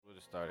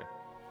just started.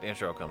 The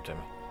intro will come to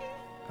me.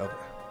 Okay.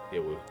 It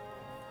will.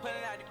 Pulling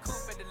out the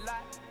coupe at the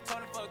lot.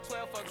 Tony fuck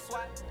 12 fuck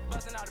SWAT.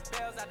 Busting all the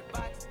bells out the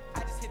box. I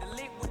just hit a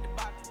lick with the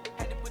box.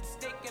 Had to put the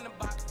stick in the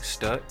box.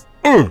 Stuck?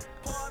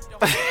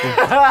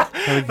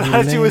 I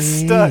thought you was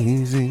stuck.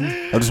 I'm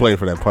just waiting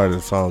for that part of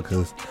the song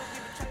because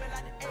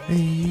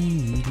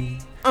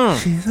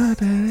she's out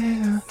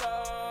there.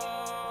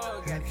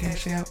 Gotta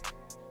cash out.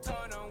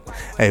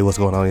 Hey, what's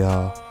going on,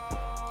 y'all?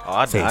 Oh,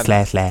 I Say did.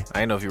 slash. I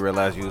didn't know if you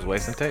realized you was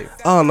wasting tape.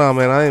 Oh no,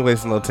 man, I ain't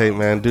wasting no tape,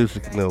 man. Dudes,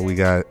 know what we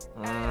got.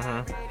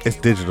 It's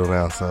digital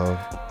now, so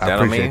I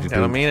appreciate you. That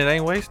don't mean it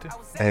ain't wasted.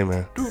 Hey,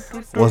 man,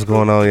 what's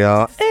going on,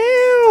 y'all?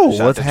 Ew,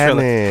 Shout what's out to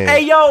Triller. happening?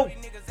 Hey, yo,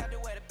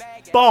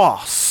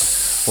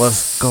 boss.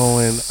 What's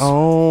going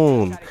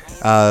on?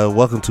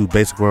 Welcome to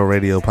Basic World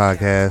Radio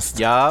Podcast.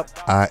 Yup.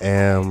 I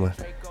am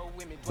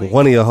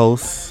one of your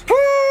hosts.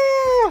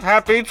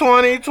 Happy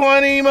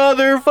 2020,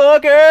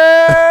 motherfucker.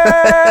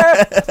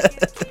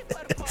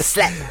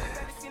 Slap.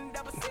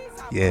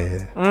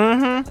 Yeah.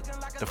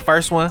 The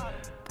first one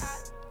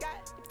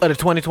of the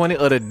 2020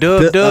 of the Of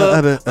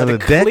the the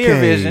Clear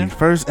Vision. decade.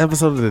 First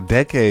episode of the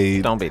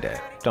decade. Don't be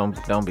that. Don't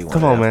be one.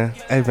 Come of on, them. man.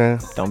 Hey, man.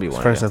 Don't be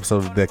one. First of them. episode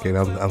of the decade.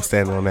 I'm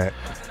standing on that.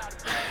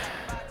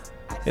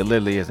 It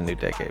literally is a new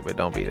decade, but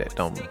don't be that.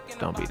 Don't be them.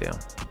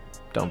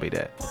 Don't be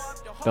that.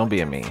 Don't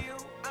be a meme.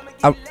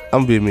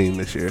 I'm being mean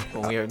this year.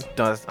 When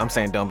I'm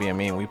saying don't be a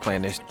meme. We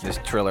playing this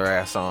Triller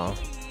ass song.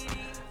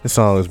 This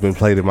song has been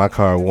played in my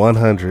car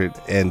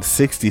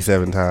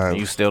 167 times.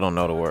 You still don't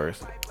know the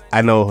words.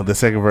 I know the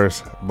second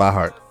verse by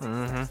heart.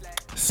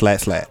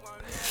 Slat.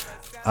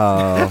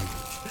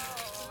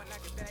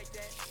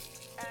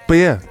 But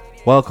yeah,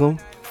 welcome.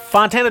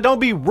 Fontana, don't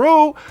be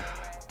rude.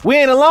 We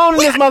ain't alone in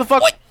this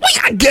motherfucker.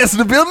 We got guests in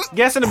the building.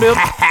 Guess in the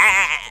building.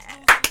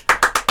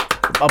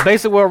 A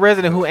Basic World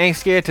resident who ain't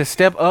scared to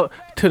step up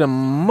to the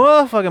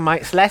motherfucking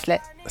mic.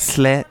 Slat.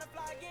 Slat.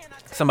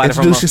 Somebody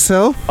Introduce from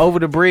yourself. over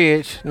the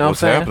bridge. Know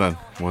What's what I'm saying? happening?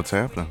 What's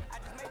happening?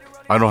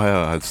 I don't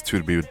have. It's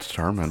to be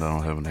determined. I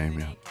don't have a name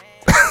yet.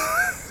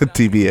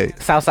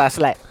 TBA. Southside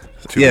Slat.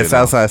 Too Yeah, late now.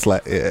 Southside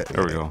Slat. Yeah.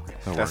 There we go. That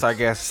That's works. our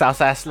guest.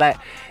 Southside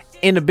Slat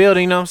in the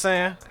building. You know what I'm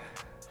saying?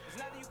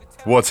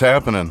 What's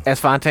happening? As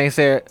Fontaine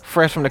said,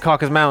 fresh from the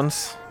Caucasus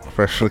Mountains.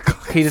 Fresh.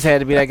 He just had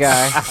to be that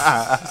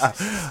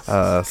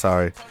guy.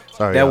 Sorry.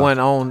 That y'all. wasn't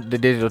on the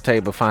digital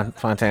tape, but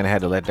Fontana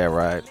had to let that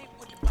ride.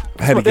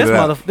 I had to get it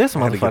out. This I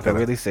had to get that motherfucker out.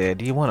 really said,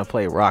 "Do you want to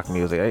play rock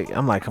music?"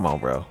 I'm like, "Come on,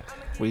 bro."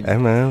 We Hey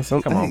man,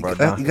 Come on, bro,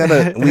 You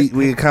gotta.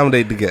 we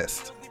accommodate the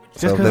guests.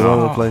 So Just if they 'cause-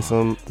 want to play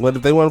some, what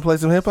if they want to play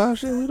some hip hop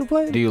shit? We to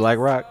play. Do you like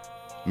rock?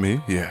 Me?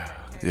 Yeah,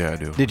 I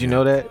do. Did you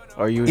know that,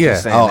 or you were Yeah.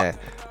 just saying Oh, that?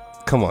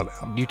 Come on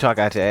now. You talk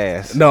out your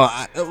ass. No,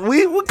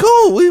 we're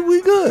cool.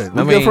 We good.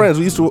 We're I mean- good friends.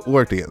 We used to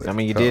work together. I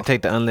mean, you So. did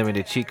take the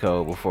unlimited cheat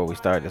code before we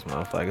started this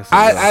motherfucker. So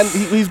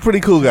He's a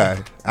pretty cool guy.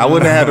 I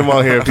wouldn't have had him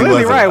on here if he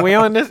clearly wasn't. right. We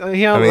on this.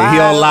 He on I mean, live. he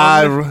on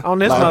live on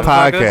this live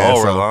motherfucker. podcast. Oh,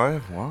 we're so-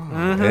 live. Wow.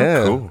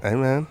 Yeah. Cool. Hey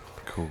man.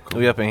 Cool.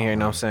 We up in here. You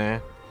know what I'm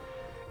saying?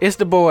 It's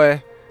the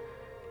boy.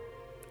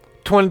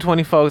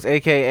 2020 folks,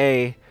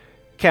 aka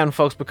Captain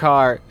Folks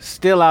Picard,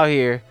 still out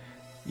here.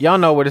 Y'all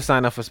know where to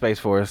sign up for Space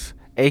Force,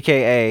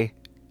 aka.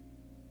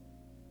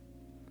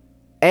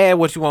 Add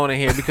what you want in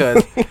here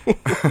because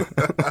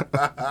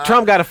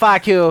Trump got a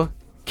 5 kill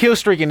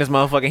streak in this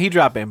motherfucker. He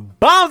dropping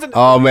bombs.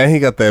 Oh man, he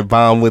got that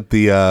bomb with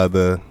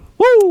the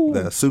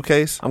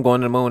suitcase. I'm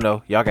going to the moon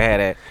though. Y'all can have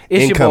that.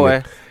 It's Incoming.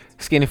 your boy,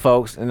 Skinny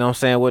Folks. You know what I'm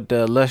saying? With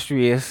the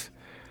illustrious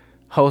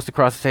host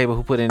across the table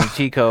who put in the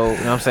cheat code.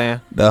 You know what I'm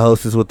saying? The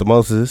hostess with the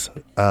Moses.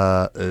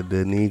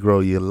 The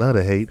Negro you love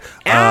to hate.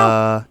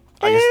 Are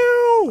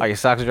your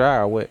socks dry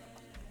or what?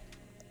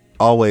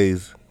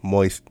 Always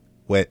moist,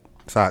 wet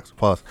socks.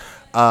 Pause.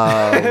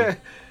 And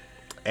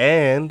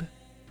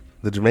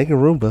the Jamaican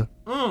Roomba.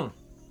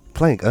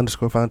 Plank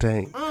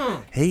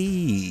 _Fontaine.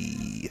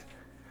 Hey.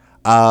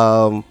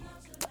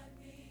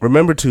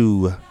 Remember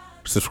to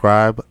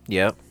subscribe,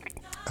 Yep.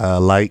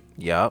 like,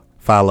 Yep.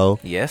 follow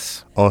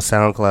Yes. on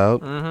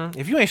SoundCloud.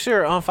 If you ain't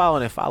sure,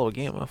 unfollow and follow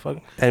again,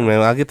 motherfucker. Hey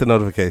man, I'll get the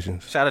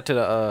notifications. Shout out to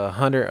the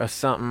 100 or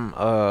something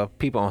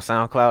people on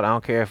SoundCloud. I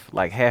don't care if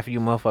like half of you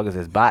motherfuckers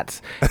is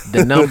bots.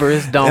 The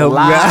numbers Oh, don't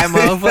lie, God.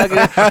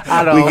 motherfucker.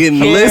 I don't We getting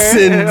care.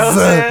 listens. You know what I'm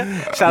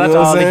saying? Shout out You know to what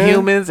all I'm the saying?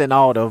 humans and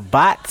all the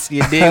bots.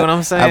 You dig what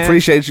I'm saying? I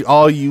appreciate you,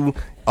 all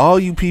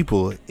you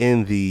people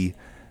in the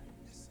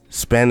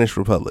Spanish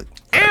Republic.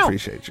 I Ow!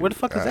 appreciate you. Where the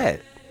fuck is that?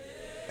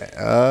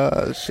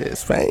 Shit,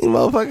 Spain,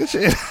 motherfucker,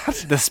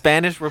 shit. The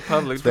Spanish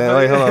Republic. Man,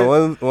 wait, hold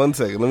on, one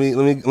second. Let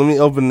me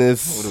open What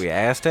this. are we,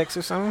 Aztecs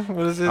or something?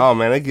 What is it? Oh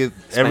man, I get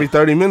every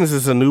 30 minutes.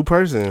 It's a new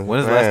person. When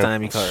is the Man. last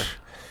time you heard?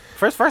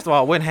 First of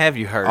all, when have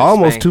you heard?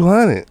 Almost Spain?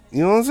 200.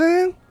 You know what I'm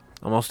saying?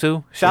 Almost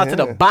 2. Shout out to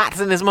the Yeah. bots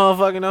in this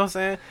motherfucker. You know what I'm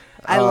saying?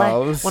 I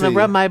let's want to see.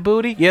 rub my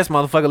booty. Yes,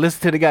 motherfucker.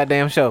 Listen to the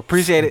goddamn show.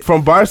 Appreciate it.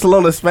 From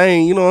Barcelona,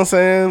 Spain. You know what I'm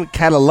saying?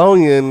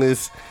 Catalonia in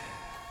this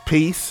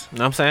piece. You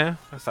know what I'm saying?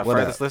 That's our What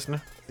furthest up?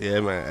 listener. Yeah,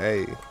 man.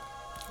 Hey,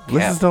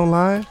 listeners don't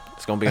lie.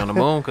 It's going to be on the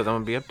moon because I'm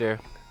going to be up there.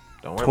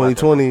 Don't worry about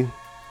 2020,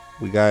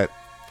 we got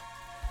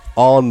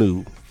all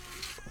new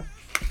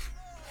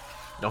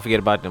Don't forget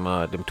about them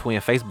twin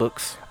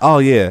Facebooks. Oh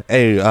yeah.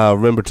 Hey,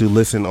 remember to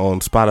listen on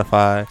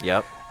Spotify.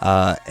 Yep.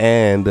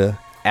 And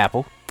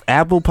Apple.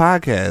 Apple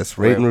Podcasts,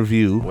 rate and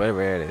review.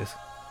 Whatever it is.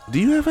 Do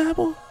you have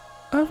Apple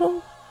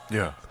iPhone?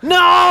 Yeah,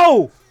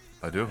 No!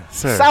 I do.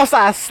 Sir.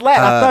 Southside Slat,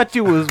 I thought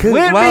you was 'Cause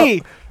with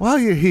me. While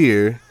you're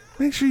here,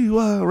 make sure you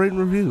rate and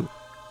review.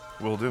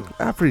 Will do.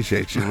 I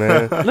appreciate you,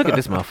 man. Look at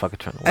this motherfucker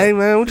trying to work. Hey,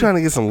 man, we're trying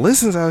to get some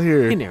listens out He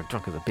here. never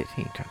drunk as a bitch.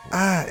 He ain't trying to work.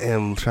 I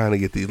am trying to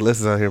get these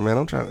listens out here, man.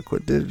 I'm trying to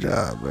quit this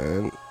job,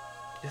 man.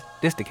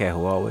 This the cat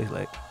who always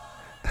like.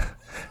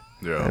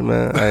 Yeah. Hey,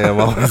 man, I am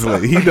always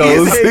late. He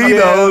knows. He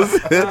knows.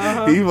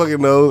 He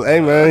fucking knows. Hey,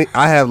 man,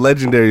 I have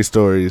legendary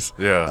stories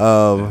Yeah.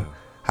 of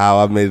how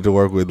I made it to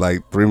work with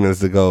like 3 minutes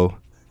to go.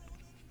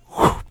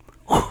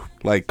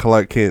 Like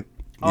Clark Kent.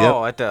 Yep.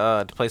 Oh, at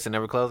the place that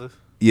never closes.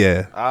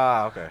 Yeah.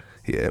 Ah, okay.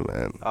 Yeah,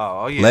 man.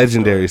 Oh, yeah.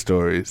 Legendary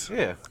stories.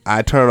 Yeah.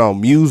 I turn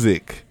on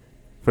music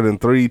for them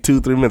 3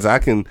 minutes. I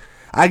can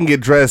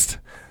get dressed.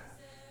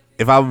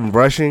 If I'm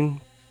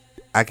brushing,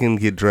 I can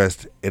get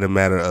dressed in a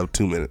matter of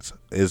 2 minutes.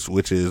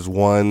 Which is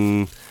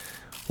one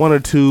or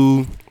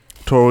two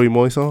Tori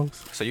Moy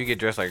songs. So you get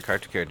dressed like a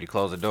cartoon character. You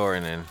close the door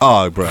and then,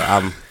 Oh, bro,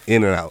 I'm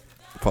in and out.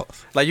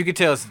 Pause. like, you can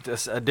tell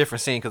it's a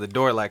different scene because the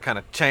door like kind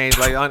of changed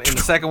like in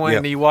the second one, Yep.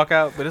 and then you walk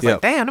out. But it's Yep.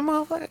 like, damn, the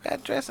motherfucker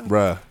got dressed.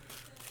 Bruh,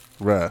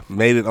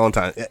 made it on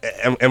time.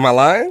 Am I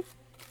lying?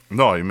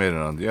 No, you made it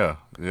on. Yeah.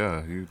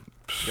 Yeah. You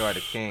You're the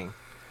king.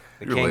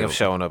 The You're king late. of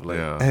showing up late.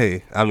 Yeah.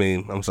 Hey, I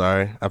mean, I'm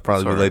sorry. I'll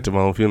probably be Sorry. late to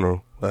my own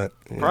funeral, but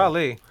you know,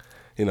 Probably.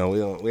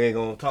 we ain't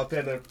gonna talk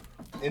that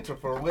into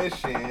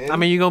fruition. I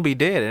mean, you're going to be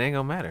dead. It ain't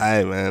going to matter.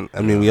 hey man,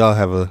 I mean, we all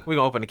have a. We're going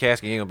to open the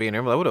casket. You ain't going to be in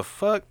there. I'm like, what the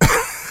fuck?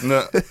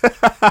 No.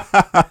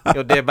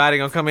 Your dead body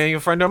going to come in your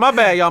front door. My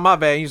bad, y'all. My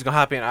bad. You just going to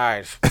hop in. All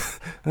right.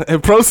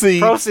 And proceed.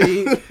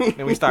 Proceed.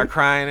 Then we start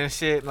crying and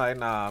shit. Like,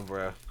 nah,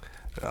 bro.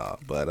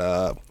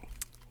 But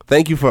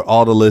thank you for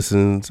all the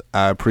listens.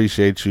 I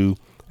appreciate you.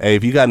 Hey,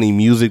 if you got any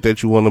music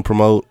that you want to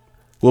promote,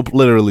 we'll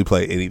literally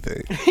play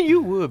anything.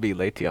 You would be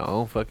late to your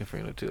own fucking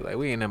funeral, too. Like,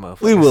 we in that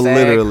motherfucker. We will sad,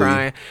 literally-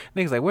 crying.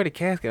 Niggas like, where the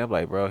casket? I'm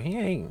like, bro, he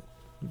ain't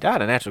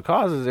died of natural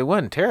causes. It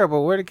wasn't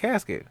terrible. Where the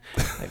casket?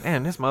 Like,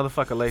 damn, this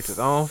motherfucker late to his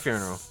own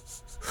funeral.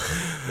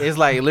 It's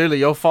like literally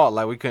your fault.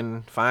 Like, we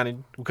couldn't find it.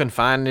 We couldn't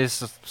find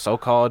this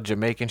so-called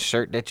Jamaican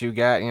shirt that you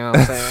got. You know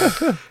what I'm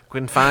saying?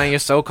 Couldn't find your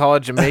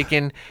so-called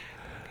Jamaican.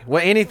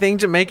 Anything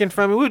Jamaican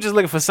from it. We were just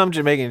looking for some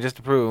Jamaican just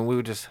to prove, and we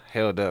were just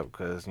held up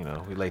because, you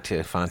know, we late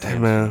to Fontaine. Hey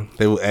man,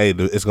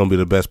 it's gonna be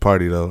the best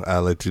party though.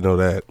 I'll let you know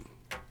that.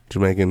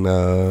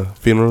 Jamaican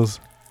funerals,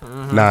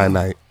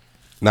 9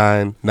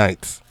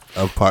 nights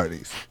of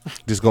parties.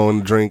 Just go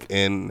and drink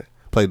and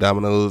play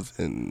dominoes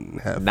and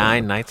have fun.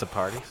 9 nights of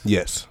parties.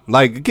 Yes,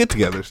 like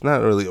get-togethers.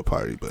 Not really a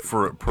party, but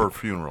per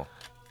funeral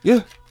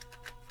yeah,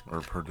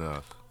 or per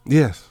death.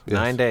 yes.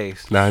 9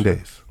 days. 9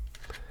 days.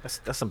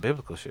 That's some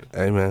biblical shit.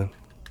 Hey man,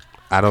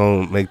 I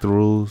don't make the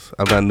rules.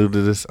 I'm not new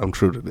to this. I'm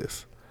true to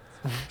this.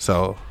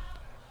 So,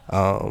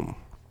 I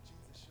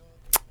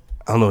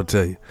don't know what to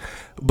tell you,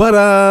 but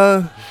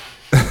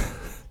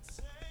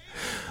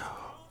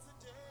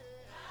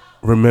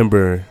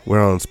remember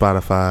we're on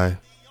Spotify,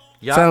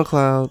 Yeah.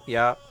 SoundCloud,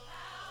 Yeah.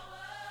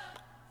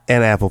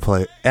 and Apple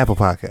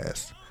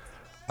Podcast.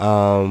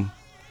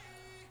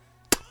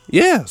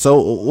 Yeah. So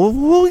what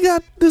we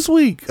got this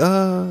week?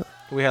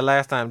 We had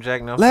last time,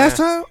 Jack. No. Last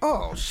time?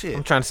 Oh shit.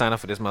 I'm trying to sign up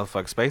for this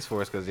motherfucking Space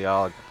Force because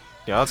y'all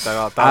thought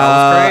I was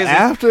crazy.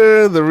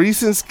 After the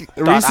recent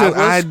I was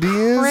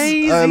ideas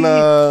crazy.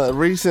 and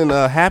recent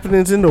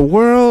happenings in the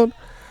world,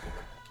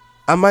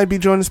 I might be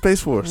joining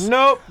Space Force.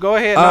 Nope. Go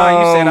ahead. No,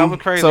 you said I was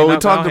crazy. So No, we go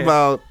talked ahead.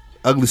 about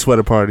Ugly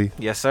Sweater Party.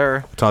 Yes,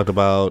 sir. We talked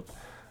about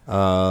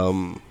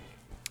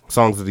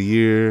songs of the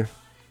year,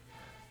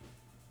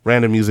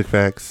 random music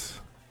facts,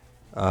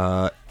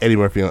 Eddie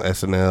Murphy on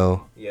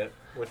SNL. Yep.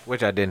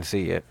 Which I didn't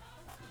see yet.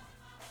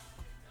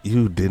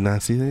 You did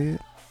not see that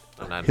yet?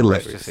 I'm not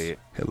Hilarious. rushed to see it.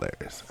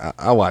 Hilarious.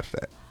 I watched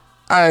that.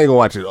 I ain't gonna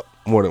watch it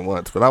more than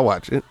once, but I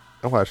watched it.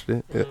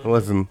 It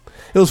wasn't.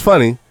 It was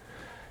funny,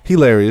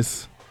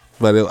 hilarious,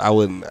 but I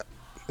wouldn't.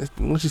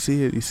 Once you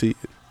see it, you see it.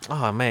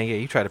 Oh man, yeah,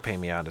 you tried to paint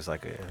me out as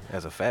like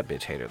a fat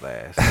bitch hater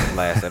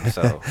last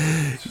episode.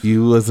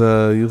 You was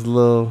a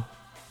little.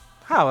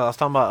 How I was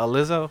talking about a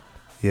Lizzo?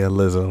 Yeah,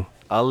 Lizzo.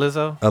 A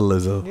Lizzo? A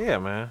Lizzo. Yeah,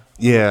 man.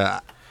 Yeah.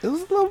 It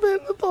was a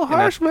little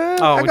harsh, man.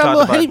 oh, I we got a talked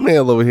little about- hate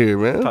mail over here,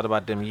 man. Talked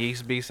about them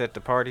yeast beasts at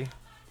the party.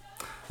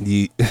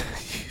 Ye-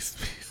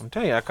 I'm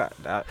telling you, I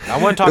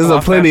wasn't talking There's a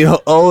about plenty of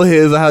old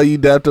heads. How you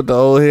dapped up the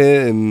old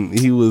head, and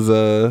he was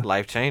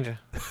life changing.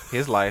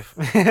 His life.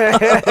 His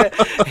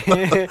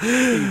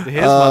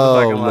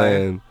motherfucking life.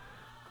 man.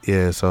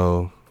 Yeah.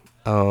 So,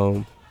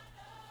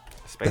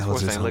 Space that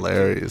was Force just ain't looking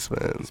hilarious,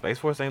 man. too, Space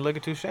Force ain't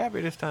looking too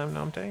shabby this time.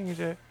 No, I'm telling you,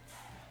 Jack.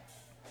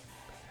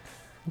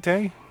 I'm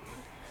telling you.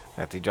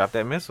 After he dropped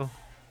that missile.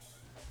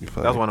 You That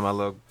funny. was one of my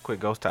little quick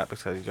ghost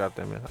topics because he dropped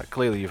that missile. Like,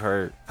 clearly, you've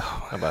heard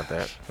about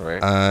that,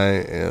 right? I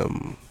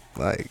am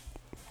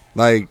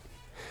like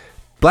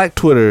Black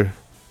Twitter,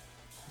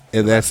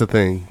 and that's the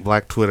thing.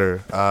 Black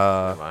Twitter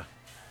Am I?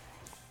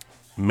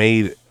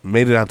 made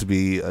it out to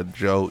be a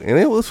joke, and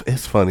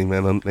it's funny,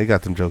 man. They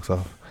got them jokes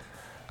off.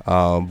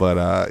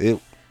 But it.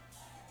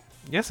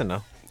 Yes and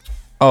no.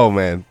 Oh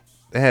man,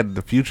 they had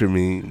the Future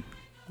meme.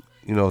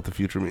 You know what the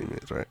Future meme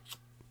is, right?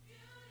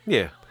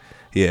 Yeah.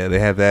 Yeah, they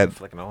had that.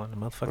 Flicking on the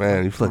motherfucker.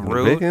 Man, you flicking the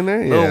Rude. big in there?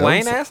 Lil Yeah,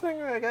 Wayne ass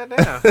nigga?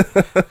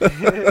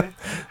 Goddamn.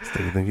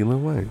 Still thinking Lil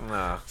Wayne.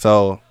 Nah.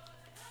 So,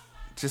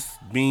 just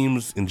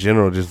memes in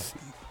general, just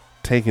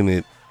taking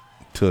it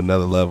to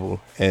another level.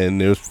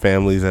 And there's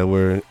families that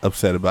were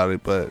upset about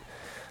it, but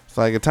it's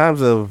like at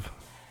times of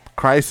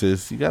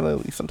crisis,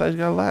 sometimes you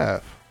gotta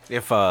laugh.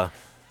 If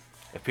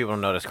people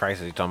don't know this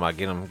crisis, you're talking about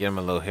get them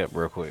a little hip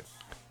real quick.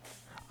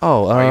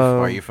 Oh,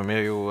 Are you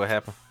familiar with what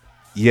happened?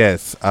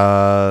 Yes.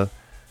 Not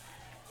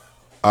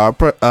our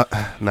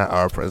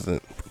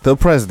president. The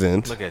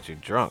president. Look at you,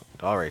 drunk,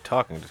 already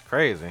talking, just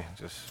crazy,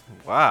 just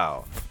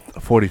wow.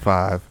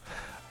 45.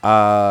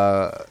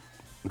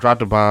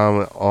 Dropped a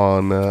bomb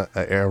on an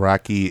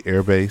Iraqi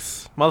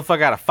airbase. Motherfucker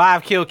got a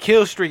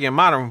 5-kill streak in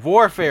Modern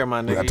Warfare,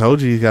 my nigga. I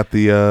told you got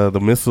the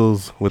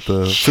missiles with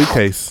the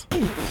suitcase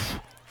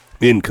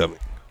incoming.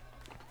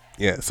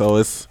 Yeah, so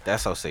it's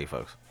That's OC,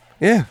 folks.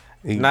 yeah.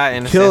 He Not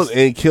in the killed sense-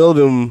 and killed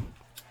him,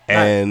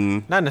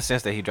 and Not in the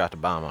sense that he dropped a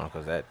bomb on him,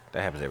 because that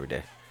happens every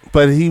day.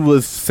 but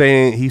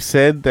he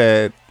said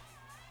that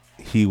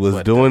he was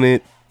What doing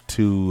it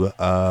to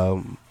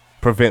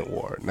prevent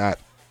war, not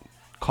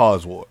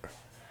cause war.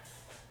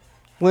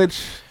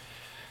 Which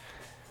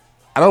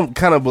I don't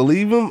kind of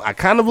believe him. I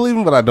kind of believe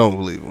him, but I don't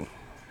believe him.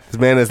 This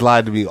man has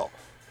lied to me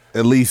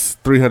at least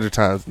 300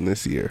 times in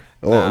this year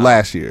or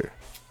last year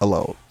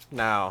alone.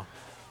 Now,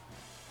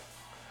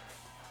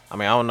 I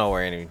mean, I don't know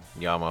where any of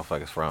y'all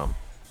motherfuckers from.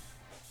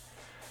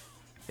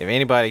 If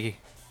anybody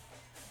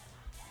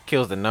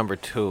kills the number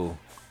 2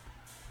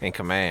 in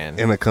command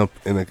In a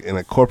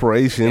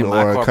corporation in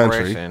my or a country,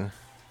 corporation,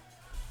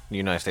 the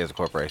United States is a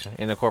corporation,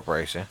 in a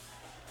corporation,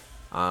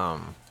 how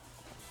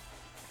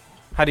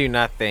do you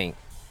not think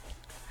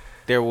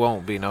there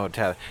won't be no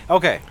retaliation?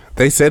 Okay.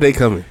 they said they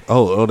coming.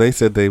 Oh, they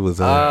said they was.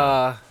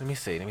 Let me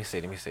see.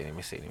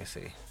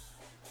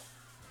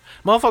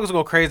 Motherfuckers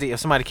go crazy if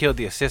somebody killed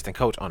the assistant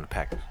coach on the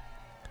Packers.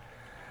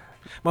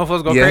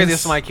 Motherfuckers go crazy if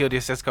Yes. somebody killed the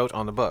assistant coach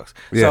on the Bucks.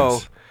 Yes.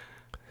 So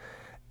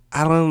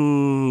I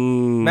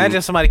don't imagine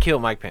if somebody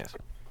killed Mike Pence.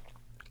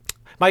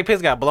 Mike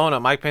Pence got blown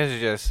up. Mike Pence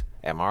is just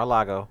at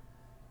Mar-a-Lago,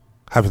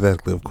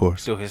 hypothetically, of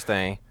course. do his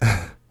thing,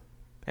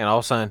 and all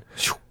of a sudden,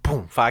 shoo,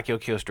 boom,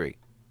 5-kill streak.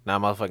 Now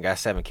motherfucker got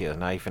 7 kills.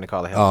 Now you finna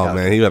call the Oh helicopter.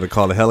 man, he got to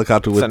call the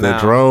helicopter with So the now-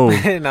 drone.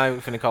 now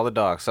you finna call the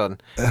dog. So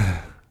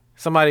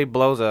somebody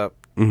blows up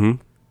Mm-hmm.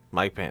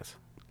 Mike Pence.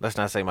 Let's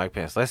not say Mike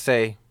Pence. Let's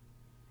say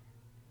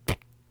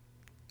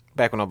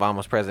back when Obama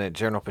was president,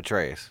 General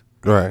Petraeus.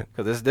 Right.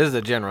 Because this is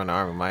a general in the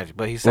army, mind you,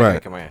 but he's second in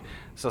Right. command.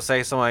 So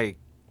say somebody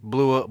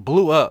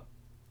blew up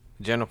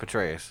General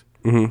Petraeus.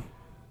 Mm-hmm.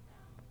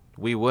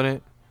 We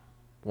wouldn't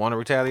want to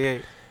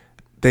retaliate.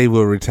 They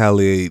will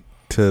retaliate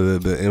to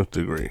the nth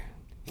degree.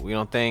 We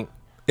don't think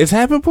It's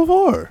happened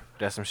before.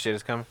 that some shit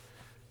is coming.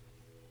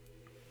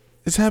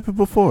 It's happened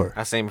before.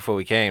 I seen before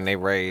we came, they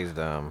raised,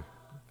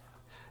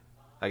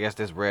 I guess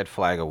this red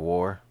flag of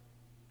war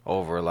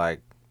over like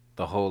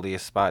the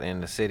holiest spot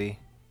in the city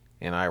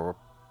in Iran.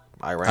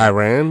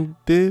 Iran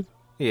did?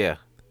 Yeah.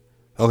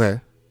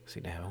 Okay. See,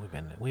 damn, we've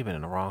been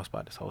in the wrong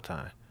spot this whole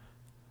time.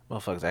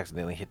 Motherfuckers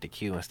accidentally hit the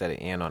Q instead of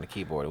N on the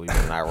keyboard. We've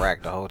been in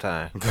Iraq the whole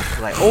time.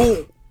 Like,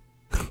 oh,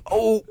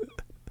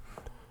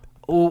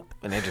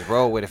 and they just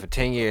roll with it for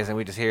 10 years, and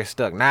we just here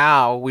stuck.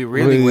 Now we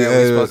really where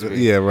we're supposed to be.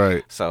 Yeah,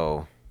 right.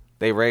 So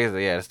they raised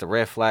it's the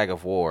red flag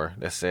of war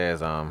that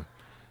says,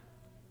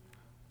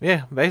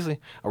 basically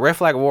a red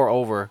flag of war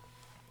over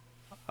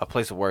a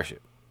place of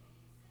worship.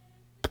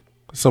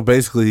 So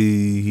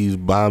basically, he's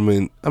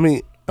bombing. I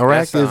mean,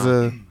 Iraq That's,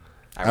 is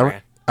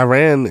Iran.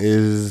 Iran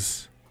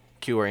is.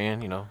 Q or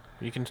N,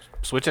 you can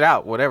switch it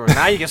out, whatever.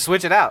 Now you can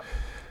switch it out.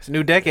 It's a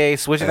new decade,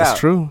 switch it out. That's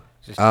true.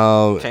 Just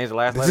change the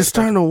last Is letter. this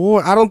starting a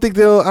war? I don't think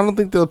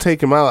they'll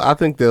take him out. I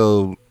think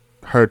they'll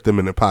hurt them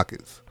in their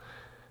pockets,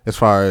 as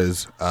far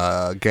as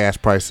gas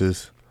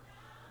prices.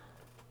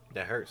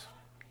 That hurts.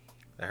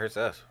 That hurts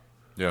us.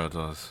 Yeah, it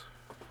does.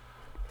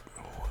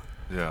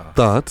 Yeah.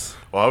 Thoughts?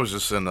 Well, I was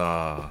just on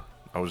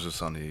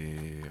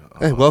the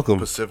Hey, welcome,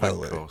 by Pacific the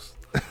way. coast.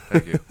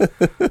 Thank you.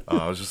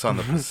 I was just on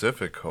the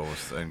Pacific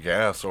coast, and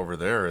gas over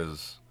there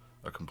is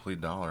a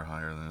complete dollar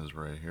higher than it is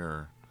right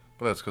here.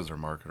 But that's because their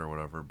market or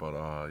whatever. But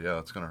yeah,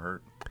 it's gonna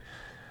hurt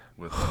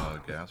with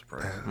gas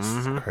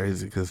prices. It's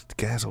crazy because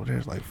gas over there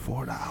is like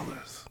 $4.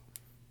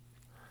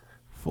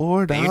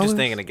 $4. And you just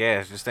thinking of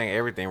gas. Just think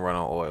everything run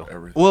on oil.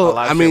 Everything. A Well, lot of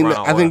I shit mean, run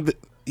on I oil. think.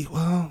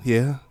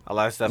 Yeah. A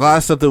lot of stuff. A lot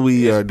of stuff that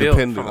we is are built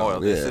dependent from oil.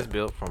 on. This Yeah. is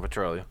built from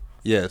petroleum.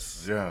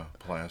 Yes. Yeah,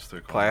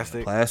 plastic,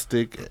 Plastic.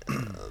 Plastic,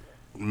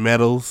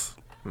 metals.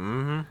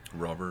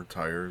 rubber,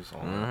 tires,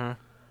 all that.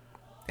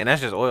 And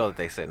that's just oil that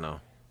they sitting on.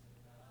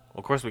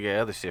 Of course, we get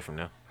other shit from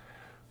them.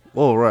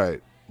 Well,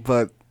 right,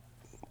 but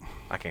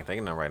I can't think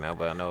of none right now,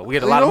 but I know we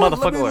get a lot of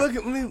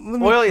motherfucking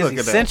oil. Oil is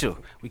essential.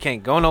 We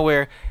can't go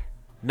nowhere.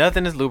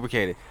 Nothing is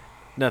lubricated.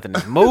 Nothing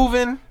is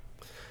moving.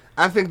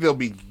 I think they'll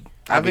be.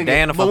 I'd be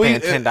damned if I'm but paying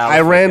 $10 for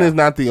Iran a is guy.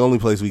 not the only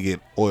place we get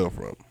oil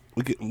from.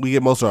 We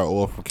get most of our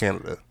oil from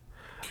Canada.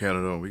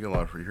 Canada, we get a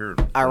lot for here.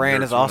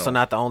 Iran is also Venezuela.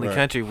 not the only Right.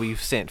 country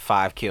we've sent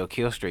 5 kill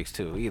streaks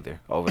to either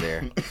over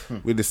there.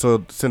 We just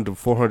sent them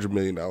 $400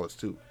 million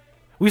too.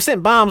 We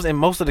sent bombs in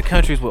most of the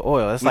countries with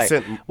oil. It's We like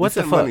sent what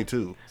the fuck? money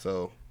too.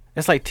 So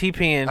It's like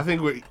TPing. I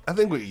think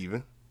we're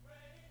even.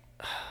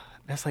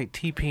 That's like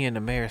TPing the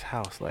mayor's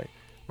house. Like,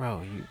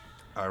 bro,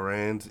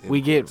 Iran's.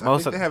 We get imports. I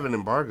most think of- they have an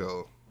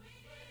embargo.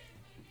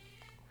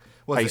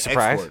 What's Are you it?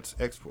 surprised?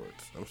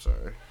 Exports. I'm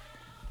sorry.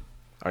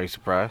 are you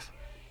surprised?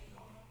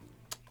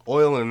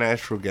 Oil and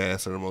natural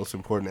gas are the most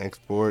important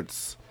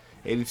exports.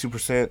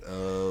 82%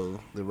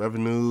 of the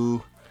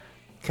revenue.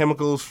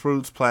 Chemicals,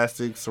 fruits,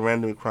 plastics,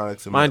 ceramic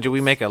products, and Mind you, we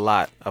metals. make a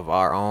lot of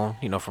our own,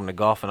 from the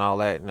Gulf and all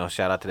that.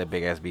 Shout out to that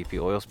big ass BP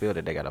oil spill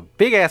that they got a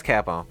big ass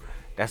cap on.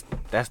 That's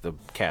the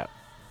cap.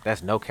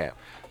 That's no cap.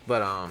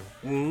 But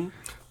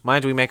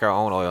mind you, we make our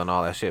own oil and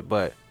all that shit.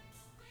 But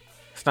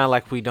it's not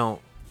like we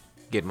don't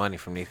get money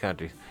from these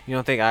countries. You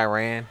don't think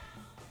Iran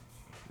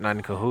not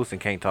in cahoots and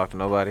can't talk to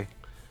nobody?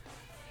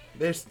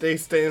 They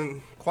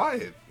staying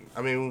quiet.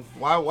 I mean,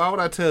 why would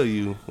I tell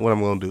you what I'm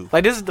gonna do?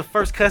 Like, this is the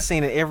first cutscene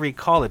in every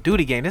Call of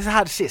Duty game. This is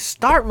how the shit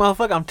start,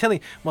 motherfucker. I'm telling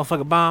you,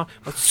 motherfucker, bomb.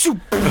 Shoot.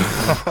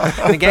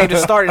 And the game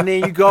just started, and then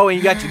you go and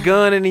you got your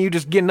gun, and then you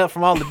just getting up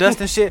from all the dust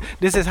and shit.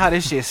 This is how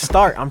this shit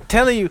start. I'm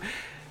telling you.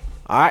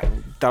 All right,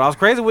 thought I was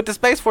crazy with the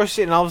Space Force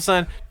shit, and all of a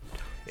sudden,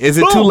 Is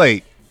it Boom. too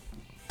late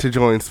to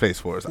join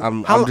Space Force?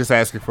 I'm just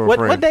asking for a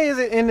friend. what day is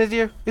it in this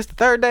year? It's the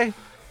 3rd day.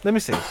 Let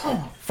me see.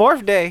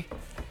 4th day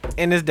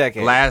in this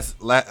decade.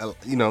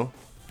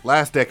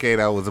 Last decade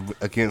I was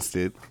against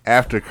it.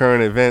 After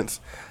current events,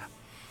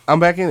 I'm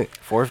back in it.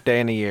 4th day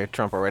in the year.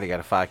 Trump already got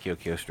a 5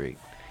 kill streak.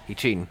 He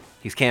cheating.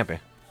 He's camping.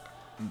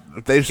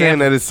 They're saying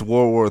that it's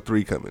World War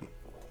III coming.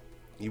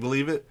 You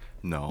believe it?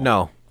 No.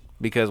 No,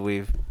 because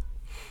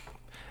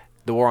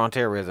the war on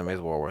terrorism is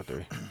World War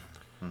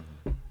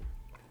III.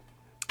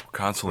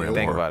 Constantly at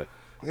Think war. about it.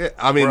 Yeah,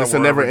 I mean, We're it's at a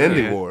war every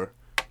never-ending day. war.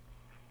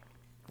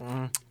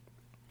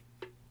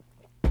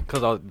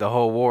 Because the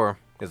whole war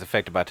is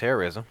affected by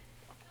terrorism.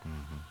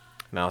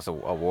 Now it's a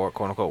war,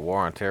 quote unquote,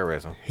 war on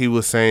terrorism, He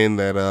was saying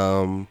that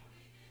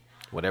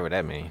whatever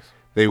that means.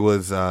 they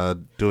was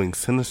doing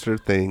sinister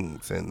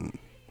things and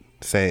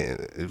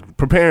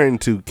preparing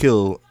to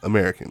kill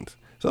Americans.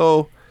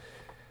 So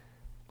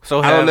So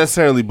I don't have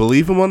necessarily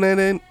believe him on that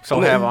end.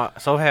 so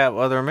have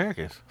other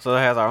Americans. So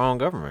has our own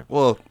government.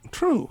 Well,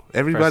 true.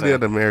 Everybody se.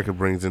 that America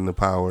brings in the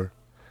power.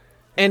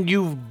 And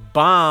you've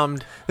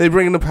bombed. They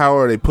bring in the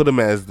power. They put him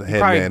as the head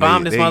Probably man.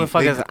 bombed this they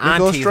motherfucker's go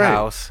auntie's straight.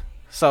 house.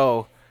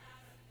 So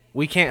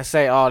we can't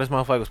say, oh, this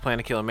motherfucker was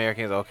planning to kill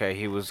Americans. Okay,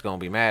 he was gonna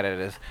be mad at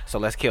us, so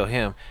let's kill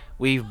him.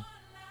 We've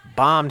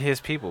bombed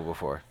his people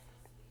before.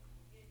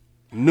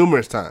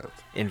 Numerous times.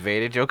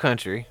 Invaded your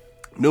country.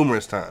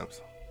 Numerous times.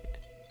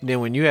 Then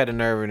when you had the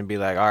nerve to be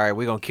like, all right,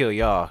 we're gonna kill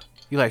y'all.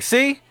 You like,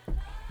 see?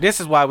 This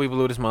is why we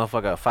blew this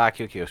motherfucker up 5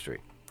 kill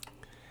streak.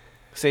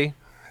 See?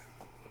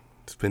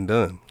 It's been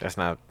done. That's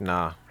not,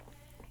 nah.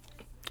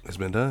 It's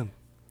been done.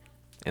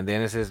 And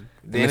then it's his, And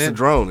then it's a it-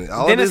 drone.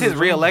 All then it it's is his is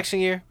re-election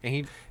year,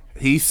 and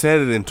He said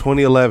it in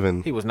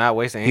 2011. he was not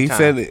wasting any He time.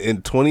 said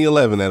in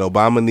 2011 that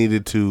Obama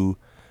needed to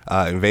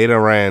invade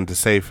Iran to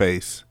save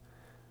face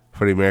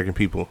for the American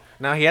people.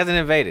 Now, he hasn't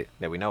invaded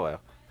that we know of,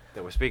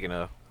 that we're speaking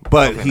of.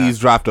 But Okay, he's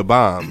dropped a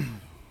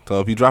bomb. So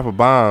if you drop a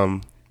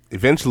bomb,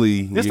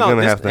 eventually This you're don't- going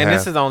to this- have to and have...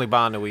 this is the only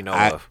bond that we know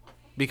I- of,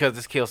 because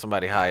this killed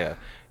somebody high up.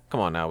 Come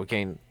on now, we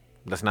can't.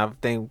 Let's not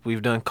think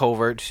we've done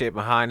covert shit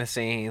behind the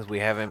scenes. We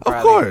haven't.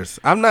 Of course.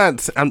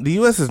 The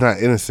U.S. is not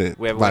innocent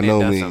We haven't by went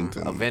no and means.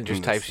 done some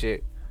Avengers type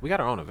shit. We got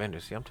our own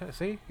Avengers. See, I'm telling.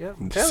 See, yeah,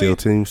 I'm telling SEAL you.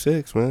 Team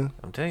 6, man.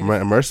 I'm telling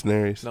you.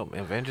 Mercenaries. No,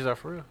 Avengers are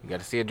for real. You got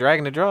to see a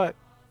dragon to draw it.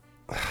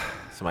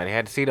 Somebody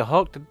had to see the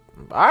Hulk.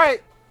 All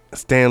right,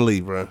 Stan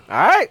Lee, bro. all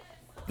right.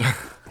 He would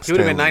have Stan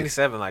been Lee.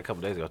 97 like a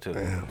couple days ago too.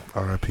 Damn,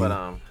 R.I.P. But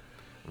I'm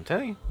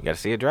telling you, you got to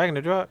see a dragon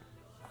to draw it.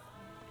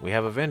 We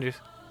have Avengers.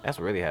 That's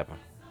what really happened.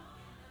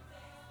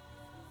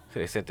 So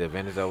they sent the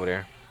Avengers over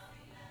there,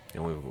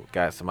 and we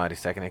got somebody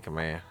second in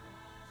command.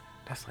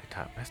 That's like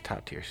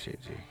top tier shit,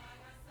 G.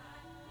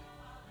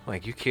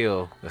 Like, you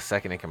kill the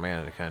second in command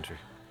of the country.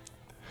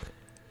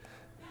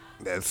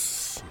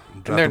 That's...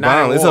 they're Drop the not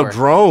at bomb. It's war. a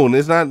drone.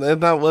 It's not...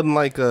 wasn't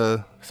like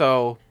a...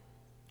 So,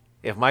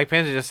 if Mike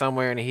Pence is just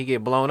somewhere and he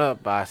get blown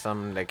up by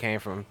something that came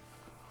from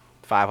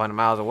 500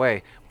 miles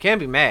away, we can't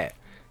be mad.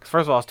 'Cause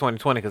first of all, it's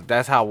 2020, because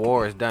that's how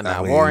war is done now.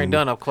 I War mean, ain't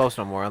done up close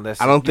no more unless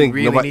I don't think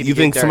really nobody... need to You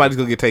get think dirty. somebody's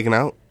going to get taken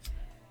out?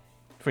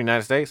 For the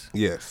United States?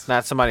 Yes.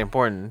 Not somebody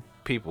important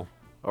people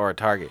or a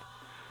target.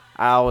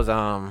 I was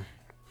talking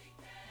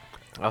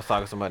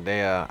to somebody.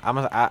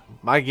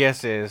 My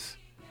guess is,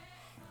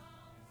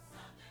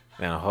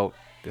 and I hope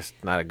this is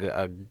not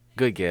a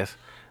good guess.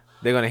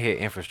 They're gonna hit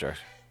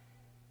infrastructure,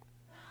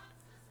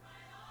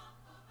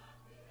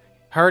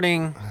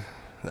 hurting,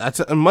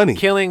 That's money.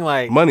 killing,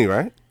 like Money,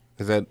 right?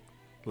 Is that...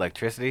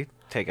 electricity,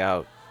 take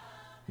out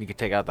You could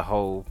take out the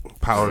whole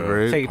Power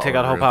grid. take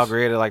out the whole power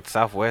grid of like the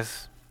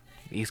Southwest,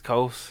 East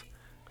Coast.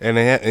 And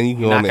you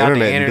can go on Knock the out the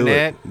internet and do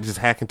internet, it. Just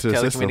hack into the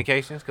system.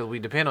 Telecommunications, because we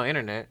depend on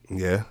internet.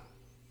 Yeah.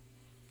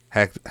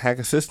 Hack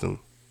a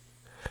system.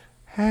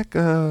 Hack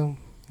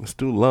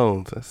student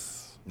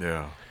loans.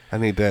 Yeah. I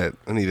need that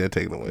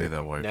taken away. Need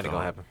that wiped That ain't out.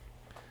 gonna happen.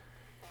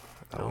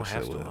 I don't wish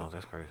have it student would. loans.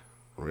 That's crazy.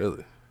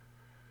 Really?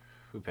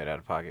 We paid out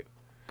of pocket.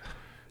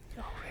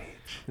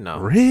 No.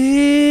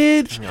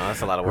 Rich. No,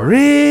 that's a lot of work.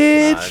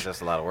 Rich. Nah, that's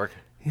just a lot of work.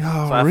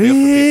 Y'all So I feel for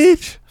people.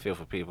 rich. Feel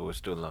for people with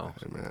student loans.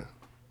 Hey, man,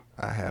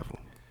 I have them.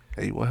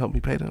 Hey, you want to help me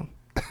pay them?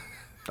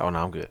 Oh no,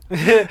 I'm good.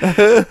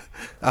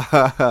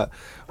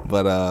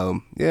 But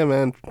yeah,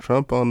 man,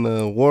 Trump on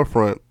the war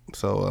front.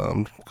 So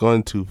I'm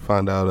going to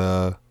find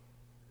out.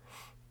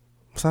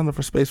 Sign up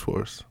for Space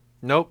Force.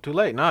 Nope, too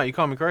late. Nah, you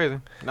call me crazy.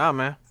 Nah,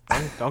 man,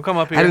 don't come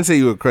up here. I didn't say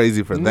you were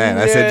crazy for that.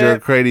 I said you're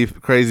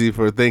crazy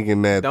for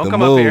thinking that Don't the come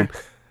moon up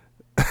here.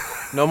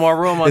 No more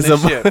room on is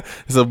this ship.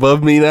 it's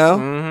above me now.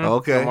 Mhm.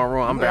 Okay, No more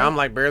room. I'm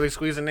like barely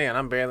squeezing in.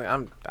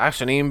 I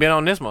shouldn't even been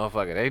on this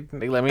motherfucker.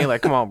 They let me in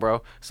like, come on,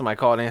 bro. Somebody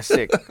called in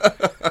sick.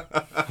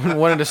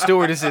 One of the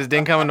stewardesses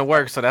didn't come into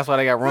work, so that's why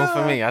they got room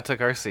for me. I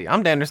took her seat.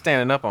 I'm damn near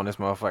standing up on this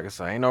motherfucker,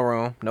 so ain't no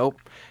room. Nope.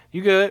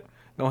 You good?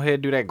 Go ahead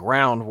and do that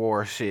ground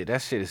war shit.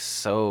 That shit is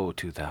so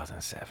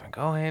 2007.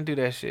 Go ahead and do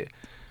that shit.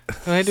 Go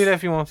ahead and do that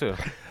if you want to.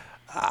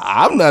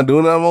 I'm not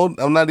doing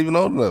it. I'm not even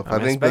old enough. I'm I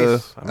in think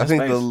space. I'm I in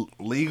think space. the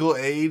legal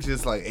age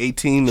is like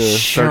 18 to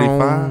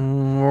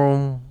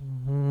 35.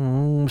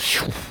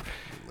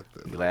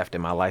 You laughed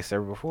at my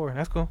lightsaber before.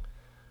 That's cool.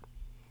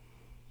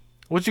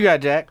 What you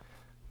got, Jack?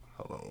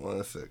 Hold on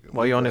 1 second.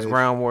 While you on this Legal age-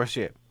 ground war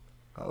shit.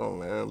 Hold on,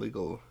 man.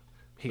 Legal.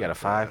 He got a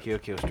 5 kill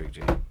streak,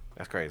 G.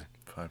 That's crazy.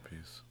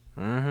 5-piece.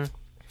 Mm-hmm.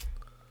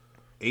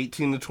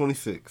 18 to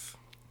 26.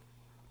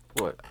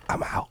 What?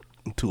 I'm out.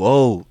 I'm too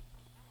old.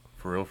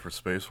 For real, for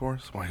Space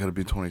Force? Why you gotta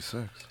be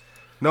 26?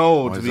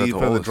 No, Why to is be that the for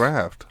the oldest?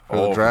 draft. For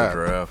Oh, the draft. for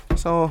the draft.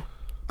 So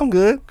I'm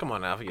good. Come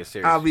on now, if you get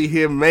serious. I'll be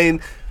here, man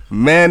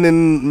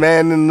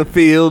in the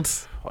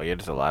fields. Oh yeah,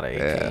 there's a lot of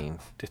 18 Yeah.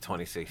 to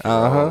 26 years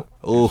Uh old. huh.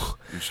 Oh,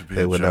 You should be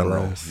They a would not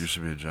general. last. You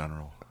should be a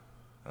general.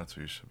 That's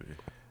what you should be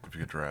if you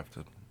get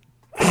drafted.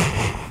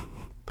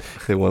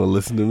 they want to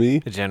listen to me.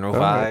 The general All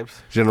right. vibes.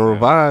 General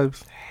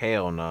vibes.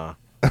 Hell nah.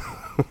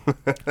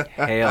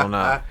 Hell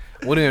nah.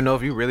 We don't even know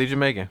if you really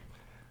Jamaican.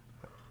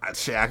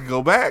 Shit, I could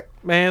go back.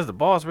 Man, is the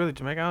boss really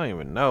Jamaican? I don't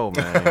even know,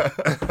 man.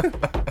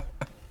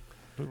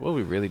 What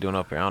we really doing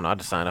up here? I don't know. I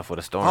just signed up for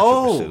the stormtrooper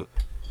Oh, suit.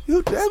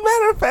 as a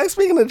matter of fact,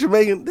 speaking of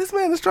Jamaican, this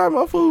man has tried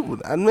my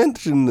food. I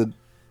mentioned to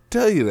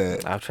tell you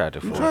that. I've tried to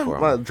You fool tried for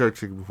my him. jerk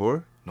chicken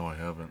before. No, I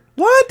haven't.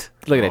 What?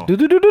 Look at Oh. that.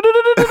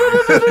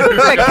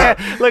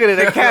 Look at it.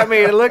 That cat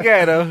made it. Look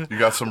at him. You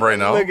got some right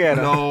now? Look at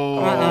him.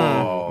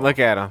 No. Look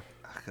at him.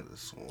 I could have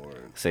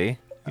sworn. See?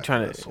 You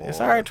trying could've to? sworn. It's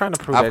all right trying to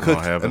prove I've that.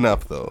 cooked have it.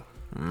 enough, though.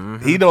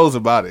 He knows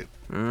about it.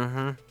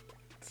 Mm-hmm.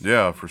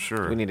 Yeah, for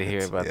sure. We need to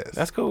hear about yes. that.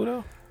 That's cool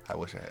though. I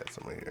wish I had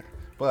some in here.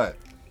 But,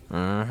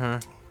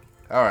 Mm-hmm.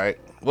 all right.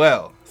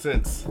 Well,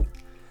 since,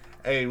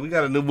 hey, we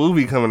got a new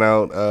movie coming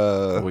out.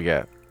 What we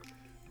got?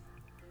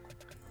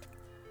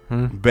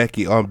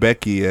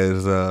 Becky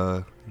as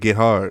Get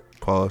Hard.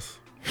 Pause.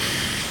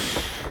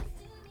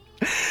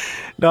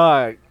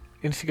 Dog.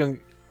 And she could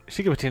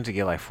potentially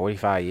get like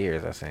 45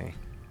 years, I think.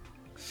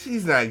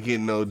 She's not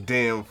getting no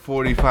damn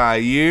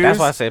 45 years. That's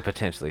why I said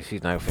potentially.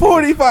 She's not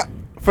 45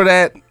 for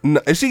that.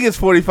 No, if she gets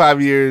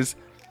 45 years,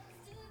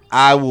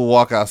 I will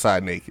walk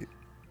outside naked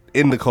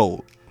in the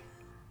cold.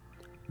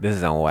 This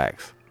is on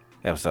wax.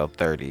 Episode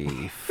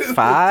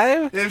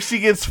 35. If she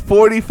gets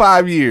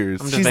 45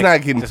 years, she's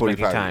not getting just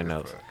making 45 time years.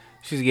 notes.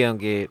 She's gonna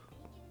get.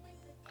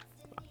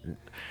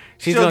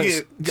 She's She'll gonna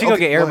get- she's gonna okay,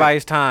 get go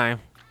everybody's time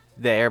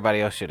that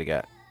everybody else should have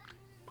got.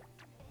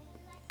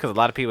 Because a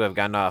lot of people have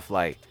gotten off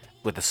like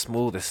with the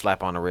smoothest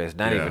slap on the wrist.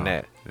 Not even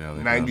that. Yeah,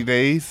 they 90 do.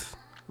 days.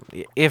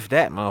 If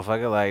that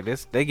motherfucker like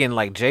this, they getting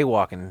like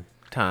jaywalking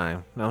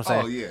time. Know what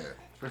I'm saying? Oh yeah,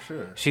 for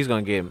sure. She's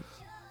gonna get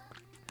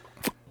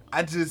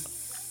I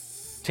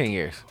just 10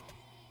 years.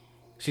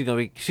 She's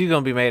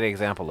gonna be made an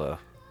example of.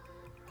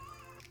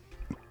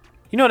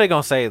 You know they're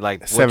gonna say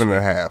like what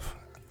 7.5.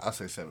 I'll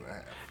say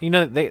 7.5. You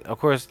know they of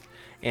course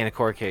in a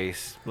court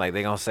case like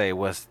they gonna say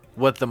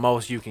what the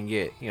most you can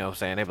get. You know what I'm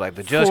saying? They be like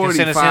the judge can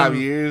sentence 45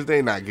 him. years.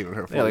 They not giving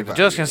her. 45 Yeah, like the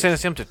judge can years.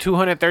 sentence him to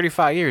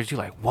 235 years. You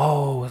like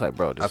whoa? It's like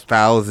bro, this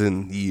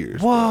 1,000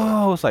 years.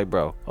 whoa. It's like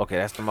bro, okay,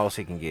 that's the most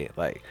he can get.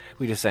 Like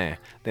we just saying.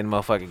 Then the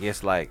motherfucker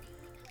gets like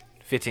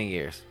 15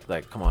 years.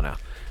 Like come on now.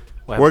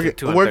 What happened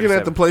to Working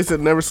at the 237? place that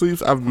never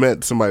sleeps, I've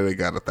met somebody that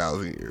got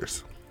 1,000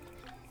 years.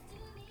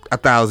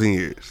 1,000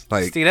 years.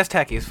 Like See, that's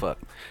tacky as fuck.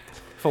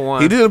 For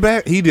one,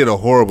 he did a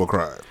horrible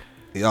crime.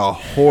 A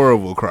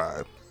horrible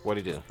crime.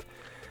 what'd he do?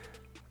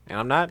 And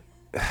I'm not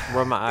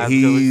rubbing my eyes.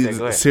 because what you He's said.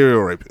 Go a ahead.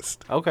 serial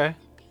rapist. Okay.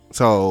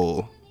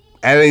 So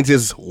that ain't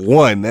just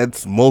one.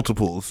 That's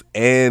multiples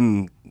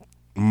and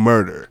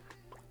murder.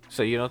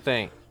 So you don't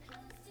think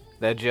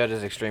that judge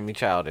is extremely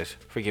childish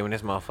for giving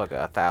this motherfucker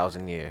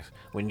 1,000 years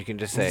when you can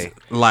just say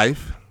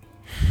Life.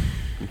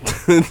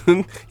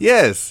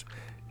 Yes,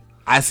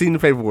 I seen the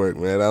paperwork,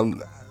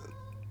 man.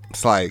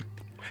 It's like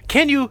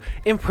Can you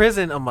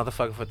imprison a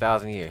motherfucker for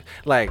 1,000 years?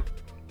 Like,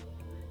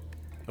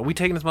 are we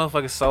taking this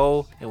motherfucker's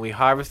soul and we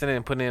harvesting it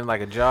and putting it in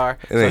like a jar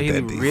so ain't he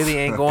that deep. really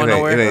ain't going It ain't-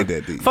 nowhere? it ain't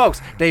that deep.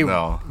 Folks,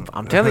 No.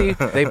 I'm telling you,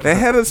 they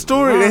had a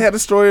story. They had a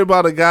story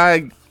about a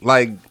guy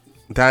like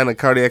dying of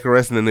cardiac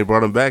arrest, and then they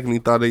brought him back, and he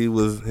thought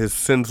his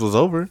sentence was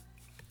over.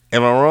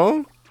 Am I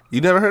wrong?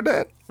 You never heard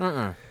that?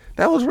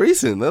 That was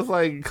recent. That was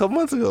like a couple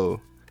months ago.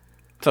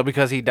 So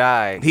because he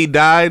died, He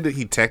died.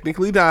 He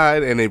technically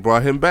died, and they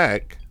brought him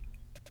back.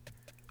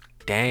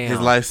 damn. His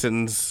life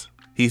sentence.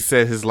 He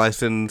said his life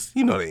sentence.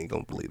 You know they ain't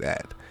gonna believe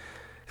that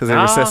because they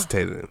Nah.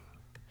 resuscitated him.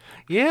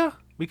 Yeah,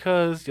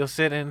 because your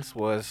sentence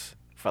was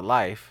for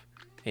life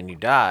and you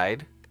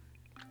died.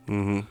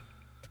 Mm-hmm.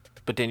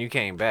 But then you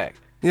came back.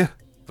 Yeah.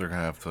 They're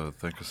gonna have to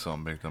think of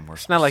something, make them more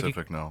It's not like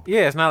specific you, now.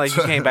 Yeah, it's not like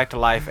you came back to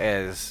life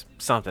as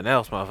something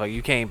else, motherfucker.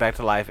 You came back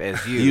to life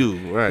as you.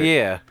 You, right.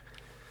 Yeah.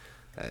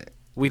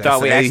 We That's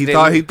thought we it.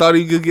 accidentally. he thought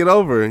he could get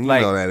over, and you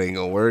Like- know that ain't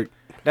gonna work.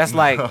 That's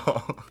like, It's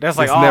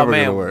oh never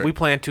man, gonna work. we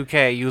playing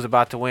 2K. You was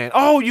about to win.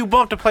 Oh, you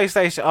bumped the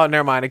PlayStation. Oh,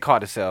 never mind. It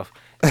caught itself.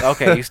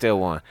 Okay, you still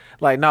won.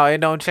 Like, no, it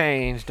don't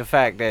change the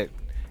fact that,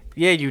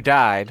 yeah, you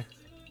died.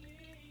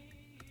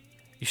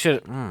 You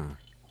should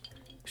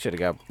have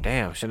got.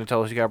 Damn, shouldn't have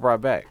told us you got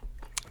brought back.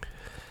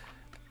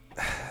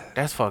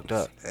 That's fucked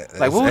up.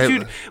 Like, what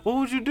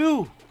would you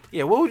do?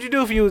 Yeah, what would you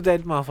do if you was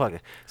that motherfucker?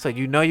 So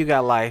you know you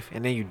got life,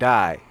 and then you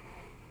died,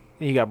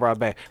 and you got brought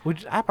back.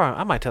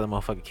 I might tell the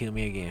motherfucker kill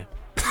me again.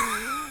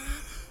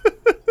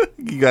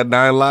 You got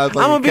 9 lives.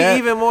 Like I'm a gonna be cat.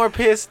 even more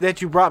pissed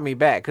that you brought me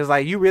back, cause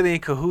like you really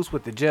in cahoots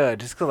with the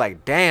judge. It's cause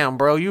like, damn,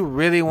 bro, you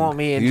really want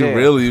me in You jail?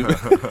 really.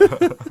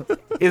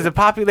 Is the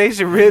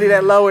population really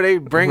that low where they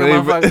bring a They-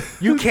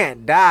 motherfucker? You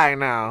can't die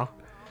now.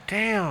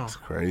 Damn.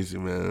 Crazy,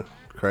 man.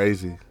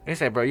 Crazy. They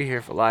said, bro, you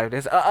here for life.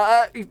 They said,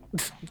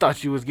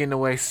 thought you was getting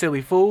away,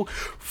 silly fool.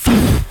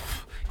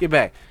 Get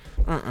back.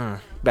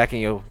 Back in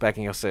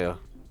your cell.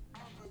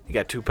 You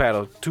got two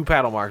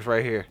paddle marks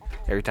right here.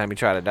 Every time you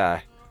try to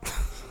die.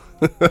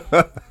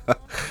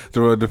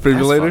 Through a That's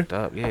defibrillator. fucked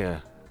up.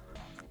 Yeah.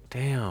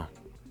 Damn.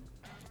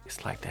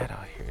 It's like that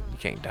out here. You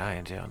can't die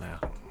in jail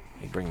now.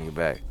 They bring you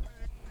back.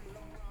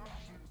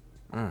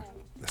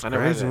 That's I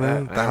never heard crazy, of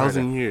man. that. I never heard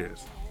 1,000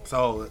 years.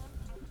 So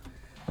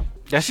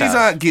That's she's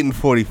not getting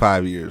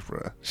 45 years,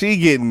 bro. She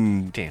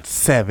getting 10.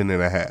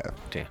 7.5.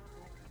 10.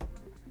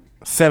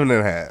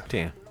 7.5.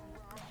 10.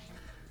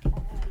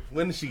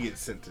 When did she get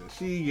sentenced?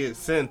 She gets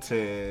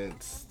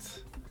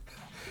sentenced.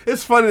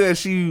 It's funny that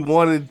she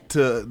wanted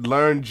to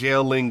learn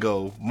jail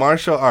lingo,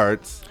 martial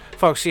arts.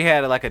 Folks, she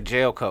had like a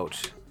jail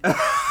coach.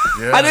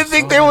 Yeah, I didn't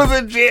think there was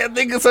a jail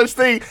thing of such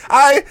thing.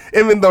 I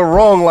am in the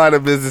wrong line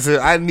of business.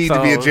 I need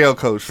to be a jail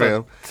coach,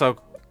 fam. So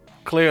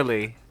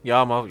clearly,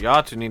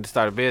 y'all two need to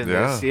start a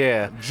business.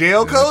 Yeah.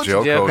 Jail coach?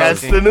 jail coach.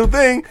 That's the new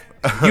thing.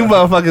 You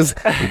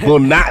motherfuckers will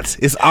not.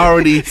 It's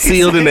already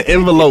sealed in the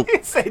envelope.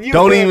 said you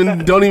Don't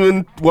will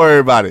even worry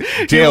about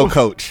it. Jail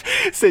coach.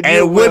 Said you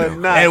And will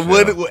not.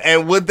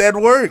 would that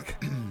work?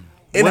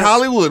 In What?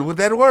 Hollywood, would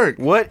that work?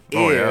 What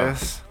Oh, yeah.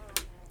 is?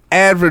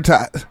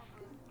 Advertise.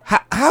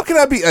 How can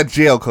I be a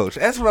jail coach?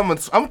 That's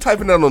what I'm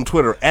typing that on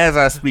Twitter as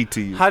I speak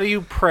to you. How do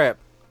you prep?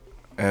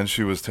 And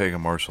she was taking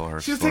martial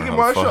arts. She's to learn taking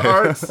how to martial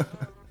fight. arts.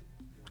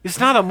 It's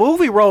not a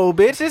movie role,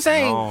 bitch. This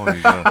ain't. No,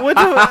 you gotta- What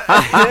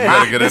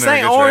the? get in This there and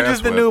ain't get your Orange ass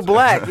is the whipped. New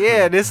Black.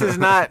 Yeah, this is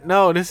not.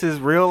 No, this is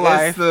real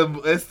life.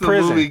 It's the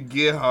prison. movie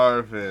Get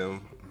Hard,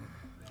 fam.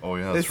 Oh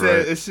yeah, It that's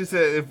said, right. she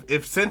said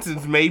if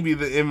sentenced, maybe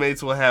the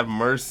inmates will have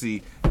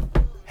mercy.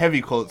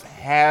 Heavy quotes.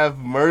 Have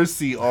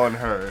mercy on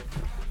her.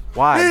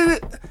 Why?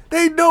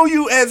 They know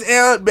you as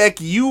Aunt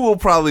Becky. You will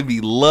probably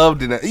be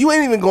loved in that. You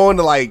ain't even going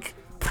to like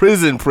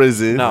prison.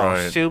 No,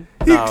 Right. she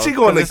no, She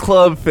going to 'cause it's-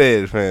 Club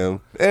Fed,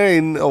 fam. There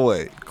ain't no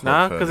way.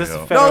 Nah, Club because Fed, it's a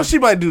yeah. federal. No, she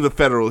might do the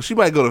federal. She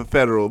might go to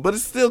federal, but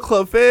it's still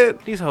Club Fed.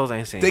 These hoes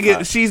ain't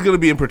seen. She's gonna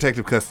be in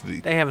protective custody.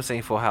 They haven't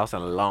seen Full House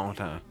in a long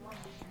time.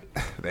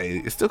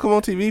 It still come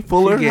on TV.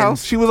 Fuller getting-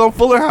 House. She was on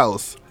Fuller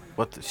House.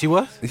 She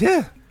was?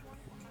 Yeah.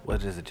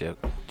 What is a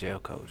jail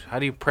coach? How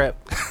do you prep?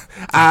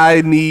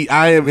 I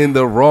am in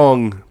the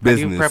wrong How do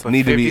you business. prep a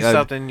Need to be a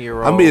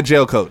 50-something-year-old I'm be a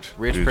jail coach.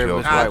 rich Be a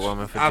privileged jail white coach.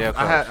 woman for jail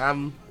coach?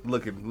 I'm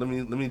looking. Let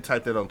me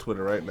type that on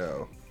Twitter right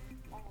now.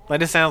 Like,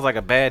 this sounds like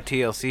a bad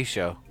TLC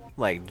show,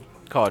 like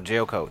called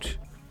Jail Coach.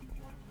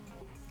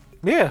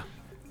 Yeah,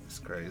 It's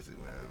crazy,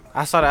 man.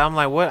 I saw that. I'm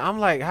like, what? I'm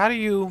like, how do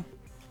you?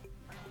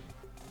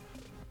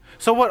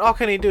 So what all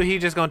can he do? He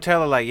just gonna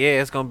tell her like,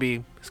 yeah, it's gonna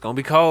be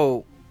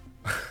cold.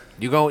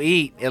 You gonna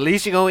eat. At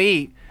least you gonna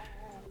eat.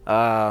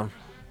 Yeah,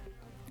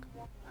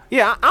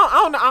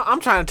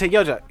 I'm trying to take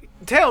your job.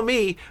 Tell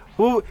me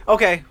who?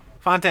 Okay,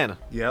 Fontana.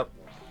 Yep.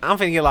 I'm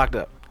finna get locked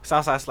up.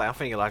 Southside Slay. I'm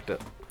finna get locked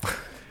up.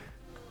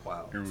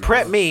 Wow.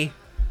 Prep me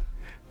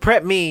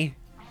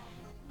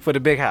for the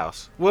big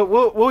house. What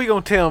are you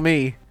gonna tell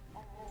me?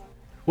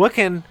 What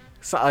can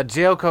a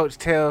jail coach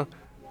tell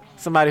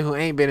somebody who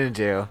ain't been in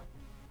jail?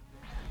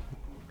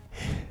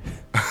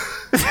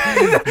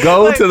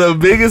 Go to the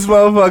biggest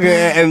motherfucker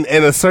and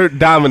assert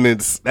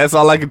dominance. That's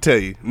all I can tell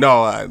you.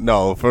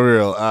 No, for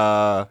real.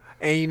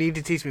 And you need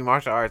to teach me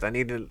martial arts. I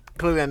need to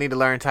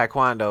learn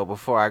Taekwondo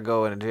before I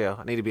go into jail.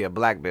 I need to be a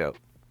black belt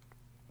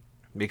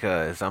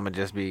because I'm gonna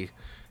just be.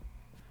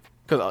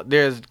 Because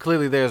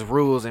there's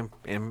rules in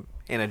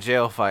a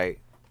jail fight.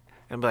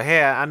 And be like,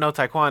 hey, I know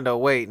Taekwondo.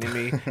 Wait,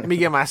 let me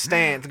get my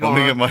stance going.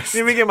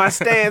 Let me get my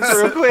stance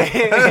real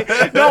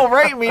quick. Don't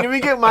rape me. Let me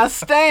get my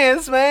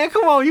stance, man.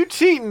 Come on, you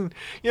cheating.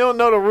 You don't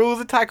know the rules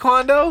of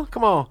Taekwondo?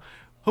 Come on.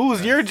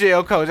 Who's your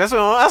jail coach? That's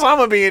what I'm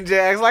gonna be in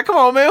jail. It's like, come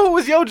on, man. Who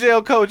was your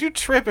jail coach? You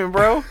tripping,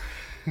 bro?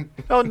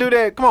 Don't do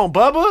that. Come on,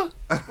 Bubba.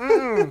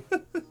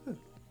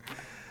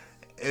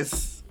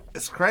 It's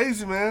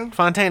crazy, man.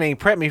 Fontaine ain't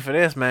prepped me for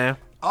this, man.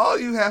 All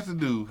you have to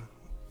do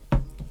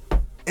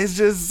is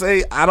just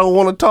say, I don't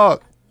want to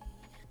talk.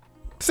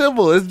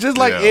 Simple. It's just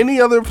like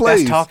any other place.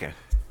 That's talking.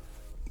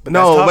 But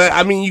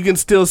I mean, you can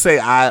still say,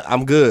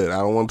 I'm good. I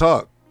don't want to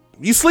talk.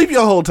 You sleep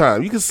your whole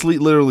time. You can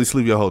literally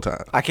sleep your whole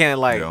time. I can't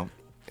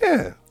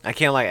Yeah. I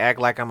can't act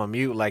like I'm a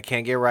mute, like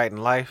can't get right in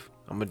life.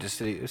 I'm gonna just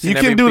sit you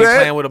can do that.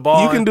 Playing with a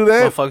ball. You can do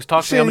that. Motherfuckers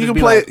talk to me.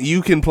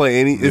 You can play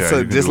any.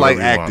 It's just like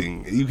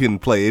acting. You can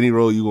play any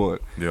role you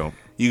want. Yeah.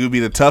 You could be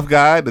the tough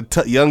guy,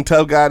 young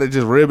tough guy that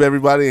just rib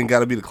everybody and got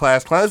to be the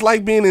class clown. It's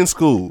like being in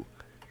school,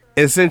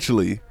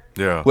 essentially.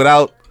 Yeah.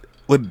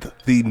 With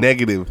the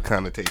negative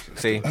connotation.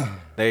 See,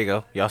 there you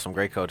go. Y'all some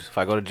great coaches. If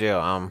I go to jail,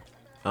 I'm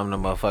the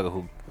motherfucker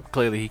who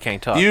clearly he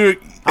can't talk. I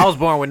was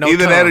born with no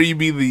either tongue. that or you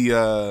be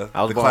the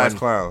class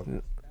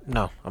clown.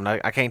 No, I'm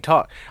not. I can't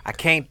talk. I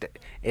can't.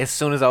 As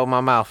soon as I open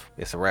my mouth,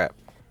 it's a wrap.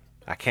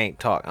 I can't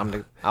talk. I was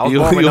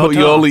born with no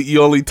tongue.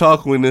 You only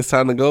talk when it's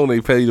time to go and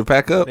they tell you to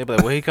pack up. They be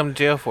like, what he come to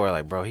jail for?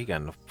 Like, bro, he got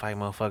to fight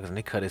motherfuckers and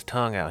they cut his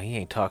tongue out. He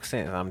ain't talk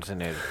since. I'm just in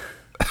there.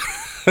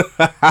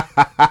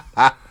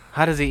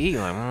 How does he eat?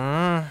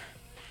 Like,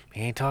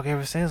 he ain't talk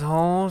ever since,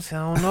 Holmes. I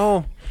don't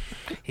know.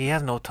 He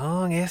has no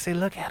tongue. Yes, they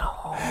look at him.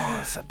 Oh,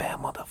 it's a bad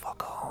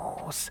motherfucker,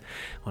 Holmes.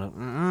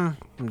 I'm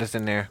just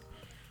in there.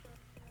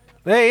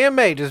 Hey,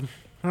 inmate, just,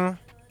 I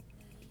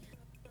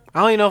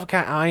don't even know if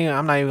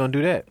I'm not even going to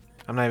do that.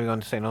 I'm not even going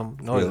to say no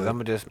noises. Really? I'm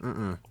going to just,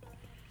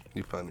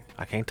 You funny.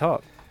 I can't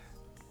talk.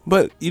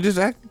 But you just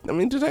act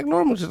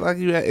normal, just like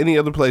you at any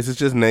other place. It's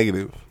just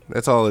negative.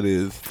 That's all it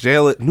is.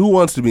 Jail, who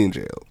wants to be in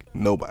jail?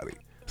 Nobody.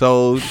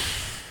 So,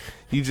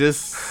 you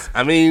just,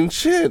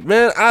 shit,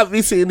 man. I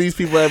be seeing these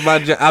people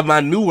at my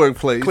new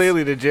workplace.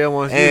 Clearly the jail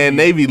wants you. And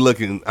they be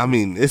looking,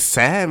 it's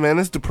sad, man.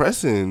 It's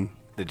depressing.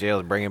 The jail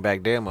is bringing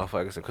back dead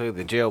motherfuckers. So clearly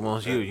the jail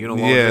wants you. You don't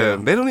want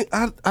them. They don't.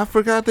 I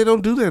forgot they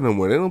don't do that no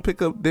more. They don't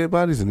pick up dead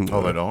bodies anymore.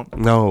 Oh, they don't?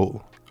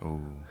 No.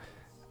 Oh.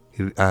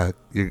 You're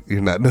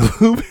not in the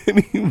loop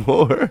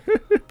anymore.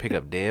 Pick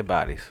up dead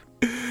bodies.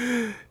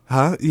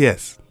 Huh?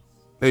 Yes.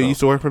 They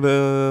used to work for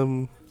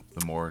the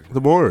morgue.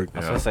 The morgue. I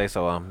was gonna say,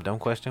 so dumb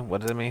question.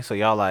 What does it mean? So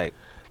y'all like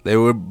they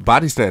were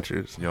body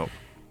snatchers. Yep.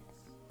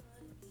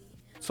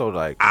 So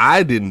like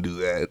I didn't do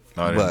that.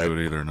 No, I didn't do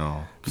it either.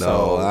 No.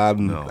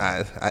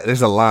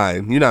 There's a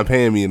line. You're not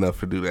paying me enough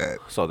to do that.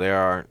 So there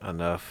aren't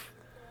enough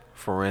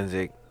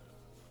forensic,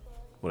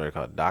 what are they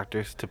called,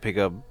 doctors to pick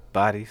up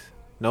bodies.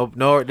 No.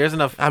 There's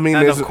enough.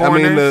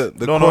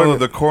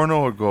 The coroner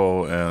will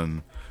go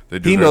and they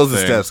do. He knows the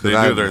steps. They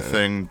do their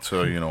thing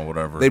to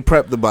whatever. They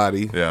prep the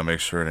body. Yeah, make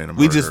sure it ain't a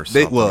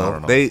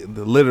murder. They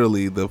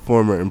literally the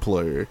former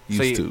employer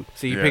used to.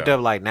 So you picked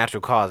up like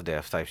natural cause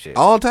deaths type shit.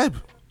 All type.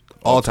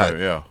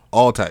 Yeah.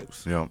 All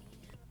types. Yeah.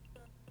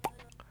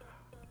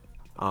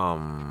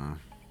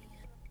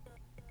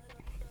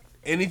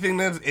 Anything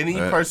any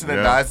person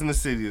that dies in the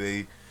city,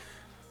 they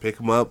pick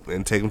them up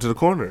and take them to the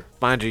coroner.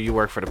 Mind you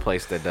work for the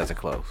place that doesn't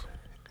close.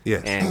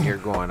 Yes. And you're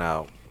going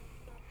out.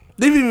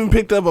 They've even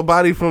picked up a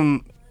body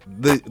from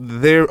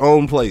their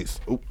own place.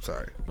 Oops,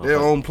 sorry. Their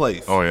own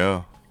place. Oh,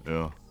 yeah.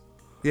 Yeah.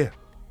 Yeah.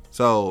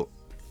 So,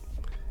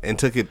 and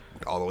took it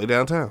all the way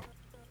downtown.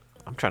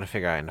 I'm trying to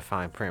figure out in the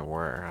fine print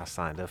where I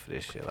signed up for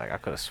this shit. Like, I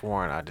could have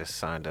sworn I just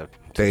signed up.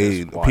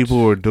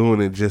 People were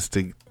doing it just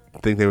to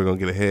think they were going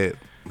to get ahead.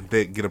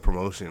 They get a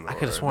promotion. I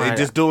could have sworn they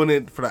just doing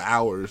it for the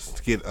hours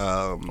to get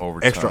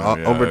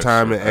overtime,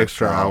 overtime and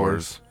extra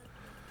hours.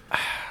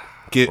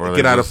 Get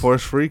out of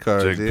force free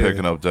cards.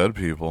 Picking up dead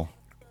people.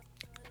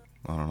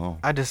 I don't know.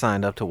 I just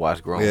signed up to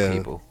watch grown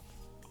people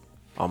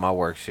on my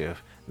work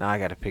shift. Now I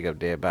got to pick up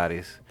dead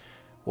bodies.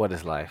 What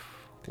is life?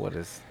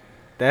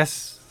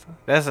 That's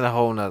a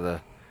whole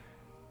nother.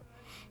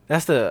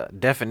 That's the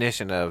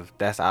definition of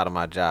that's out of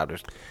my job.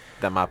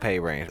 That my pay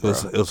range, bro.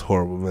 It was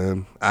horrible,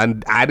 man.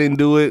 I didn't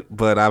do it,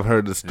 but I've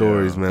heard the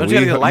stories, man. Don't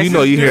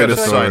you hear the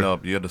story. Sign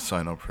up. You had to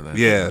sign up for that.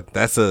 Yeah,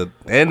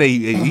 and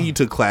you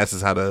took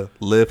classes how to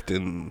lift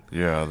and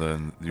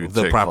then you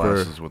take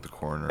classes with the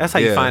coroner. That's how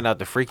you find out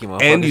the freaky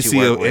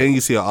motherfuckers and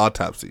you see an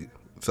autopsy.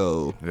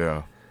 So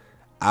yeah,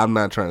 I'm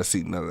not trying to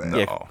see none of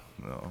that.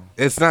 No,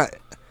 it's not.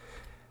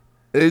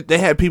 They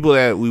had people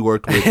that we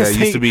worked with that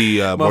used to be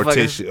Motherfuckers.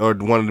 mortician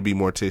or wanted to be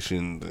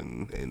morticians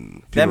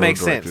and That makes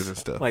funeral sense. directors and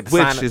stuff. Like the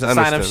which sign, is sign up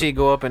understandable. sheet,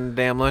 go up in the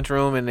damn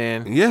lunchroom, and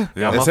then Yeah,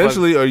 Yeah.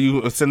 essentially, or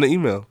you send an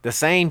email. the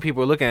same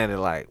people are looking at it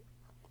like,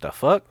 the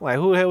fuck? Like,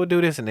 who the hell would do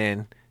this? And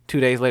then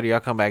 2 days later, y'all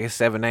come back, it's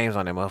 7 names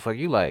on that motherfucker.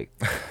 You like,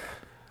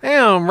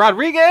 damn,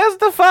 Rodriguez?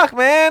 The fuck,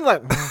 man?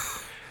 Like,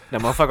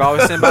 that motherfucker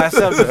always sitting by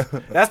himself.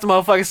 That's the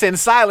motherfucker sitting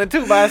silent,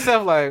 too, by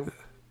himself. Like,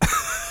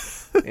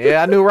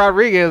 yeah, I knew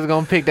Rodriguez was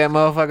going to pick that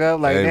motherfucker up.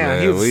 Like, Hey, damn,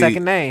 man, he was the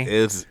second name.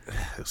 It's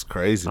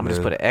crazy. I'm man.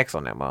 just put an X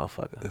on that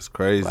motherfucker. It's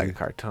crazy. Like a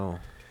cartoon.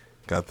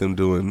 Got them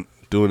doing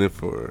it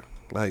for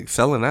like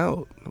selling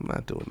out. I'm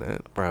not doing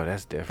that. Bro,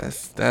 that's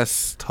different.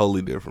 That's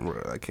totally different,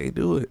 bro. I can't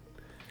do it.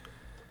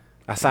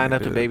 I signed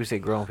up to dude.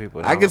 babysit grown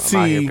people. I I'm could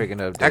out here see. picking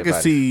up I dead could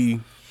bodies. see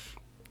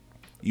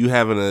you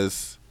having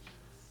us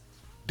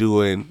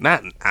doing.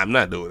 Not. I'm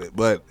not doing it,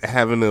 but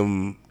having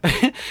them.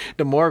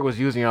 The morgue was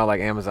using y'all like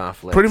Amazon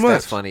Flex. Pretty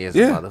That's much. funny as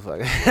Yeah. a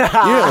motherfucker.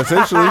 Yeah,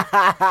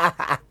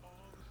 essentially.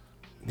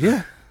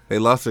 Yeah, they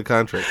lost their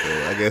contract.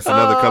 Though. I guess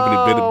another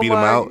company beat them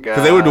my out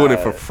because they were doing it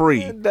for God.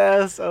 free.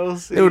 That's so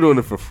sick. They were doing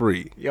it for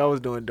free. Y'all was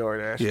doing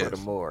DoorDash Yes. for the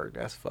morgue.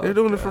 That's fucked. They're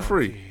doing it for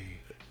free.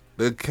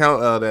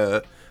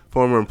 The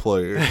former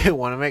employer.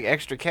 Want to make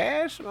extra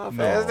cash? No,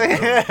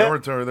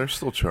 Motherfucker? they're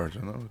still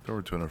charging them. They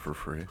were doing it for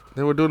free.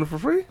 They were doing it for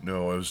free.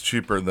 No, it was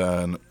cheaper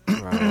than.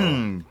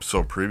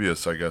 So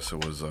previous, I guess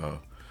it was a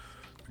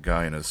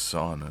guy and his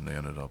son, and they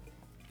ended up.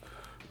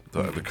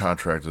 The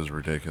contract is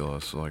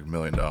ridiculous, like $1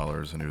 million,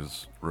 and he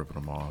was ripping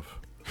them off.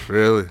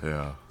 Really?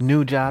 Yeah,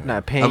 New job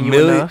not paying $1 you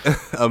million. enough.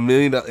 $1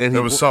 million. And it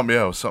was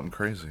something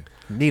crazy.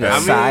 Need a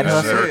And, side and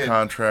hustle. their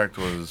contract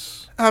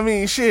was. I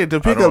mean, shit. To I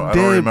pick don't, up I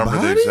dead don't remember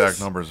bodies? the exact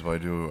numbers,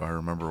 but I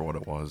remember what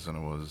it was, and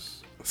it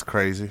was. It's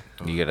crazy.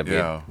 You gotta be.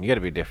 Yeah. You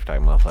gotta be a different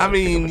type of motherfucker. I to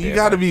pick mean, up a you dead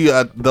got to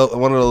body. be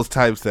one of those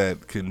types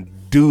that can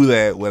do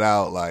that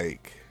without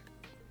like.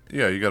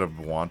 Yeah, you gotta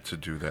want to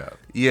do that.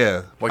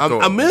 Yeah, Like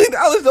 $1 million.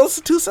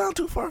 Those two sound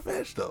too far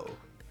fetched though.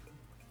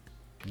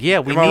 Yeah,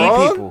 we Am I need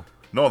wrong? people.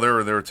 No, they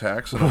were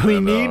taxing them. We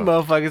and, need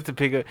motherfuckers to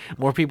pick up.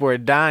 More people are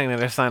dying than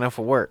they're signing up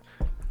for work.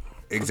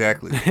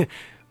 Exactly.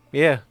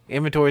 Yeah,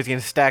 inventory's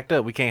getting stacked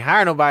up. We can't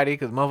hire nobody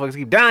because motherfuckers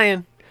keep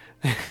dying.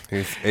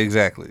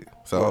 Exactly.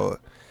 So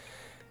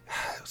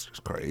it's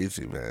just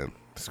crazy, man.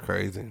 It's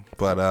crazy.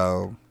 But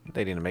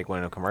They need to make one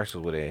of them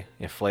commercials with a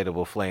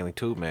inflatable flailing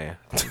tube man,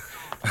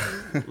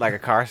 like a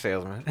car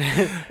salesman.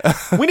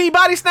 We need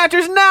body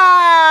snatchers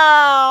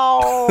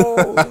now.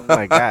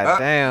 Like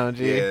goddamn,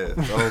 G.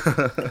 yeah,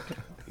 so,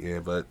 yeah.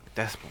 But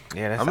That's I'm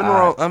in the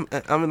wrong.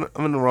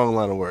 I'm in the wrong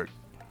line of work.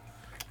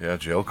 Yeah,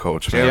 jail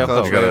coach. Jail man.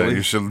 coach, You gotta. man.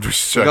 You should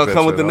just You check gonna that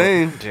come with shit the out.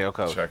 name? Jail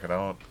code. Check it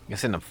out.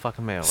 It's in the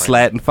fucking mail. Right?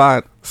 Slat and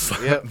font.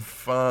 Yep.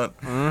 Fun.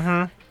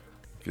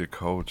 Mm-hmm. Get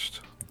coached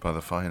by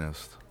the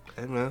finest.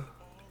 Hey man,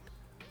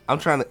 I'm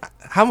trying to.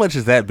 How much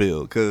is that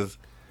bill? Because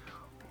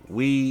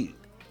we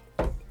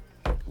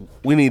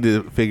need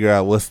to figure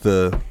out what's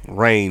the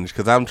range.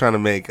 Because I'm trying to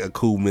make a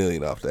cool $1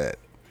 million off that.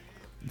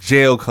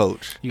 Jail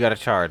coach. You got to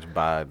charge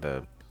by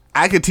the.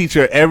 I could teach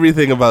her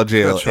everything about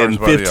jail gotta charge in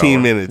by the 15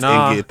 hour. minutes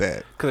Nah. and get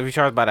that. Because if you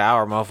charge by the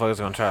hour, motherfuckers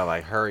gonna try to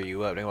like hurry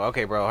you up. They go,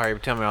 okay, bro, hurry,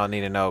 tell me all I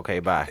need to know. Okay,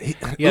 bye. You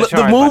gotta Look, the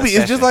charge by movie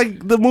is just session.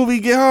 like the movie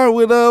Get Hard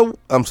with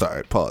I'm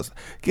sorry, pause.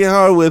 Get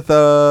Hard with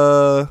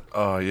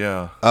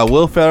Yeah.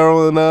 Will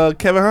Ferrell and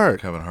Kevin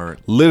Hart. Kevin Hart.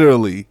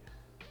 Literally,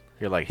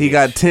 You're like he Hitch.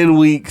 got 10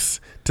 weeks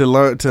to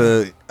learn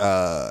to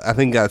I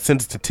think got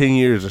sentenced to 10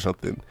 years or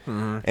something.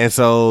 And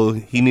so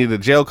he needed a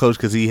jail coach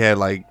because he had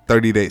like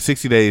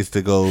 60 days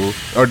to go,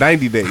 or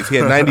 90 days. He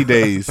had 90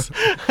 days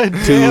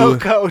jail to.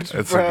 coach.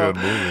 It's bro. a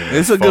good movie.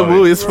 It's a good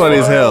movie. It's funny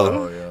as hell.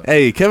 Oh, yeah.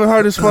 Hey, Kevin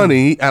Hart is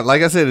funny.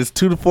 Like I said, it's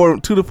 2 to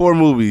 4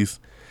 movies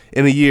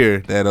in a year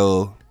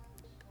that'll,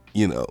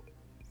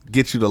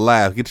 get you to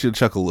laugh, get you to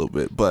chuckle a little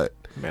bit. But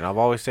Man, I've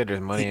always said there's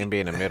money in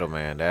being a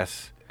middleman.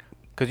 That's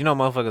because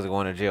motherfuckers are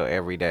going to jail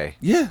every day.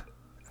 yeah,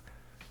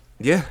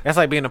 That's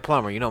like being a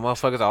plumber.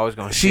 Motherfuckers are always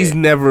going to she's shit.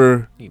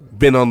 never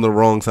been on the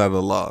wrong side of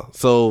the law.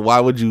 So why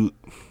would you?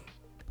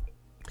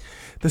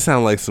 This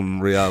sounds like some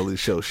reality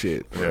show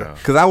shit. Yeah.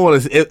 Because I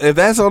want to. If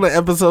that's on an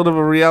episode of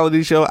a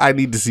reality show, I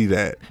need to see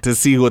that to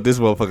see what this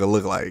motherfucker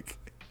look like.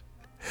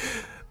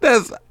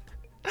 That's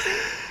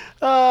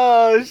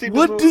Oh, she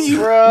What just- do you-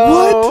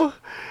 bro. what?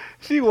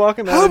 She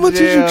walking out how of much is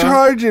jail. you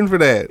charging for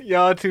that?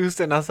 Y'all two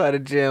sitting outside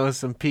of jail with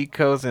some peak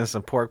coats and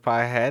some pork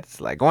pie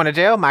hats. Like, going to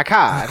jail? My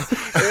card.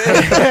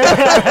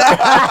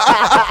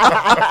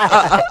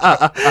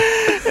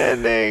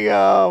 And then,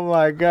 oh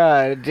my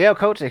God. Jail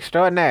coach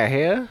extraordinaire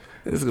here.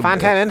 This is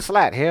Fontana and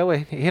Slat here. We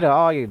hit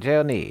all your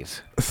jail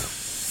needs.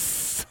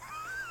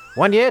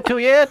 1 year, 2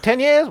 year, 10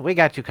 years, we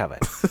got you covered.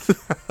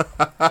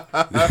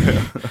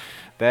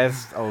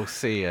 That's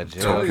OC, a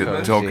jail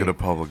coach. Don't get a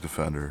public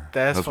defender.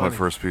 That's my funny.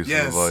 first piece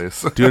Yes. of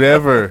advice. Dude,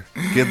 ever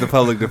get the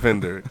public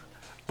defender?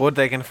 What if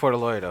they can afford a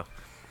lawyer, though?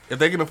 If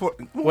they can afford,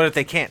 What if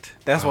they can't?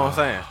 That's what I'm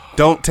saying.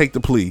 don't take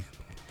the plea.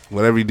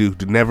 Whatever you do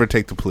never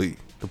take the plea.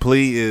 The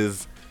plea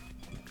is,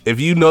 if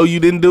you know you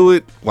didn't do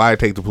it, why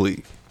take the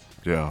plea?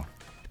 Yeah.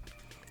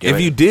 If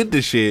you did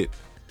the shit,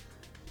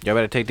 y'all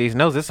better take these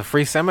notes. It's a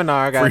free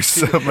seminar. I got Free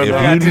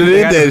seminar. if you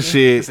did that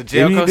shit, It's a if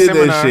jail you code did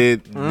seminar. that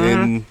shit,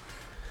 then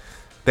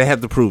they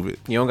have to prove it.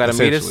 You don't got to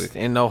meet us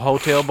essentially. in no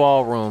hotel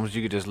ballrooms.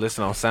 You can just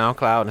listen on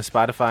SoundCloud and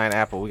Spotify and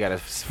Apple. We got a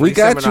free We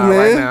got you, seminar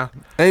man. right now.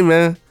 Hey,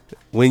 man.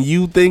 When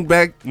you think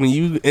back, when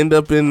you end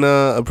up in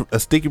a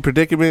sticky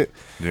predicament,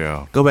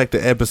 Yeah. go back to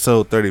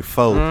episode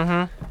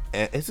 34.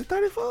 And is it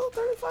 34,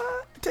 35?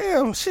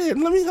 Damn, shit.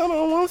 Let me hold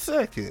on 1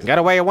 second. Got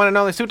to wear your one and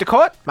only suit to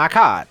court? My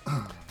card.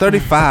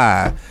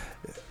 35.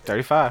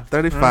 35.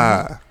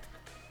 35.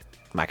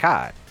 My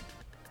card.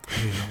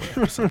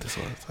 episode this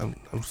was.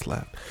 I'm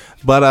slapped.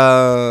 But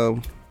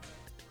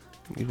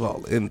you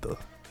all in the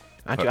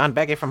Aren't you Aunt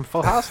Becky from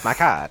Full House? My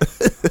card.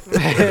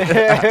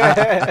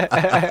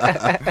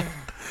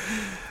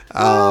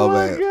 oh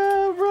my man,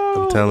 God,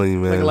 bro. I'm telling you,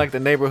 man. Looking like the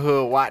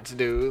neighborhood watch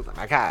dude.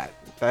 My God.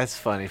 That's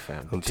funny,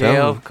 fam. I'm Jail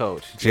telling you.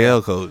 coach.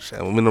 Jail coach.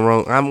 I'm in the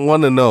wrong. I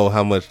want to know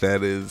how much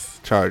that is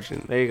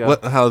charging. There you go.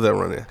 What? How's that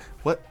running?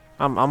 What?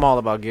 I'm all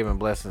about giving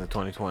blessings in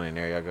 2020. And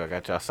there y'all go.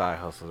 Got y'all side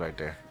hustles right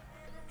there.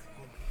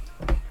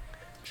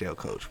 Jail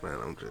coach, man.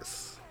 I'm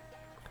just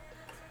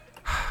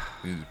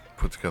You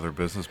put together a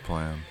business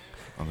plan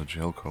on the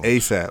jail code.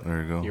 ASAP.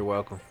 There you go. You're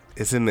welcome.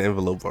 It's in the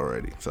envelope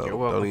already, so You're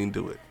welcome. don't even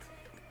do it.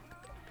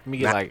 Let me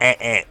get like.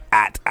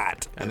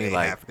 I need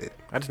like.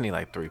 I just need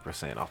like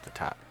 3% off the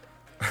top.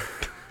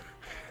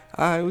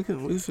 All right,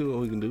 we see what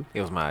we can do.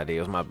 It was my idea. It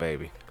was my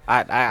baby.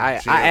 I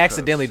Jail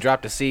accidentally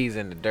dropped the seeds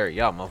in the dirt.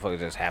 Y'all motherfuckers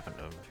just happened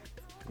to,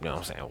 you know what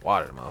I'm saying,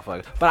 water the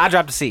motherfucker. But I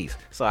dropped the seeds,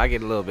 so I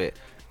get a little bit.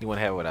 You want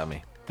to have it without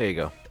me? There you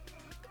go.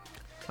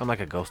 I'm like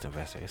a ghost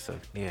investor. It's a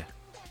yeah.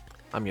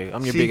 I'm your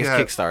She biggest got-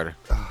 Kickstarter.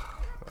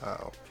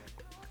 Wow,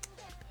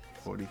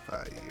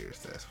 45 years.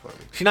 That's funny.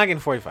 She's not getting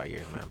 45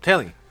 years, man. I'm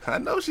telling you. I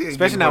know she ain't.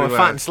 Especially getting now with 45.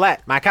 Font and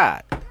Slat, my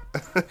card.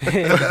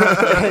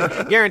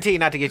 Guaranteed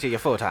not to get you your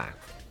full time.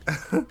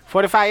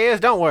 45 years,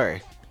 don't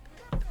worry.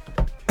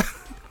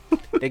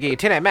 They give you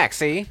 10 at max,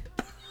 see?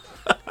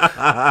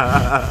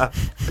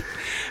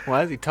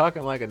 Why is he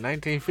talking like a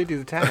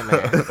 1950s Italian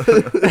man?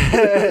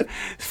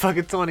 It's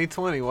fucking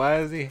 2020. Why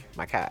is he?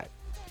 My card.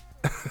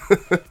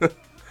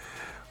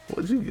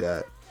 What you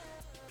got?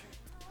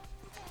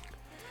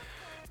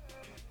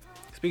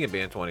 Speaking of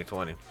being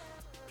 2020,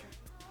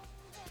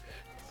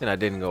 and I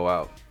didn't go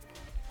out.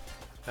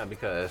 Not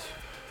because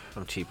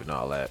I'm cheap and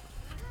all that.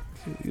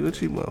 You a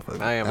cheap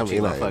motherfucker. I am a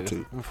cheap I am motherfucker.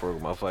 too. I'm a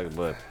frugal motherfucker,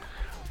 but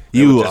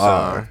You was just,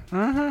 are.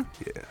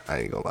 Yeah, I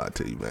ain't gonna lie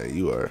to you, man.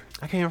 You are.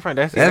 I can't even front.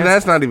 That's And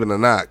that's not even a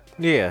knock.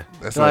 yeah.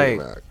 That's not like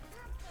even a knock.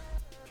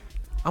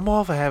 I'm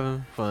all for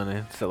having fun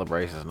and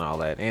celebrations and all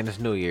that, and it's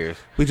New Year's.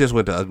 We just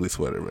went to Ugly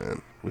Sweater,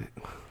 man.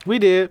 We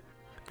did,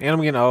 and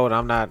I'm getting old.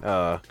 I'm not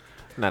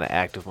an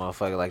active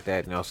motherfucker like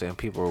that. You know what I'm saying?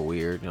 People are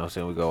weird. You know what I'm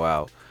saying? We go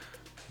out,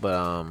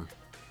 but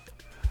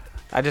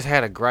I just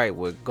had a gripe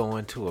with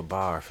going to a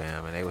bar,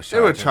 fam, and they were They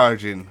were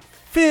charging.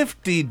 charging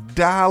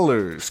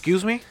 $50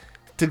 Excuse me?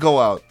 to go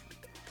out.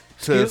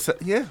 To Excuse-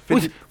 yeah,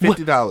 What?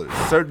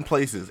 $50. Certain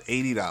places,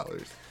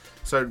 $80.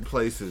 Certain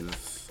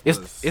places.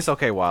 was- It's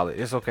okay, Wallet.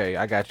 It's okay.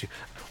 I got you.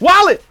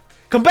 Wallet,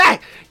 come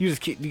back. You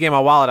gave my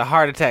wallet a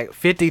heart attack.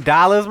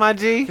 $50, my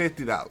G.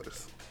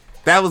 $50.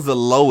 That was the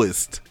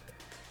lowest.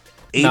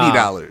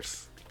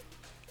 $80.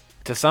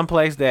 To some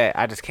place that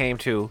I just came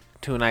to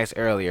 2 nights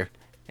earlier,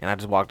 and I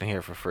just walked in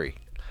here for free.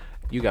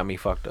 You got me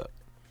fucked up.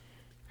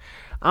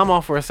 I'm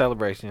all for a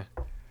celebration.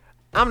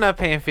 I'm not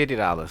paying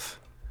 $50,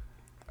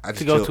 I just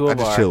to go chill, to a I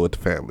just bar. chill with the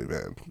family,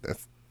 man.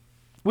 That's.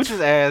 which is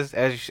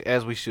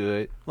as we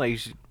should. Like you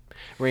should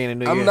ring in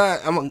the New Year.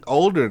 I'm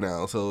older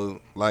now, so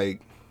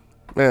like,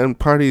 man,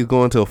 party is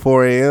going till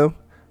 4 a.m.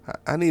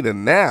 I need a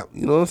nap.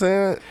 You know what I'm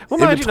saying? Well,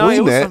 In mind you know, it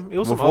between was that,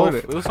 some before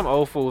that. it was some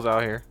old fools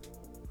out here. You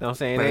know what I'm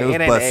saying? Man, It it was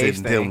ain't an age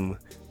thing.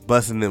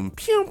 busting them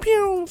pew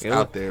pews It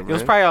out was, there, man. It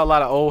was probably a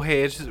lot of old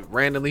heads just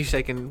randomly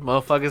shaking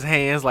motherfuckers'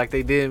 hands like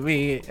they did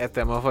me at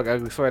that motherfucker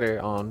Ugly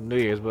Sweater on New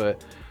Year's.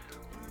 But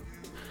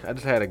I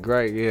just had a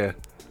great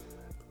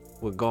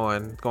with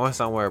going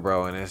somewhere,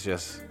 bro, and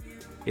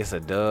it's a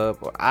dub.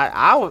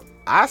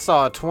 I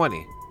saw a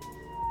 20,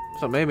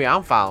 so maybe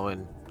I'm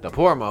following the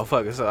poor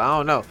motherfucker. So I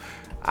don't know.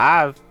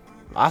 I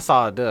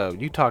saw a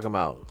dub. You talking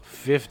about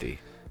 50?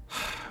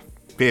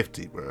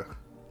 50, bro.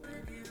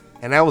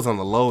 And that was on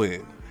the low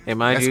end. And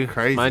mind That's you,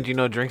 crazy.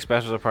 no drink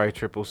specials are probably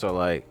triple. So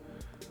like,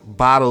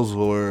 Bottles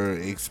were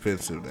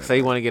expensive. say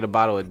you want to get a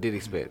bottle of Diddy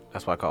Spit.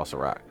 That's why I call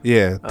Ciroc.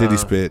 Yeah, Diddy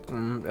Spit.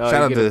 you Shout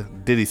out get to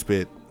Diddy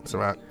Spit.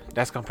 Ciroc.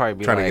 That's gonna probably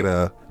be Trying like to get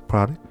a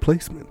product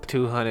placement.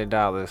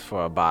 $200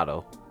 for a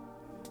bottle.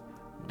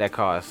 That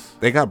costs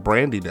They got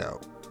brandy now.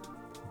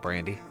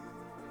 brandy,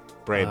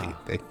 Brandy.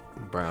 They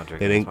brown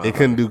drink. they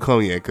couldn't do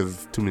cognac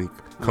because too many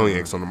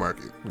cognacs on the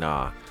market.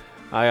 Nah,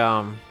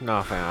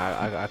 no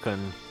fam. I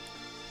couldn't.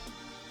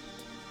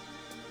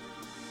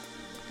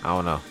 I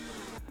don't know.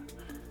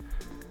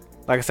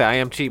 Like I said, I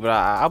am cheap, but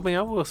I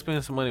will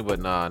spend some money, but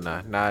not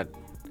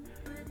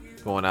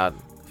going out.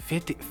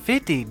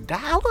 $50,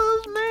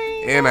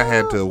 man. And I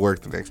had to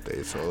work the next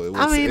day, so it was.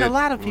 I mean, a it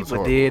lot of was people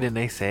horrible. did, and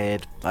they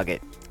said, "Fuck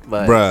it."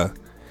 But Bruh,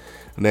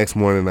 Next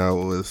morning, I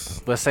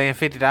was But saying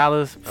 $50, I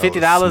was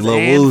 $50 a little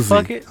and woozy.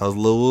 fuck it, I was a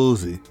little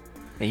woozy.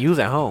 and you was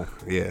at home.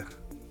 Yeah.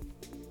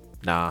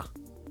 Nah,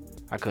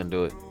 I couldn't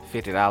do it.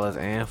 $50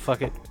 and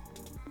fuck it.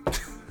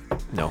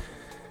 No.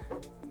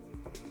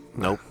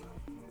 Nope.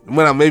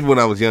 Maybe when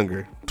I was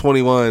younger,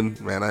 21.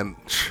 Man, I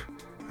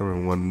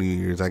remember one New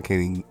Year's. I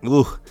can't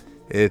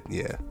even.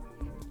 Yeah.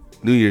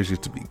 New Year's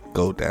used to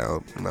go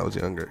down when I was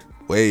younger.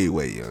 Way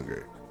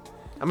younger.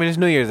 I mean, it's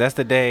New Year's. That's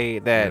the day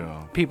that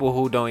Yeah. people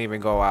who don't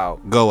even go out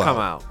come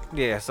out.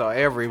 Yeah, so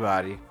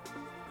everybody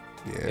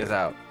is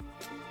Yeah. out.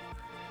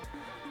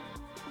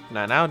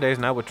 Now nowadays,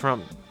 not with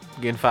Trump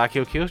getting 5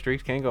 kill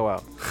streaks, can't go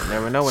out. You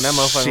never know when that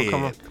motherfucker gonna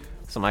come up.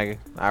 Somebody,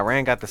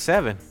 Iran got the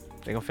 7.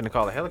 They gonna finna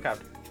call a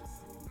helicopter.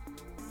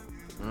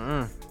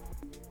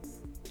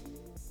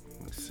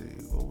 Let's see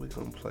what we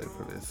gonna play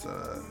for this.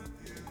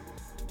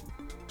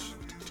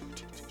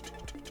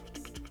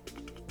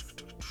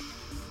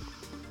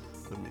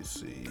 Let me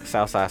see.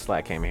 Southside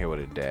Slack came in here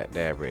with a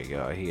dab rig,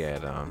 y'all. He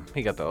had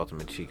he got the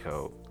ultimate cheat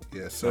code.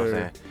 Yes, You know what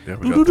I'm sir. saying? Yeah,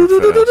 we got there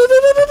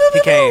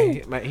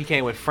fast. He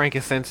came with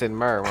frankincense and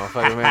myrrh,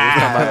 motherfucker. Man, we was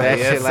talking about that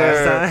Yes, shit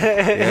last time.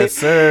 Yes,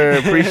 sir.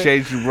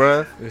 Appreciate you,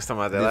 bruh. We was talking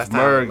about that This last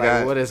myrrh time. Like,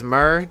 got- what is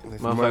myrrh?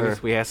 This Motherfuckers, myrrh.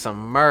 we had some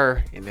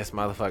myrrh in this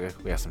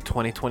motherfucker. We had some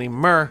 2020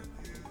 myrrh.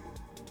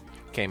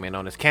 Came in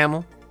on his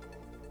camel.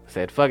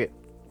 Said, fuck it.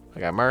 I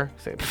got myrrh.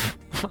 Said,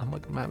 I'm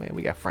looking, my man,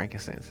 we got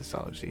frankincense. It's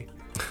all G.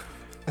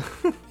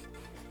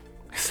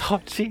 It's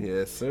all G.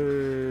 Yes,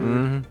 sir.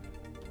 Mm-hmm.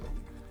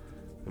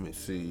 Let me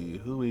see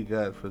who we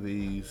got for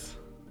these.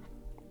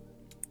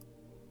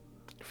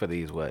 For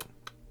these what?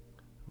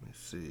 Let me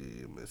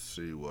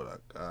see what I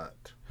got.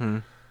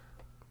 Them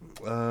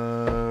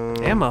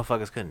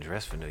motherfuckers couldn't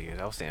dress for New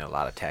Year's. I was seeing a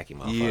lot of tacky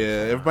motherfuckers.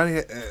 Yeah,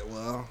 everybody.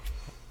 Well,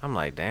 I'm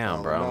like,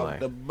 damn, bro. I'm off like,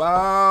 the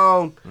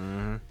bone.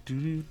 mm-hmm.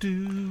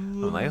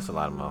 Do-do-do. I'm like, it's a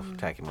lot of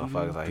tacky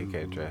motherfuckers out here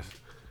can't dress.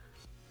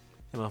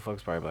 Them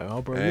motherfuckers probably like,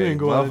 oh, bro, you Hey, ain't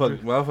going out there.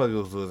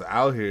 motherfuckers was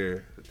out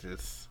here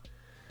just.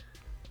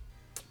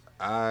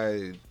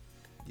 I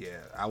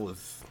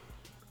was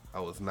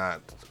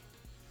not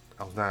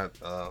I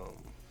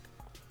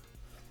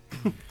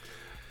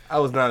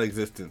was not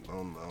existent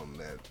on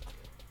that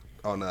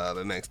on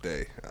the next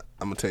day.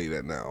 I'm gonna tell you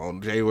that now.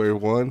 On January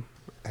 1,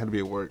 I had to be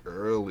at work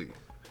early.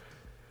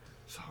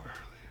 So early.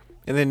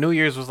 And then New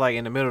Year's was like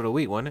in the middle of the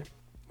week, wasn't it?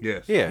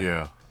 Yes. Yeah.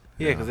 Yeah.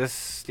 Yeah, because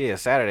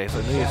it's Saturday,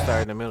 so New Year's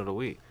started in the middle of the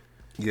week,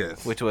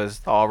 Yes. which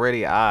was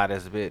already odd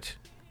as a bitch.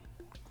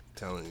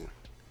 telling you.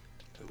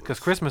 Because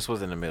Christmas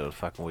was in the middle of the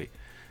fucking week.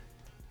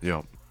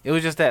 Yep. It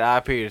was just that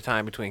odd period of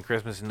time between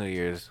Christmas and New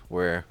Year's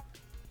where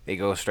it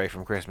goes straight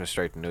from Christmas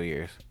straight to New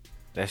Year's.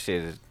 That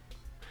shit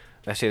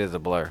is a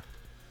blur.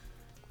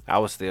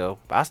 I still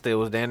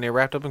was damn near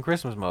wrapped up in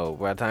Christmas mode.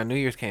 By the time New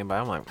Year's came by,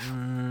 I'm like,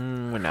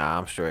 nah,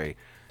 I'm straight.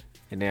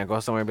 And then I go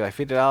somewhere and be like,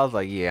 $50?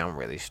 Like, yeah, I'm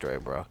really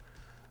straight, bro.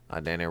 I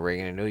damn near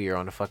ringing a New Year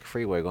on the fucking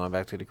freeway going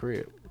back to the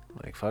crib.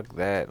 Like, fuck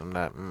that. I'm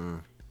not,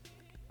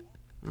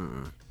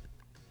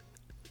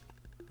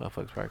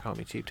 Motherfuckers probably call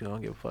me cheap too. I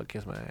don't give a fuck.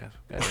 Kiss my ass.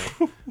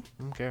 Goddamn.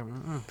 Okay,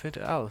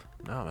 $50.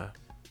 No,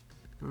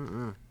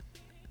 man.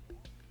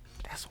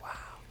 That's wild.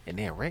 And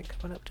then rent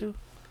coming up too?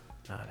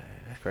 Nah,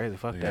 that's crazy.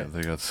 Fuck Yeah, that.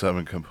 they got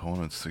 7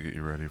 components to get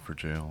you ready for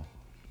jail.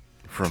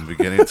 From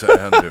beginning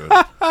to end, dude.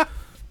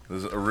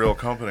 This is a real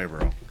company,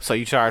 bro. So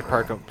you charge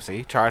per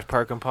charge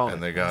per component.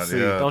 And they got, See,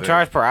 yeah. Don't they-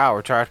 charge per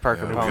hour. Charge per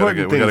yeah, we component. gotta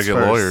get Things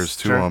first. lawyers,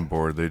 too, Sure. on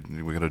board.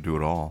 We gotta do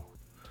it all.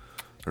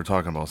 They're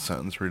talking about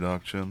sentence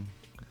reduction.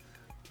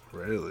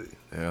 Really?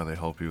 Yeah, they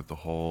help you with the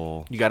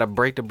whole... You gotta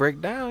break the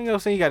brick down. You know what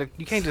I'm saying?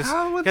 You can't just.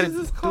 How much gotta does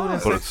this do it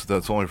cost? in But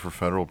that's only for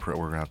federal... We're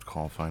gonna have to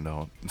call and find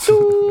out.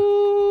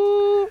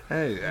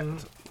 Hey,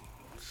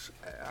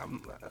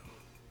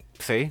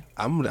 See?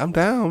 I'm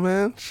down,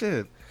 man.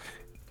 Shit.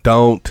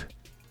 Don't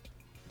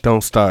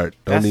start.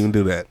 Don't That's- even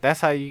do that.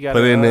 That's how you gotta.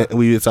 But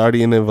it's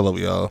already in the envelope,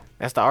 y'all.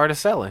 That's the art of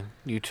selling.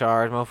 You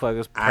charge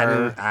motherfuckers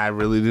per. I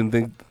really didn't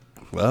think.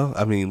 Well,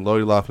 I mean,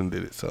 Lori Loughlin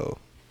did it, so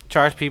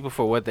Charge people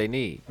for what they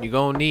need. You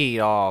gonna need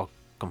all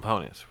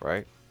components,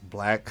 right?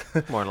 black.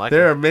 More than likely.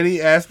 There are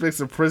many aspects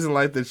of prison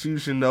life that you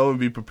should know and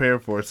be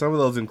prepared for. Some of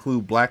those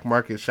include black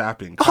market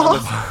shopping,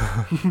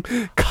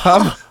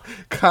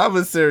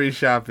 commissary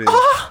shopping,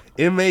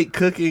 inmate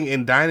cooking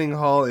and dining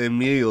hall and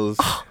meals,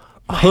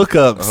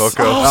 hookups.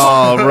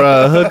 Oh,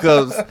 bro,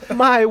 hookups.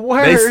 My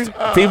word.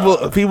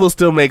 People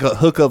still make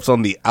hookups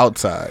on the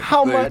outside.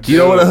 How much? You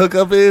know what a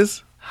hookup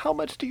is? How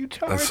much do you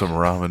charge? That's some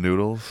ramen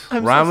noodles.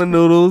 Ramen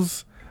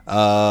noodles.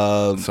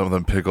 Some of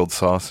them pickled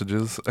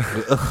sausages.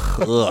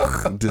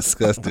 Ugh,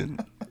 disgusting.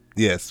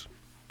 Yes,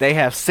 They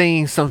have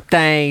seen some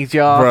things,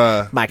 y'all.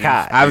 Bruh. My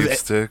God. Beef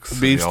sticks.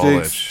 beef and all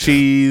that sticks, shit.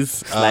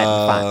 cheese.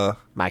 Fine.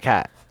 My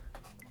God.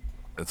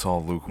 It's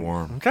all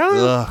lukewarm.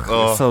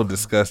 It's so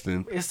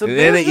disgusting. It's the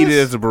and they eat it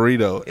business. as a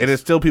burrito, and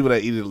there's still people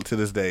that eat it to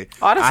this day.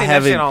 Oh, I done seen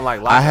that shit on, like,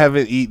 I Live.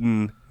 haven't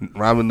eaten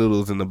ramen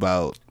noodles in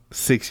about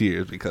 6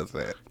 years because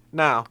of that.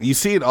 Now, You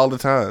see it all the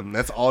time.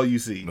 That's all you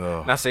see.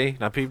 Ugh. now see,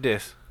 now peep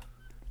this.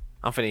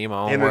 I'm finna eat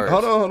my own words.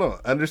 Hold on.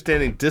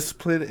 Understanding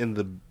discipline in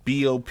the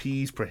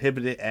BOP's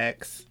prohibited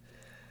acts.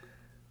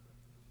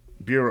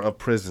 Bureau of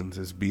Prisons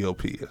is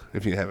BOP,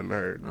 if you haven't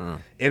heard. Thank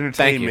you.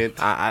 Entertainment.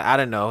 I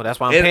didn't know. That's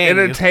why I'm paying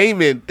you.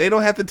 Entertainment. They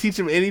don't have to teach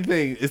them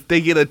anything. If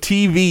they get a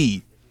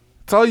TV.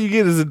 That's all you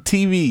get is a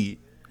TV.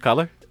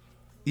 Color?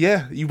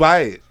 Yeah, you buy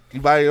it.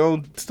 You buy your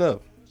own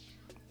stuff.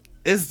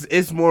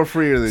 It's more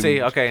freer than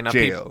Okay,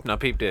 jail.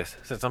 Peep this.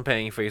 Since I'm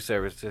paying you for your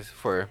services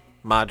for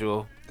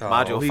module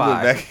he 5,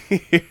 went back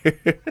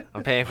here.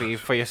 I'm paying for you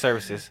for your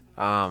services.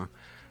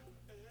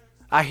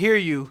 I hear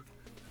you,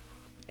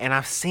 and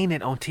I've seen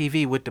it on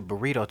TV with the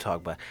burrito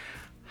talk. But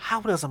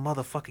how does a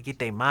motherfucker get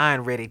their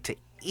mind ready to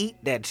eat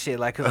that shit?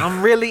 Like, cause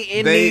I'm really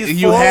in these.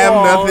 You have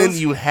walls. nothing.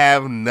 You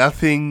have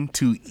nothing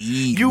to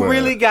eat. You bruh.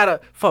 really gotta,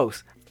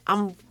 folks.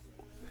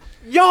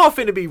 Y'all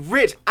finna be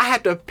rich. I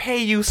have to pay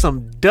you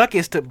some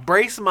ducats to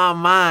brace my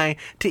mind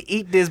to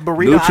eat this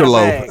burrito out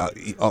of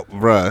bag.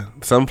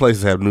 Bruh. Some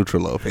places have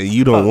Nutriloaf, and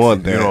you don't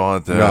want that. You don't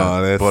want that.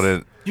 No, that's.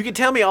 But You can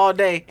tell me all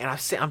day, and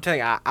I'm telling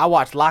you, I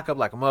watch Lockup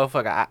like a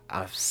motherfucker.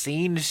 I've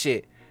seen the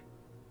shit,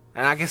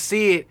 and I can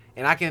see it,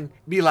 and I can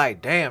be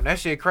like, damn, that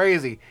shit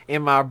crazy.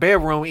 In my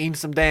bedroom eating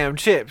some damn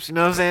chips. You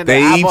know what I'm saying?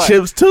 They that I eat bought.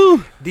 chips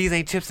too. These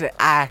ain't chips that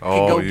I can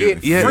Oh, go you-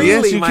 get Yeah, freely.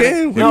 yes, you my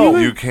can. nigga. No,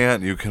 you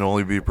can't. You can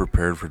only be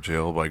prepared for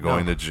jail by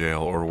going to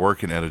jail or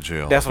working at a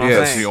jail. That's what I'm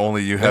Yes. saying. the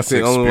only you have That's to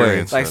the only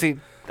way. experience. like, it. see,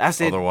 I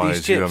said Otherwise,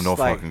 these chips. you have no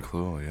like, fucking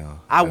clue. Yeah.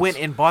 I went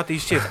and bought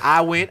these chips.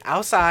 I went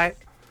outside,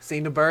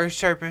 seen the birds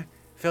chirping,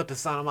 felt the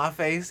sun on my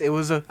face. I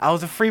was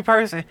a free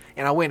person,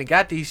 and I went and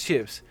got these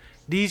chips.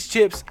 These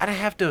chips, I didn't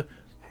have to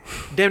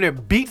damn near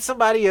beat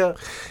somebody up.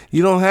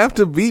 You don't have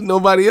to beat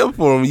nobody up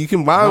for them. You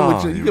can buy them.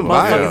 No, You you can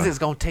buy buy Motherfuckers them. is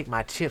gonna take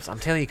my chips. I'm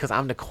telling you, because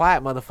I'm the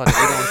quiet motherfucker. They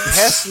gonna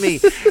test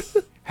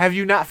me. Have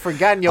you not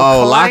forgotten your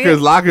Oh, client?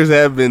 lockers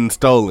have been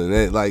stolen.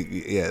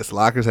 Yes,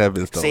 lockers have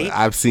been stolen. See?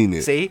 I've seen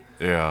it. See,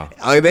 Yeah.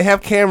 They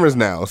have cameras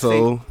now, so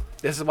See?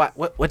 This is why.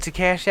 What's your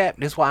cash app?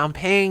 This is why I'm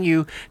paying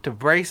you to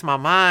brace my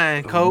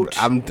mind, coach.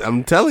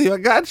 I'm telling you, I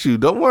got you.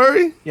 Don't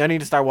worry. Y'all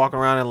need to start walking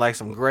around in like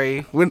some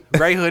gray When-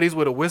 hoodies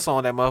with a whistle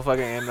on that motherfucker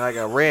and like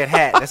a red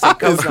hat that say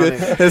coach on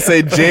it. Let's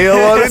say jail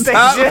on That the say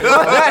top. jail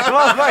on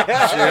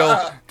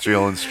that motherfucker.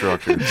 Jail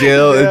instructor.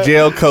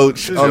 Jail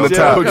coach on the Jail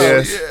top. coach.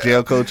 Yes,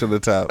 jail coach on the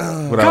top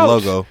with our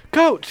Coach, logo.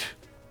 Coach.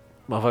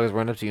 Motherfuckers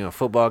run up to you in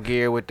football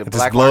gear with the Just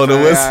black blowing marks on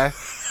the their whistle. eye.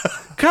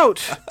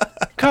 Coach,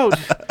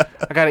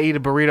 I gotta eat a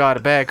burrito out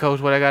of the bag, coach.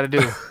 What I gotta do?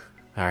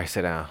 All right,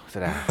 sit down.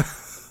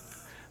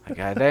 Like,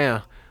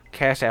 goddamn,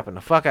 cash apping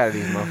the fuck out of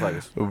these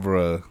motherfuckers.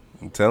 Bruh,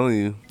 I'm telling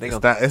you, They it's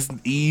gonna- not. It's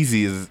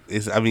easy as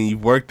it's. I mean, you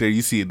work there,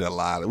 you see it a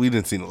lot. We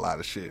didn't see a lot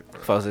of shit.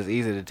 Bro. Folks, it's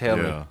easy to tell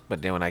me, Yeah.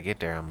 but then when I get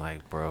there, I'm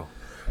like, bro,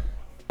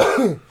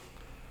 you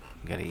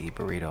gotta eat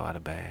burrito out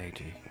of bag,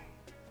 G.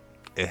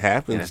 It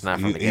happens. And it's not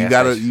from you, the you gas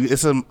gotta.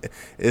 station.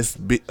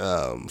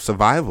 It's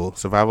survival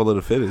of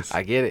the fittest.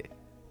 I get it.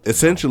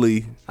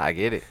 Essentially, I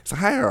get it. it's a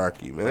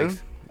hierarchy, man.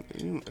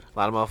 A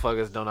lot of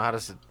motherfuckers don't know how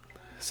to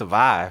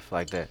survive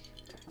like that.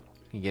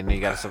 You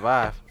gotta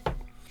survive.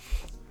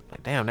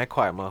 Like, damn, that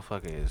quiet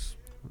motherfucker is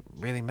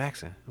really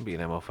maxing. I'm be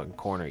in that motherfucking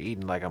corner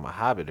eating like I'm a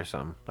hobbit or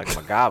something, like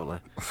I'm a goblin.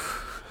 Damn,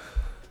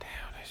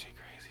 that shit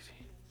crazy.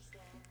 G.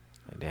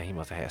 Like, damn, he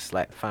must have had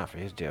slack fine for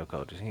his jail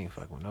coaches. He ain't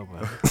fucking with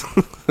nobody.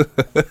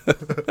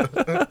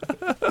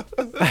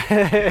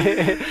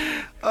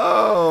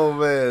 Oh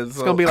man, It's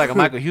gonna be like a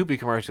Michael Hubie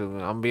commercial. I'm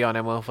gonna be on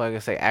that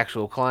motherfucker say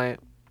actual client,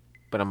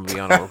 but I'm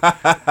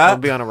gonna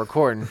be on a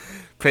recording.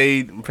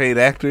 paid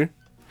actor.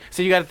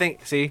 So you gotta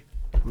think. See,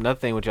 another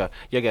thing with y'all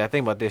gotta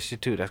think about this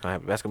shit too. That's gonna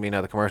happen. That's gonna be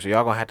another commercial.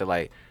 Y'all gonna have to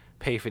like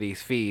pay for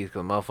these fees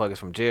because motherfuckers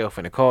from jail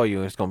finna call you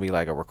and it's gonna be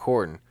like a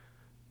recording.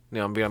 You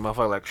know, I'm be a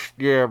motherfucker like,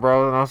 yeah, bro.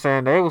 You know what I'm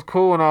saying? They was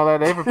cool and all that.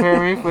 They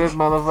prepared me for this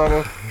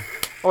motherfucker.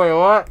 Wait,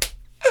 what?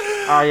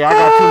 Oh yeah, I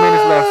got 2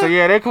 minutes left. So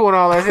yeah, they cool and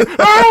all that shit.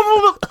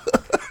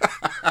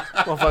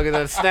 Motherfucker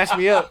done snatched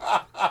me up.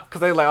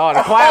 Cause they like, oh,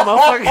 the quiet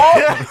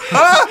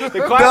motherfucker.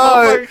 The quiet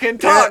motherfucker can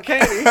talk,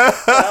 can't he?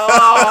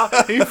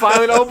 Oh, he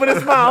finally opened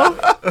his mouth.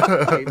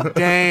 Like,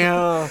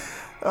 damn.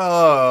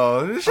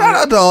 Oh, shout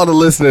out to all the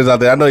listeners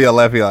out there. I know y'all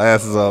laughing your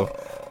asses off,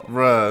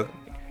 bruh.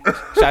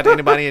 Shout out to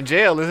anybody in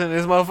jail listening to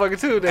this motherfucker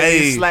too. That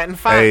is slatting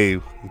fine. Hey,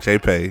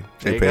 JPay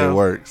There you go.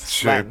 works.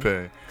 Shape.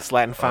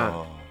 Slatting fine.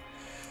 Oh.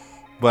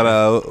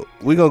 But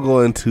we're gonna go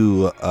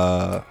into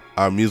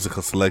our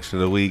musical selection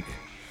of the week.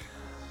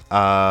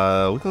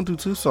 We're gonna do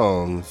 2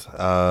 songs.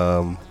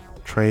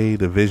 Trey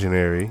the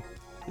Visionary,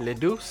 Le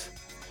Deuce.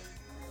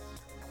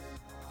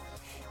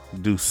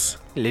 Deuce,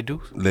 Le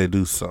Deuce. Le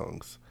Deuce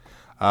songs.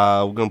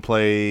 We're gonna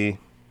play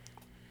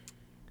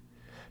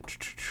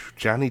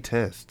Johnny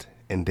Test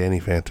and Danny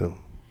Phantom.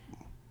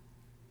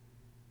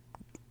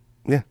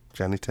 Yeah,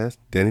 Johnny Test,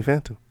 Danny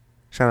Phantom.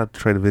 Shout out to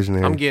Trey the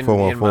Visionary. I'm getting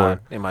 414.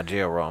 in my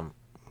jail room.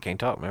 Can't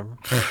talk, remember?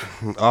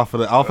 off of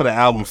the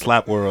album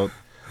Slap World.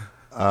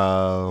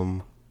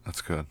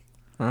 That's good.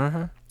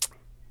 I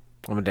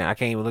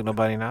can't even look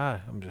nobody in the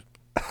eye. I'm just.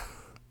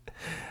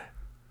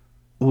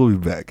 We'll be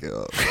back,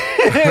 y'all.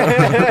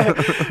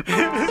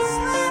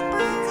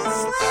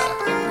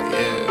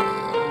 Yeah.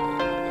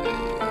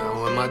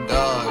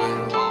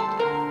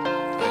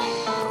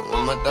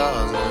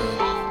 dogs, man.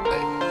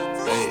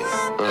 Hey,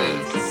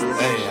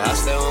 I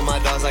stay with my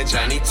dogs like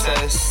Johnny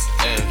Test.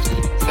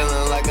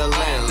 Feeling like a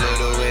landlord,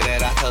 the way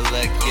that I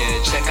collect.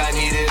 Yeah, check, I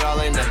need it all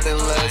and nothing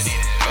less.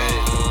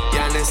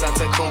 Giannis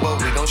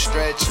Antetokounmpo, we gon'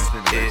 stretch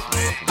it.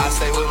 I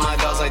stay with my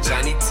dogs like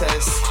Johnny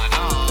Test.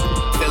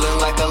 Feeling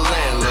like a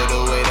landlord,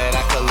 the way that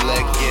I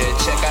collect. Yeah,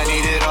 check, I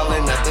need it all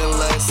and nothing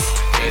less.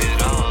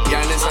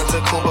 Giannis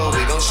Antetokounmpo,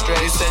 we gon'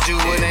 stretch. You said you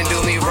wouldn't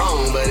do me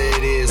wrong, but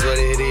it is what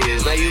it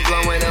is. Now you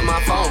blowing up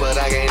my phone, but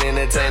I can't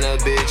entertain a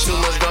bitch. Too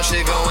much dumb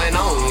shit going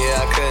on,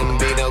 yeah, I couldn't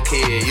be no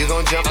kid. You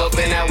gon' jump up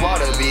in that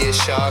water, be a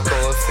shark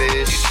or a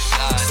fish.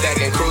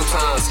 Stacking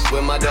croutons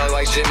with my dog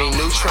like Jimmy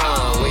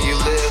Neutron. When you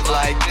live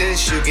like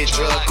this, you get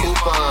drug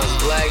coupons.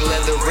 Black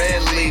leather,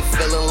 red leaf,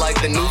 feeling like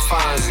the new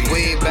Fonzie.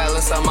 We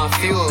balance out my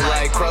fuel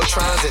like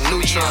crotrons and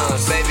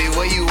neutrons. Baby,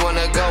 where you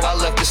wanna go? I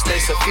left the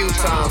States a few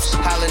times.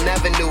 Highland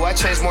Avenue, I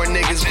changed more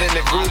niggas than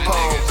the group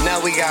home. Now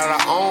we got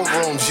our own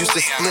rooms, used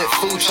to split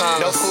futons.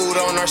 No food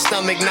on our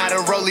stomach, not a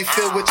rollie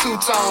filled with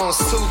two-tones.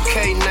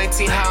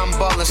 2K19, how I'm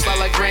ballin', slide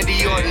like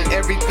Randy Orton.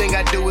 Everything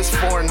I do is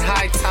foreign.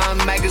 High Time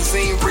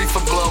magazine,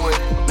 reefer blowing.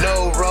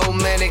 No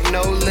romantic,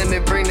 no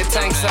limit, bring the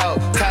tanks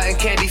out. Cotton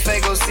candy,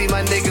 Fago, see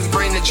my niggas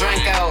bring the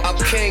drink out. I'm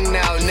king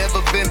now,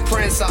 never been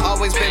prince, I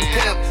always been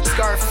pimp.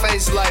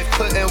 Scarface life,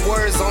 putting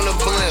words on a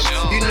blimp.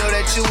 You know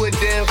that you a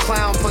damn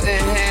clown, putting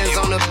hands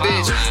on a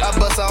bitch. I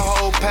bust a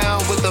whole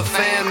pound with the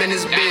fam in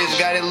this bitch.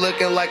 Got it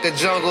looking like a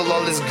jungle,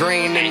 all this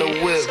green in the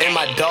whip. And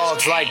my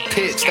dogs like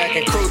Pitch,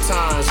 stacking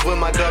croutons. With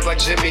my dog like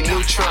Jimmy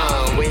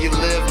Neutron. When you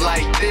live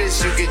like this,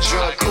 you get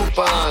drug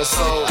coupons.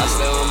 So I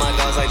stay with my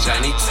dogs like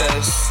Johnny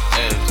Test.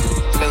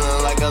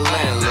 Feeling like a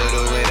landlord,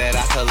 the way that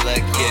I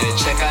collect. Yeah,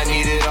 check, I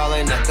need it all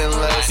and nothing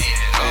less.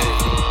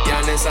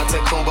 Giannis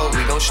Antetokounmpo,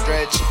 we gon'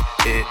 stretch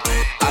it.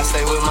 I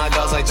stay with my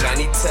dogs like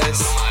Johnny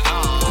Test.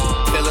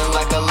 Feeling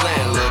like a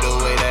landlord, the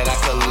way that I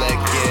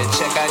collect. Yeah,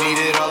 check, I need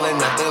it all and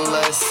nothing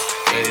less.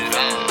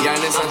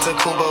 Giannis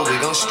Antetokounmpo, we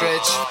gon'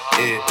 stretch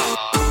it.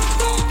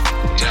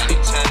 Johnny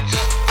Test.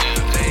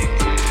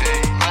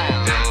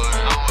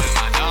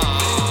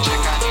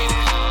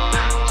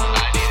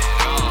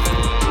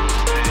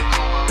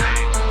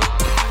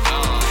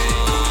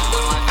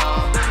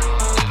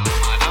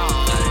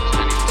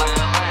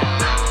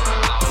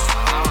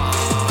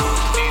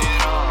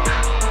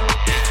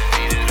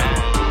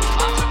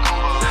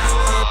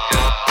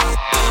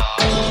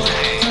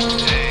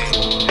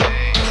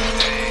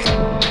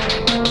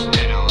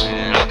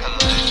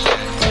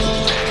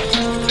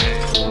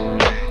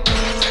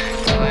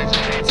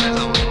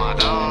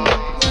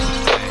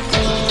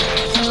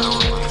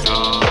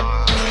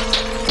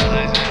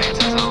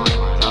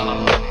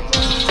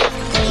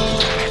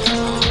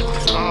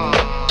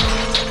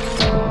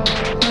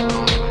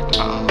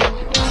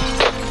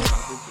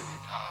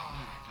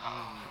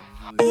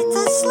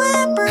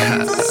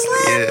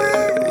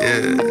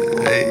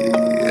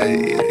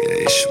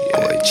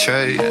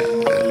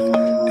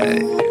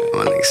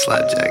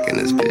 Slapjack in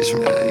this bitch,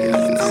 man. You know,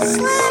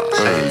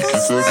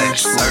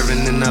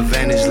 serving in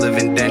advantage,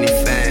 living Danny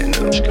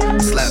Phantom.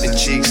 Slapping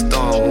cheeks,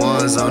 throwing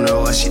ones on her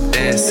while she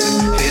dancing.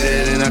 Hit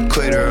it and I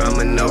quit her, I'm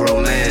a no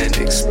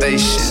romantic.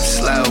 Spaceship,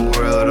 slap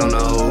world on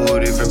a whole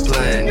different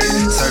planet.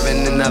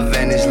 Serving in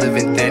advantage,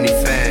 living Danny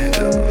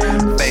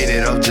Phantom.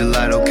 Faded off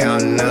gelato,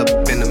 counting up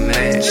in the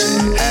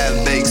mansion.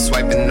 Half baked,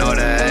 swiping all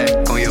the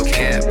act on your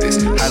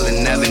campus.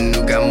 Highland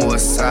Avenue got more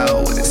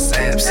sour with the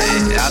Samson.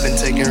 I've been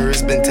taking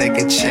risks, been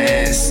taking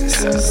chances.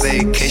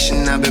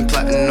 Vacation, I've been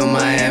plotting on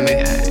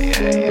Miami.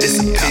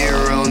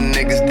 Disappear on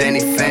niggas,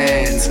 Danny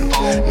fans.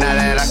 Now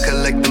that I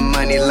collect the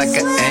money like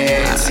an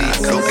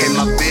antique. Okay,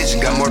 my bitch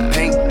got more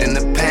pink than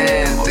the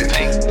Panther.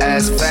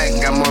 Ass fat,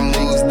 got more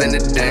moves than the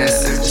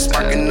dancer.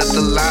 Sparking up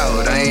the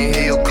loud, I ain't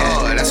hear your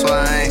call, that's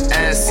why I ain't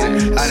answer.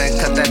 I done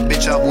cut that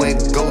bitch off when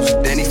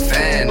Ghost Danny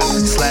Phantom.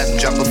 Slap,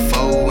 drop a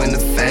foe in the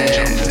fan.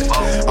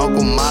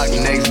 Uncle Mock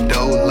next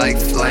door like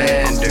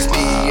Flanders.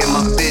 Me and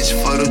my bitch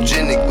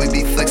photogenic, we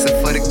be flexing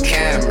for the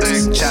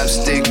cameras.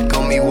 Chopstick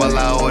on me while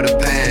I order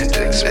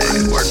pandas.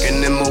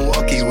 Working in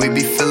Milwaukee, we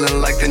be feeling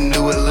like the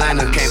new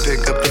Atlanta. Can't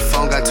pick up the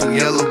phone, got two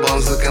yellow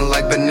bones looking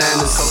like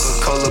bananas.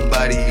 Coca-Cola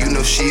body, you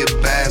know she a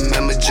bad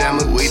mama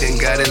jammer. We done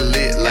got it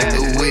lit like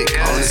the wick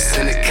on the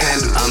scented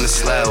candle. I'm the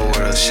slab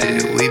world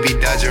shit, we be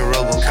dodging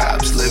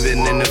Robocops.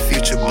 Living in the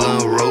future,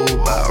 blunt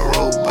robot.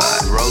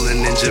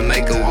 Rolling in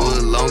Jamaica,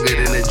 wood longer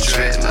than a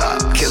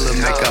dreadlock. Killer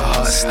make a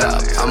heart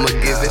stop, I'ma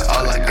give it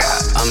all I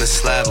got. I'm the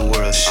slab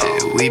world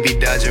shit, we be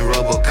dodging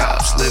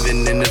Robocops.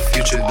 Living in the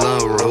future,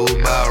 blunt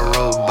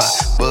robot.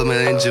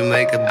 Bumming in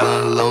Jamaica,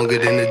 blunt longer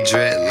than a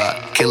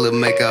dreadlock. Killer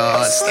make a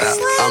heart stop,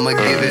 I'ma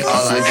give it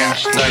all I got.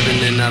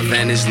 Serving in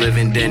advantage,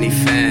 living Danny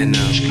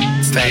Phantom.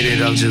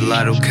 Faded off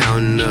gelato,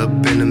 counting up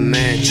in the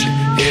mansion.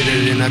 Hit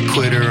it and I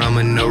quit her, I'm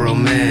a no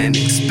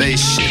romantic.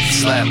 Spaceship,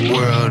 slap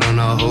world on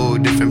a whole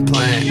different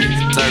planet.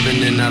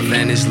 Serving in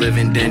advantage,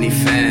 living Danny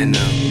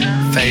Phantom.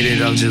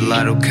 Faded off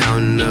gelato,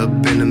 counting up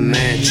in the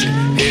mansion.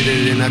 Hit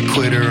hit it and I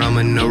quit her, I'm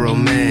a no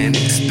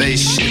romantic.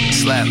 Spaceship,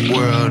 slap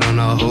world on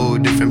a whole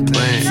different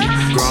planet.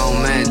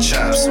 Grown man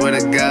chop, swear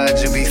to God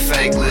you be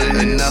fake lit.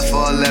 Enough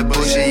all that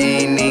bullshit, you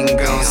ain't even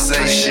gon'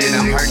 say shit.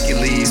 I'm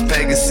Hercules,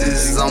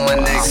 Pegasus is on my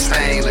neck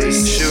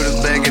stainless.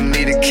 Shooter begging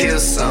me to kill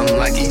something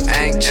like he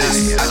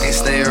anxious. I can't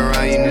stay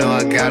around, you know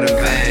I gotta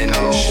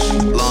vanish.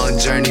 Long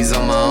journeys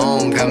on my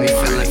own, got me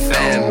feeling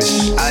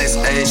famished. Ice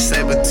age,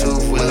 saber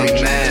tooth,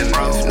 Willie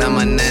Mammoth. Now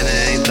my nana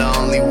ain't the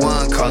only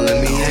one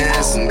calling me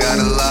handsome. Got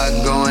a lot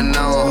going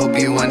on, hope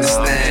you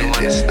understand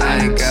it.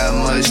 I ain't got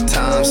much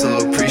time, so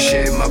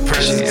appreciate my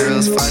precious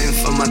girls fighting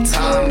for my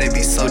time. They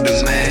be so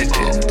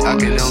demanding. I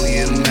can only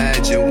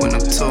imagine when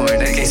I'm touring,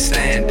 they can't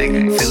stand it.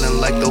 Feeling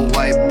like the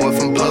white boy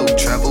from Blow,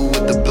 travel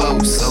with the blow.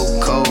 So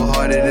cold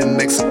hearted in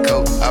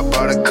Mexico, I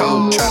brought a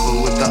coat.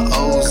 Travel with the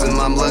O's in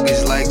my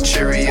luggage like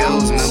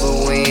Cheerios.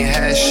 Remember we ain't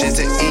had shit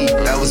to eat,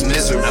 that was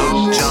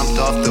miserable. Jumped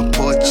off the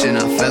porch and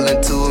I fell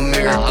into a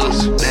miracle.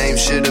 Name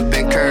should've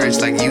been Courage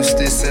like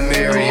Eustace and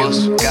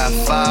Miriam. Got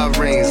 5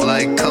 rings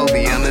like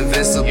Kobe, I'm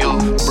invincible.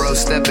 Bro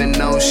stepping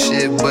no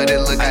shit, but it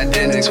look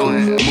identical.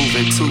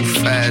 Moving too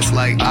fast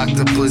like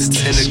octopus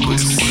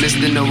tentacles.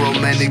 Mr. No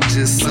romantic,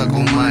 just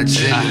suckle my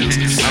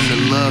genitals. I'm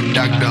the love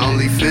doctor,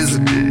 only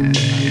physical.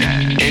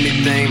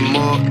 Anything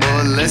more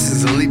or less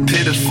is only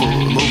pitiful.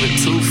 Moving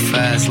too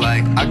fast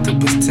like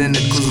octopus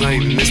tentacles.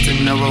 Like Mr.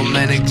 No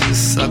romantic,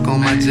 just suck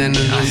on my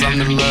genitals. I'm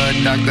the love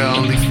doctor,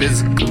 only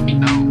physical.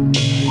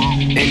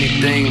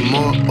 Anything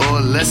more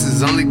or less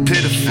is only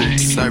pitiful.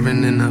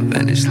 Serving in a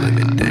vanish,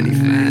 living Danny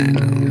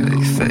Phantom.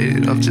 They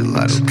faded off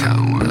gelato,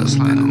 counting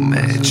up in a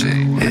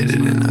mansion. Hit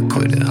it and I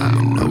quit it,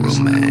 I'm a no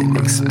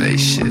romantic.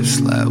 Spaceship,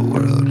 slap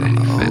world on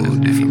a whole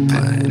different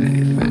planet.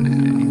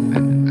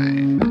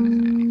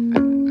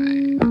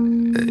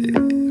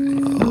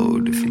 A whole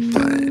different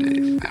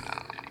planet.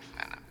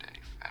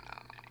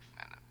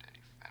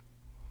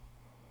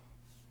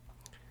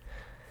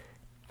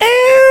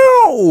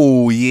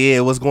 Oh yeah,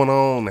 what's going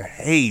on?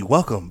 Hey,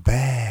 welcome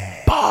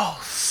back,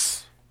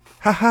 Boss.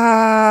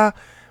 haha.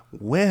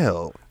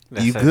 Well,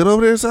 That's you it. good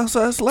over there,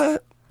 Southside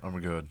Slat? I'm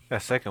good.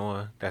 That second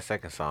one, that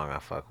second song, I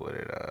fuck with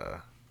it.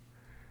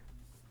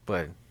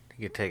 But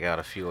you could take out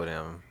a few of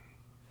them.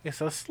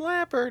 It's a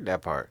slapper.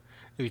 That part.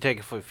 If you take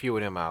a few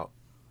of them out,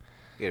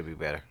 it'll be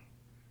better.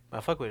 I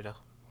fuck with it though.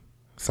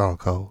 Song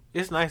cold.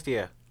 It's nice,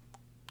 yeah.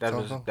 That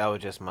was So-so. that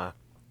was just my.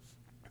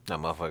 Now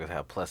motherfuckers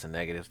have plus and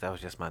negatives. That was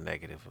just my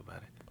negative about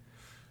it.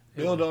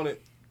 Build on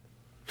it.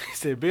 He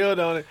said, "Build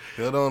on it."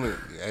 Build on it.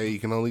 Hey, you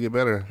can only get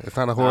better. It's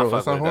not a I horrible. fuck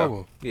It's not with it, though.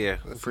 horrible. Yeah,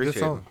 It's a good appreciate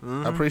song. it.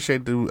 Mhm. I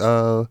appreciate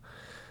the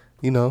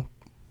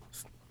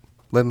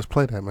letting us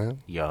play that,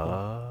 man.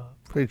 Yeah,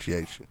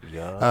 Appreciate you.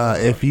 yeah.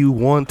 If you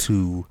want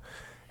to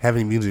have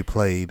any music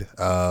played,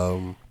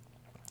 you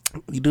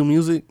do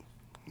music,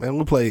 man,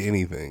 we'll play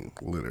anything,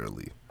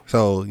 literally.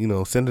 So,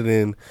 send it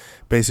in.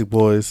 Basic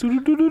Boys.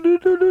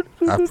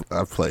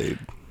 I've played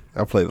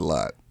a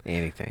lot.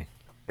 Anything.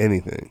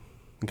 Anything.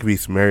 It could be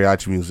some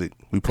mariachi music.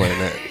 We playing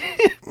that.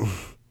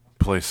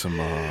 Play some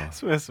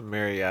Smell some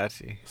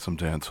mariachi. some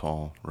dance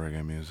hall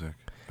reggae music.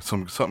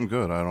 Something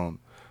good. I don't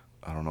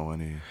know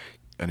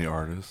any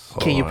artists.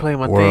 Can you play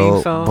my World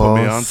theme song? Boss.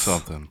 Put me on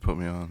something. Put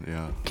me on.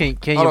 Yeah. Can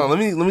Hold you? on,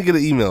 let me get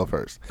an email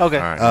first. Okay.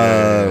 All right.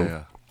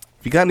 Yeah.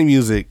 If you got any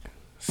music,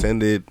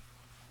 send it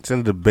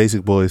to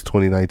Basic Boys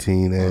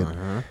 2019 at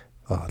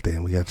oh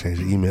damn, we gotta change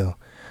the email.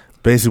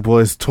 Basic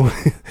Boys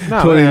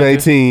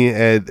 2019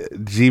 at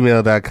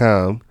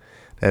gmail.com.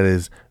 That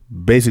is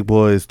Basic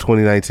Boys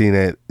 2019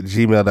 at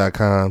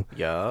gmail.com.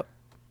 Yup.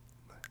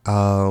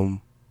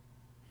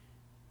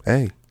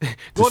 Hey.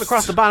 Going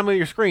across the bottom of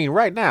your screen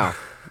right now.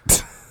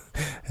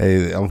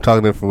 Hey, I'm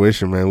talking to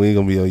fruition, man. We ain't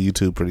gonna be on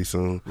YouTube pretty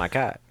soon. My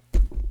God.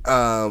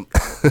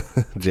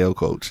 Jail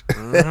coach.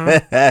 I'm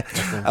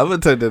gonna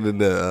turn that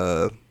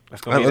into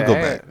That's gonna be let's the go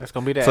ad. back. That's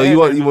gonna be the So ad. you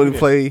want Yeah. to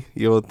play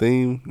your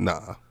theme?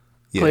 Nah.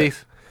 Yeah.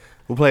 Please.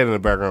 We'll play it in the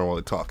background while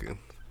we're talking.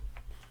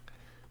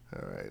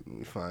 All right, let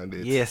me find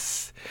it.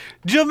 Yes.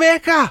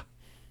 Jamaica.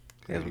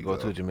 There As we we go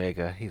go. to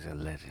Jamaica, he's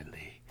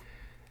allegedly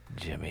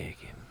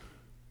Jamaican.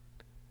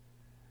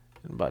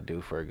 I'm about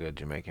due for a good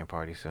Jamaican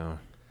party soon.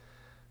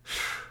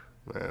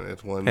 Man,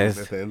 it's one Has,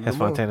 at the end of has the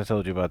month. Fontana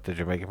told you about the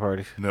Jamaican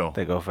parties? No.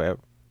 They go forever.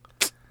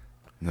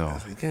 No.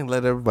 You can't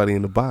let everybody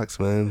in the box,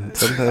 man.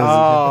 Sometimes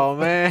Oh,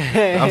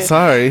 man. I'm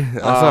sorry. No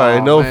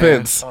Oh, man.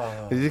 offense.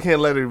 You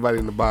can't let everybody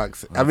in the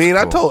box. I mean,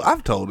 cool.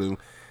 I've told him.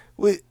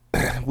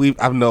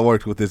 I've not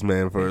worked with this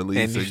man for at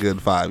least And a you-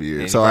 good 5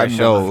 years, and so you I probably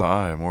showed know.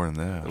 5 more than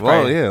that.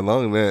 Well, Right. yeah,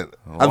 longer than that.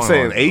 A I'm long-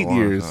 saying 8 long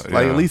years, time,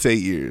 like yeah. at least 8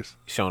 years.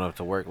 Showing up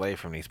to work late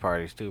from these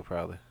parties, too,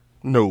 probably.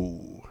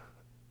 No,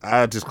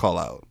 I just call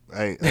out.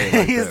 I ain't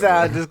like He that, said,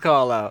 I man. just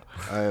call out.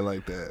 I ain't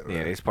like that. Yeah,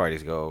 man. these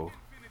parties go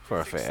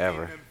for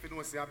forever.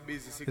 Is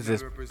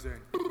this?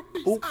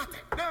 Oop.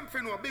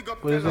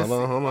 What is this?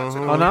 Hold on.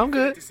 Oh, no, I'm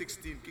good.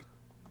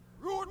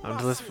 I'm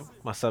just listening for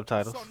my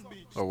subtitles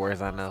or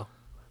words I know.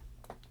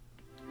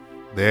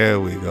 There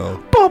we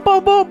go.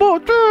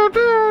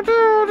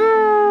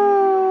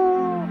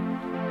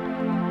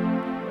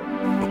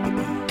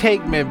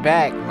 take me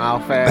back,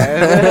 mouth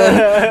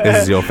ass.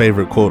 This is your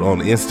favorite quote on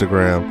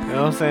Instagram. You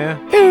know what I'm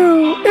saying?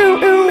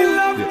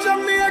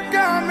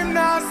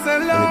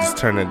 Let me just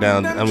turn it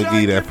down. I'm gonna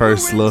give you that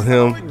first little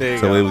hymn, There you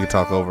so go. we can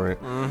talk over it.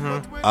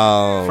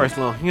 First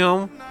little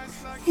hymn.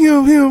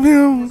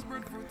 Hymn.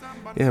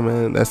 Yeah,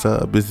 man, that's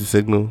a busy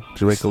signal.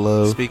 Jamaica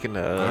love. Speaking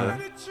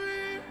of,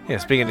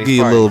 speaking of Give these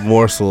you a little parties.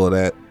 morsel of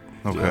that.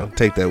 Okay. You know,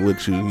 take that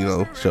with you. You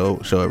know, show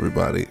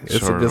everybody. It's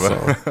Show a good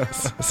everybody.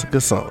 song. It's a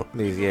good song.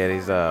 These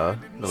It's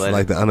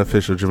like the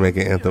unofficial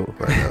Jamaican anthem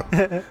right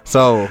now.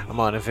 So I'm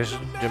on official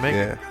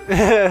Jamaican.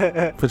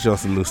 yeah, put you on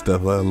some new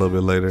stuff a little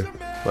bit later,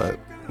 but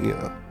you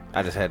know.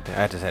 I just had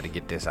to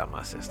get this out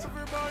my system.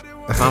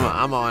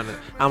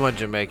 I'm a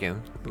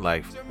Jamaican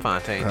like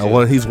Fontaine. too.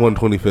 He's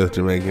 125th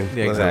Jamaican.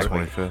 Yeah,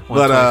 exactly. 25th.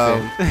 But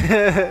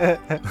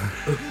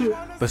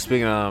 125th. But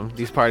speaking of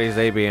these parties,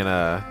 they be in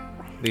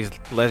these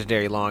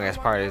legendary long ass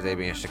parties. They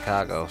be in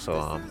Chicago.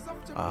 So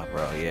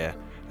bro, yeah,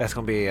 that's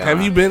gonna be.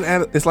 have you been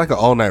at? It's like an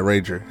all night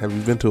rager. Have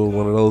you been to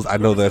one of those? I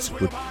know that's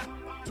with.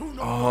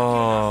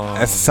 Oh,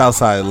 That's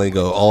Southside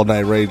lingo. All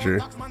night rager.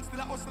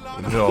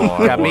 no,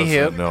 I Got me wasn't.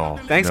 hip. No,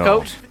 Thanks, no.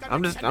 coach.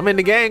 I'm in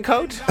the game,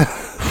 coach.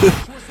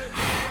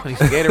 I need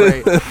some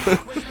Gatorade.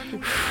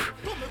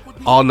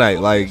 All night,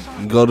 like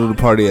go to the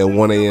party at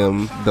 1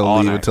 a.m. Don't All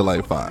leave night. until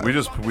like 5. We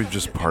just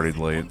partied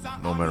late,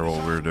 no matter what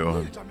we were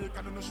doing.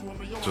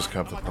 Just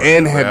kept the party.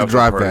 And had to after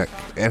drive party. back.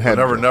 And I had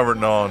never, to- never,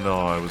 no,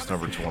 I was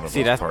never to one of See,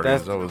 those that's-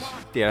 parties. that's-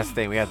 That's the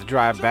thing. We have to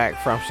drive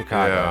back from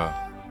Chicago. Yeah,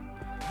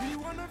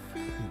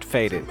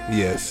 Faded.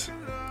 Yes.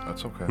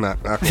 that's okay. Knock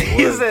on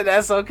He wood. said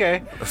that's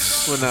okay.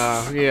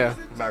 Well, yeah.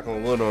 Knock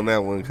on wood on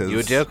that one, cause You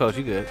a jail coach?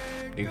 You good?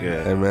 You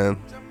good? Hey man,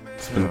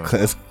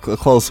 it's a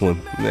close one.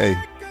 Hey,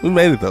 we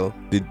made it though.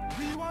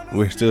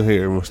 We're still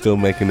here. We're still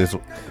making these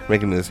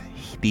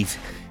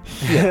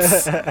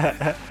hits.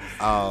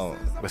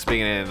 But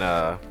speaking in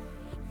the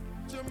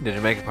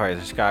Jamaican parties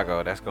in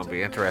Chicago, that's gonna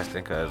be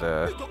interesting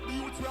because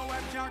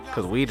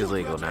weed is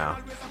legal now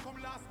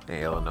in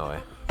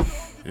Illinois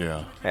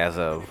Yeah. as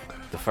of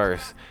the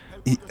first.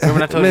 Remember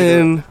when I told you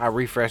Man, that I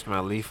refreshed my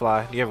Leaf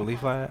Fly? Do you have a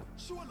Leaf Fly app?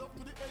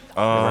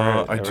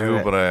 I Ever do,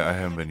 heard but I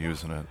haven't been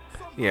using it.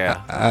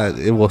 Yeah,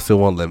 still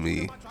won't let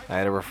me. I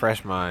had to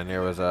refresh mine.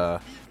 There was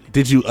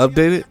Did you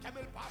update it?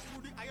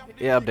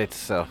 update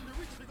itself.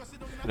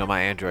 You know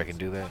my Android can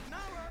do that.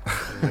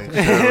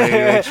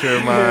 Make sure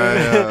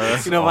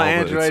my You know my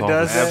All the- Android it's all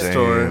does the that? same.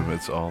 Store.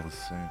 It's all the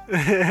same.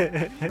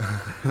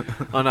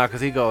 Oh no, because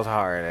he goes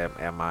hard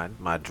at my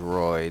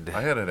Droid.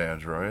 I had an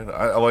Android.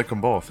 I like them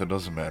both. It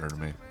doesn't matter to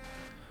me.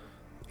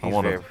 He's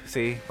wanna- very,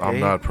 see, I'm he,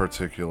 not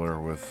particular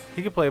with.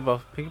 He can play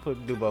both. He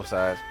can do both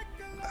sides.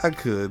 I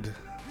could.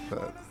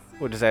 But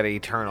We're just at an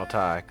eternal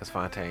tie because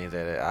Fontaine's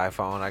at an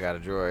iPhone. I got a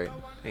Droid,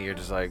 and you're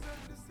just like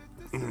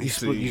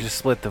you just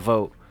split the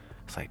vote.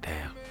 It's like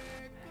damn,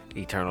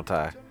 eternal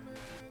tie.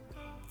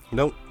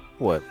 nope.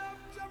 What?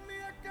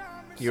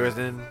 Yours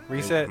didn't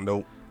reset?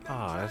 Nope.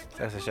 Oh,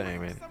 that's a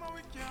shame, man.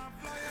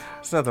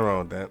 There's nothing wrong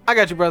with that. I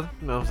got you, brother.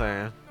 You know what I'm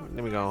saying?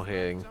 Let me go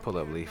ahead and pull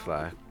up Leaf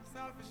Fly.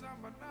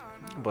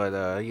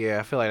 But yeah,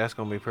 I feel like that's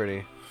gonna be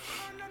pretty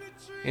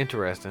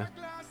interesting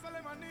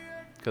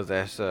because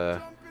that's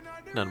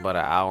nothing but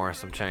an hour and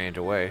some change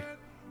away.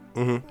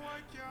 Mhm.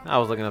 I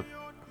was looking up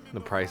the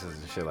prices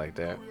and shit like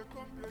that.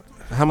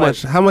 How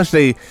much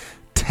they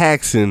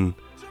taxing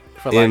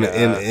For in like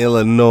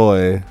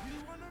Illinois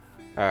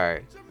all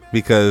right,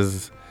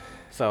 because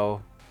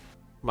so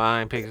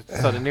mine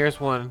picks. So the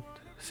nearest one,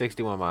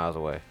 61 miles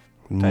away.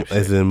 Type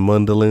as shit. in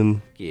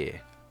Mundelein. Yeah.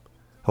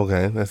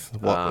 Okay, that's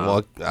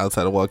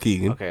outside of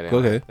Waukegan. Okay.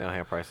 Okay. They don't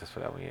have prices for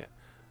that one yet.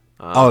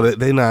 Oh,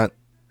 they not.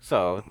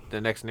 So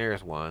the next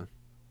nearest one,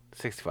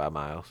 65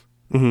 miles.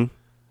 Mm-hmm.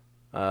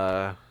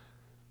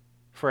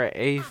 For an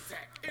eighth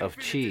of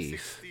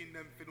cheese,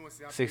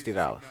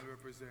 $60.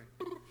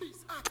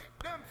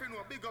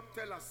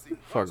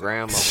 For a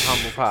gram of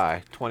humble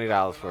pie,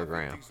 $20 for a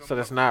gram. So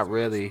that's not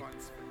really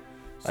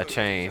a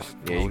change.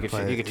 Yeah, you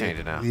can change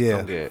it now. Yeah.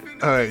 I'm good.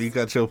 All right, you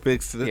got your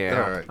fix.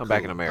 Yeah, All right, I'm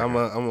back in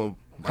America.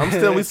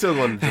 We still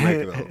going to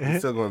Jamaica though. We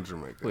still going to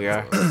Jamaica. We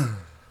are.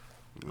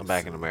 I'm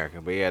back in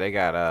America, but yeah, they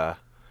got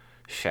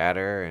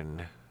shatter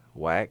and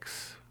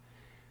wax,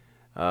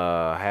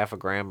 half a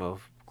gram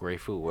of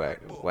grapefruit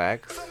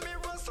wax,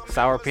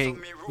 sour pink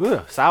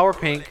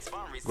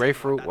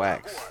grapefruit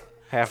wax,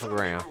 half a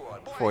gram,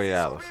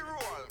 $40.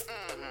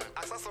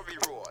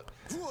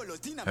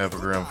 Half a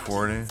gram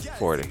 40.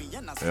 40.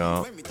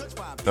 Yeah.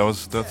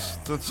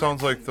 That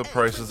sounds like the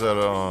prices that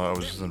I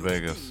was just in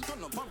Vegas.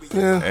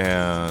 Yeah.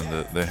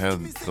 And they had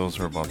those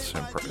were about the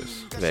same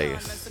price.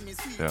 Vegas.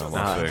 Yeah, Las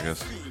Uh-huh.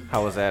 Vegas.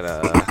 How was that?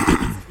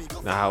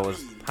 Now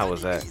how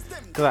was that?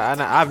 Cause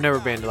I've never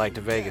been to like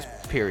to Vegas.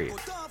 Period.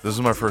 This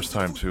is my first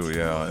time too,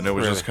 yeah, and it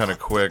was just Really? kind of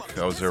quick.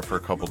 I was there for a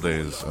couple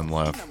days and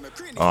left.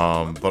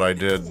 But I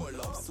did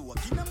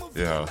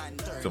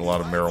a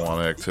lot of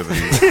marijuana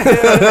activities.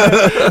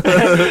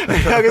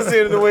 I can see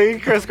it in the way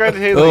he scratched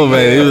his head. Oh like,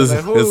 man, yeah. it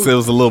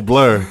was a little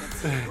blur,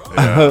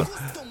 Yeah.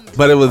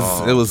 but it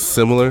was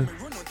similar.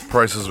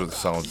 prices would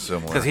sound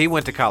similar. Because he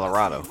went to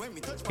Colorado.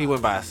 He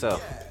went by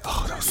himself.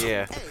 Oh, that was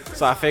Yeah.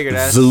 So I figured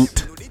that's...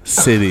 Zoot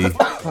City.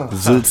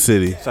 Zoot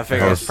City. So I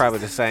figured it's probably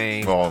the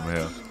same Oh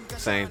man,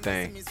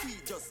 thing.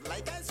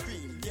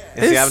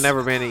 And see, I've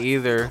never been to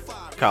either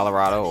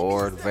Colorado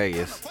or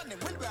Vegas.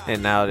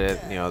 And now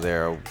that,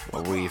 they're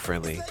a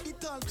weed-friendly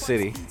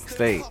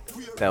state,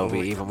 that would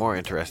be even more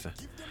interesting.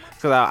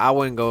 Because I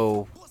wouldn't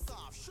go...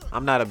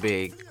 I'm not a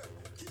big...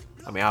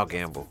 I'll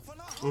gamble.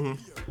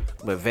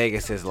 But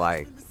Vegas is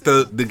like...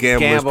 The gambler's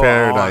gamble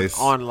paradise.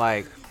 on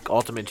like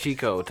Ultimate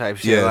Chico type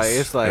shit. Yes. Like,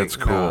 it's like... it's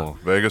cool.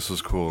 Vegas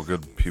is cool.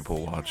 Good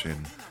people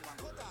watching.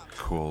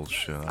 Cool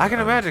shit. I can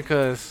imagine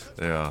because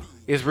Yeah.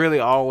 it's really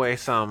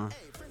always something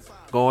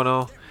going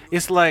on.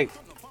 It's like...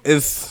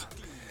 It's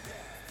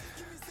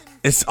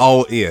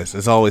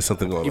always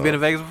something going on. You been to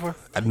Vegas before?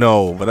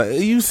 No, but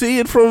you see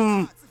it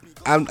from...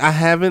 I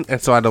haven't, and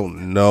so I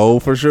don't know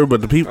for sure, but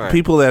the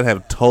people that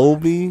have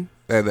told me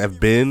that have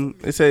been,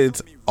 they say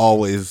it's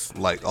always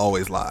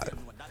live.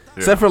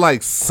 Except for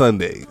like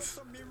Sundays.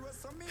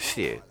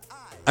 Shit.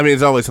 I mean,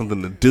 it's always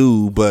something to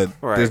do, but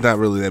Right. there's not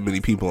really that many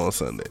people on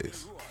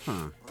Sundays.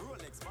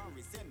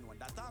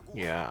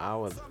 Yeah, I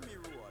would...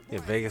 Yeah,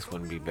 Vegas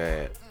wouldn't be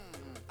bad.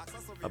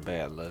 A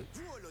bad look.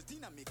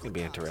 It'd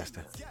be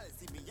interesting.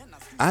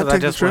 I'd 'Cause I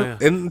take the just trip, wanna-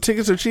 and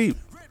tickets are cheap.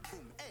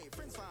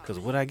 Because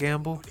would I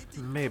gamble?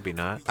 Maybe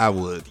not. I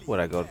would. Would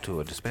I go to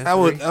a dispensary?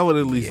 I would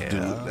at least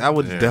do. I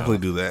would Yeah. definitely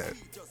do that.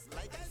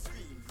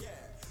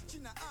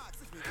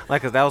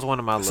 Like, because that was one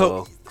of my So-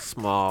 little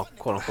small,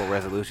 quote-unquote,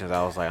 resolutions.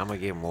 I was like, I'm going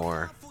to get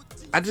more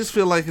I just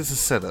feel like it's a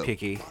setup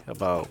picky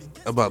about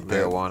about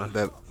that, marijuana.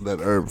 that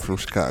herb from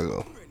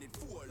Chicago.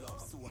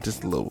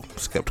 Just a little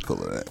skeptical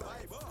of that.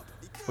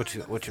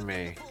 What you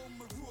mean?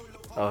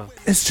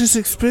 It's just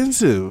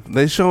expensive.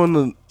 They're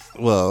showing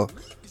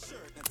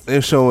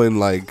they're showing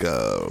like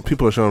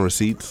people are showing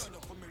receipts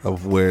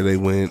of where they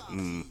went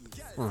and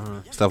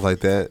stuff like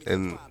that,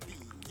 and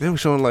they were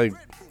showing like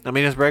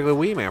it's regular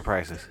weed man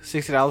prices.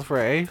 $60 for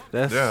an eighth?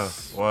 That's... Yeah.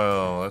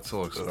 Well, that's a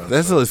little expensive.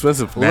 that's still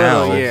expensive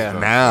Well, now. yeah.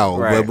 Now,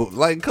 Right. but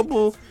like a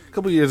couple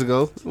years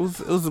ago,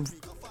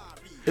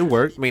 it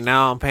worked.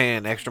 Now I'm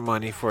paying extra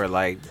money for,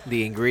 like,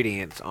 the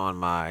ingredients on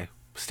my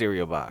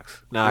stereo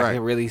box. Now I Right.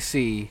 can really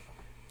see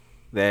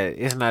that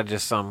it's not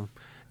just some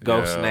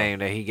ghost Yeah. name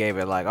that he gave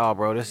it, like, oh,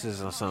 bro, this is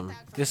some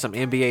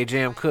NBA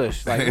Jam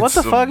Kush. Like, what It's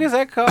the some- fuck is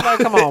that called? Like,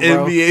 come on,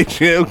 bro. NBA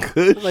Jam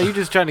Kush. Like, you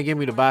just trying to get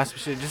me to buy some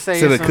shit. Just say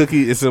It's in a it's some,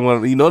 cookie. It's in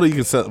one. You know that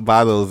you can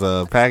buy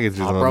those packages.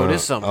 oh, on bro, the-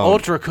 this some oh,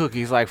 ultra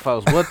cookies. Like,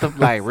 folks, what the,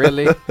 like,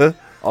 really?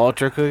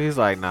 Ultra cookies?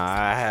 Like, nah,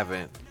 I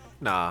haven't.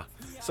 Nah.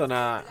 So,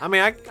 nah,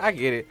 I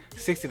get it.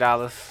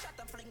 $60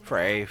 for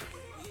an eighth.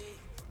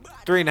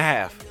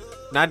 3.5.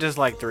 Not just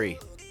like 3.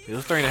 It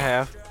was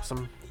 3.5.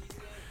 Some,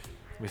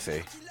 let me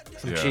see.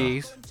 Some Yeah.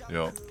 cheese.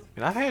 Yep.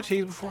 And I've had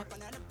cheese before.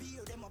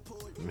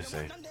 Let me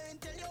see.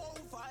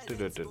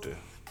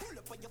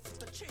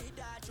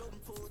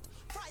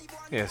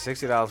 Yeah,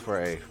 $60 for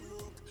an eighth.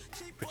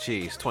 For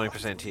cheese,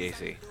 20%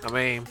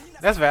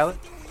 THC. That's valid.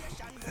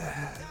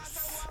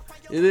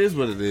 It is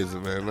what it is,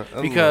 man. I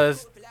don't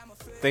Because,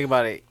 think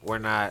about it,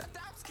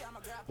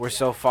 we're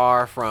so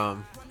far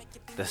from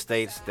the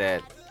states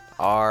that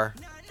are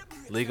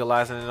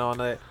legalizing it on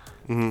that.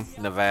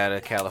 Mm-hmm.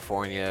 Nevada,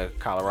 California,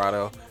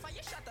 Colorado.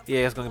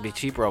 Yeah, it's going to be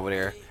cheaper over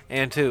there.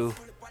 And two,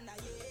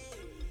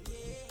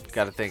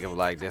 got to think of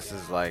like, this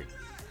is like,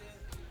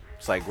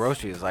 it's like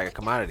groceries, it's like a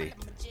commodity.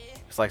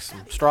 It's like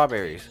some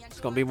strawberries. It's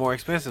going to be more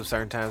expensive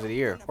certain times of the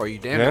year. Or you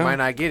damn near Yeah. might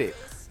not get it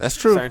That's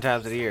true. certain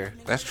times of the year.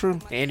 That's true.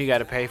 And you got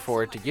to pay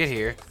for it to get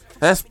here.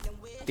 That's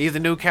These are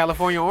new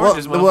California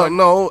oranges, well,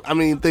 motherfucker.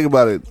 no. Think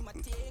about it.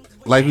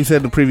 Like we said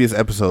in the previous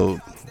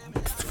episode,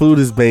 food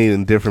is made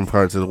in different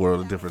parts of the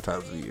world at different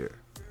times of the year.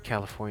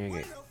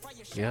 California,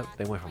 yep,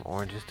 they went from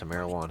oranges to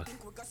marijuana.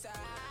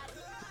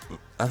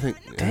 I think.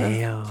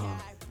 Damn.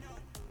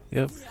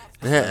 Yep.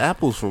 They had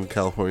apples from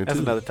California That's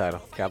too. another title.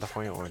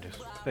 California oranges.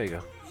 There you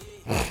go.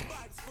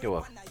 You're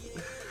welcome.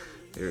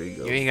 There you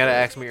go. You ain't gotta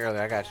ask me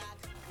earlier. I got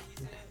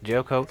you.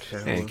 Jail Coach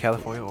and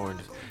California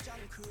oranges.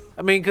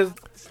 Cause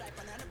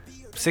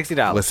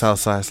 $60. West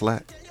Southside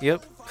Slack.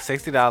 Yep,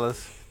 $60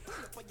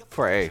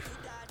 for an eighth.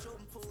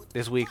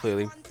 This weed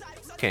clearly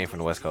came from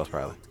the West Coast,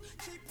 probably.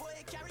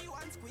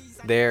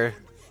 There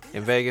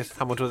in Vegas,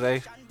 how much was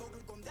eighth?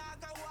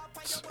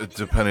 It's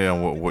depending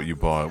on what you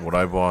bought. What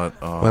I bought.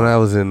 When I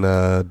was in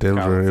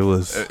Denver, it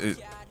was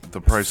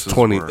the prices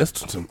 20. were- That's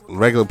the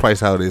regular price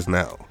how it is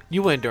now.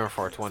 You went during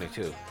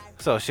 422,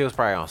 so she was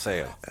probably on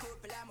sale.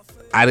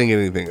 I didn't get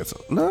anything.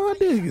 No, I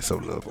did get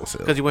something on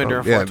sale. Cause you went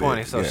during Yeah, I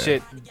 420, did, so yeah.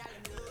 shit.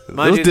 It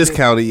Mind was you,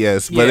 discounted,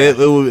 yes, but Yeah.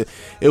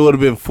 it would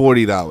have been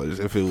 $40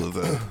 if it was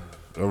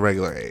a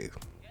regular eighth.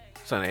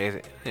 So the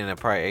eighth, and the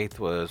probably eighth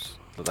was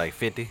like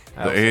 50.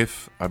 The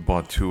eighth, I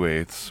bought 2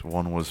 eighths.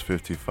 One was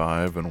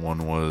 55, and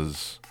one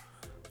was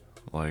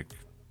like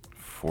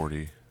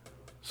 40.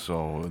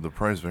 So the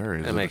price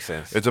varies. That makes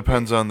sense. It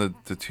depends on the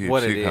THC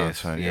What it is,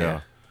 content.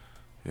 yeah.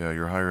 Yeah,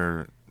 you're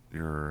higher,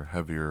 you're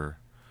heavier.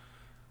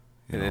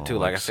 And then too,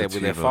 like I said, we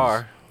live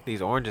far.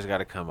 these oranges got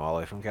to come all the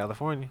way from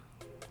California,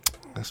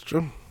 That's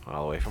true.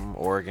 all the way from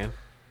Oregon,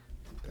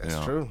 That's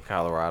Yeah. true.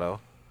 Colorado.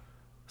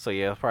 So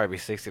yeah, it'll probably be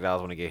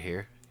 $60 when I get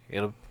here.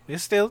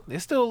 It's still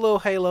a little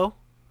Halo.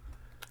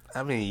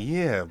 I mean,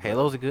 yeah. but-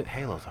 Halo's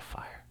a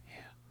fire. Yeah.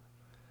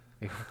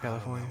 You from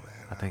California?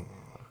 I think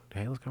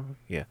Halo's coming.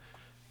 Yeah.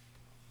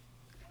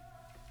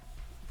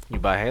 You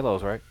buy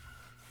Halos, right?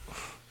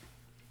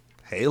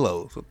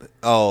 Halos. What the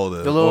The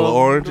little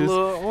oranges. The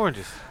little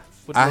oranges.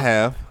 With I the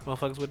have.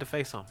 motherfuckers with the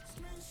face on.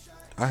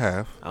 I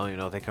have. I don't even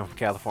know if they come from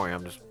California.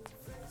 I'm just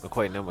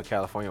equating them with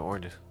California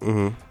oranges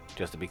Mm-hmm.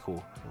 just to be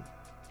cool.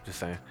 Just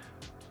saying.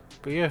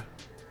 But yeah.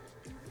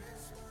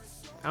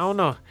 I don't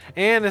know.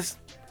 And it's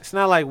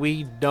not like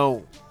we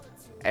don't,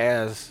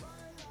 as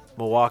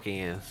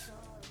Milwaukeeans,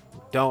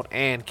 don't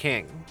and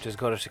can't just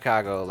go to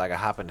Chicago like a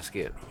hop and a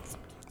skip.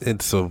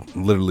 It's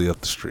literally up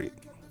the street.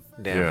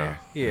 Down Yeah. there.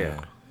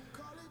 Yeah.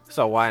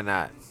 So why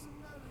not?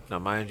 Now,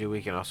 mind you,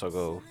 we can also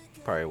go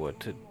probably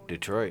to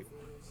Detroit,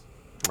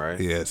 right?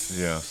 Yes.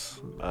 Yes.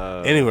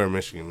 Anywhere in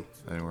Michigan.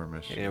 Anywhere in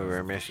Michigan. Anywhere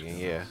in Michigan,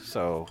 yeah.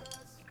 So,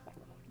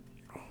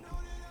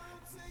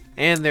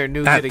 and they're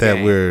new Not to the that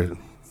game. we're,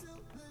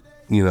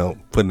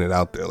 putting it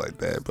out there like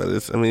that, but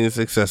it's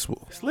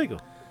accessible. It's legal.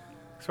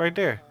 It's right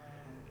there.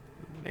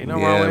 Ain't no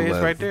Yeah, wrong with it. It's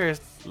but- right there.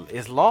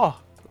 It's law.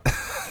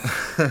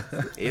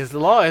 It's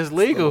law. It's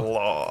legal.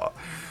 Law.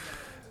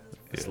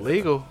 It's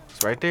legal.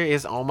 It's right there.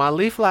 It's on my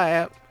LeafFly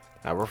app.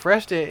 I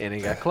refreshed it and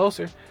it got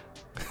closer.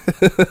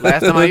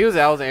 Last time I used it,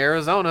 I was in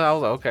Arizona. I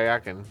was like, okay, I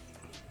can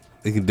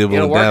It can dibble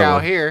it'll and work dabble.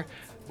 out here.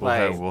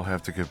 We'll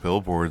have to get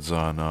billboards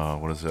on,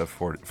 what is that,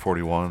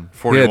 41?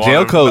 Yeah,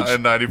 jail coach.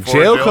 And 94.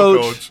 Jail Jail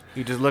coach. coach.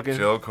 You just looking.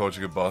 Jail coach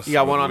get busted. You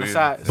got one with on the weed.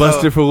 side.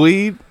 Busted for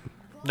weed.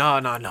 No.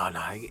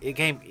 It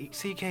can't.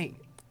 See, you can't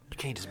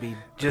just be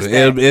just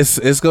that.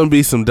 It's gonna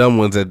be some dumb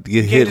ones that get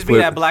You can't hit. just be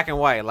that black and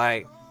white.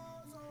 Like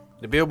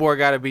the billboard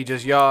got to be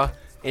just y'all,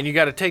 and you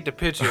got to take the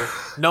picture,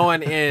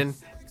 knowing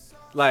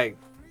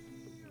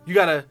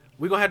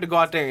we're gonna have to go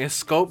out there and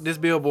scope this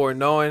billboard,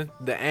 knowing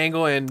the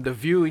angle and the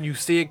view, and you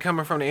see it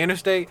coming from the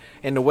interstate,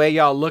 and the way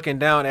y'all looking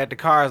down at the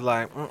cars,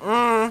 like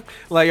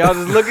like y'all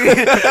just looking,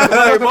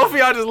 like both of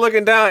y'all just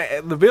looking down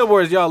at the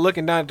billboards, y'all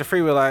looking down at the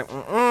freeway,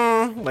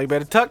 like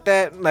better tuck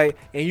that, like,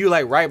 and you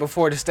like right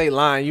before the state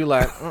line, you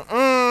like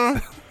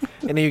and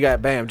then you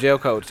got bam jail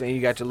coach, and you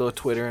got your little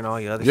Twitter and all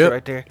your other shit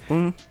right there,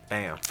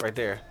 bam right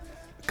there.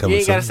 You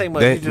ain't gotta say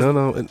much. You just,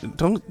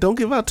 No. Don't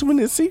give out too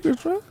many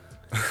secrets, bro.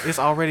 it's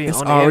already It's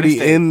on the already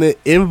interstate. in the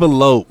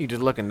envelope. You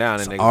just looking down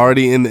and they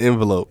Already in the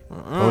envelope.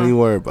 Don't even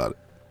worry about it.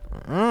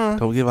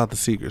 Don't give out the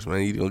secrets,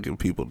 man. You don't give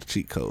people the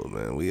cheat code,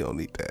 man. We don't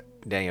need that.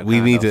 Daniel We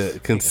need Condos. to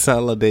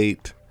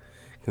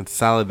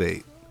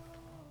consolidate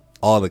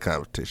all the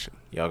competition.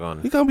 Y'all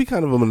gonna We're gonna be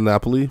kind of a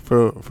monopoly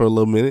for a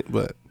little minute,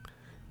 but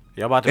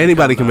y'all about to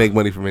anybody become can the- make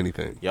money from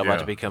anything. Y'all about Yeah,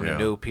 to become the yeah.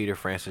 new Peter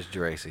Francis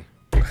Geraci.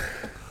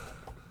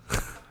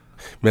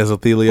 Who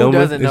Mesothelioma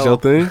doesn't is know? your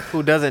thing.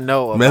 Who doesn't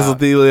know about?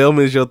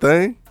 Mesothelioma is your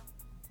thing.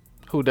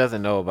 Who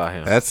doesn't know about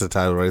him? That's the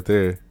title right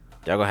there.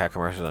 Y'all gonna have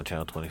commercials on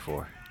Channel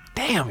 24.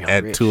 Damn, y'all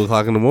At rich.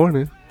 2:00 in the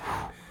morning.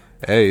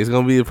 Hey, it's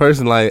gonna be a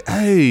person like,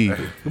 hey, We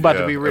about to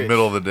Yeah, be rich.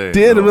 Middle of the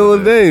day. in the middle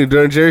of the day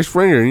during Jerry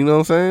Springer. You know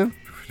what I'm saying?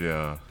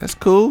 Yeah. That's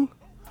cool.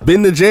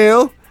 Been to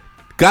jail.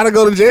 Gotta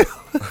go to jail.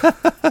 Got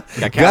Gotta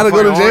go to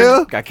California jail?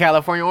 orange- Got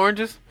California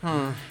oranges?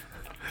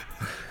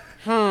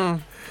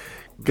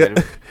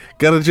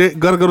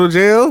 Gotta go to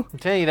jail. I'm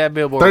telling you that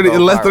billboard. 30 go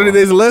less viral. 30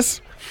 days or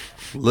less.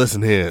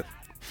 Listen here,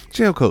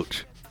 jail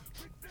coach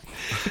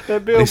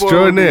That billboard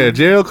extraordinaire. would be-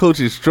 Jail coach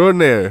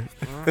extraordinaire.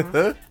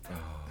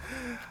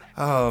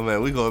 Oh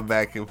man, we going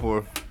back and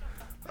forth.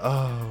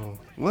 Oh,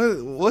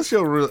 what's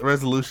your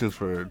resolutions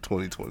for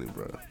 2020,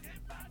 bro?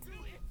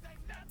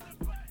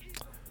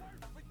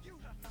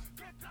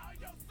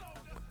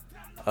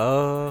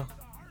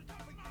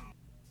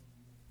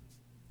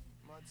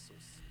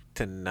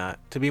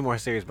 To be more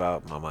serious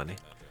about my money.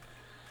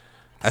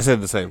 I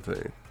said the same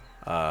thing.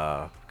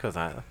 Cause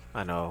I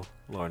know,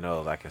 Lord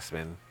knows, I can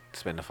spend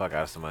the fuck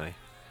out of some money,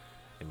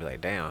 and be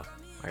like, damn,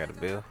 I got a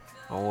bill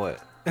on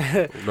what?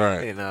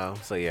 Right. You know.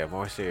 So yeah,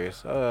 more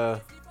serious. I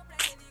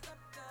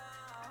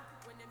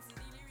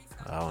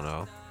don't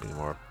know, be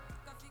more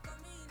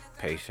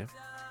patient,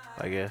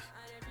 I guess.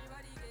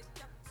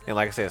 And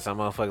like I said, some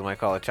motherfuckers might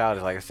call it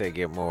childish. Like I said,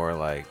 get more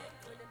like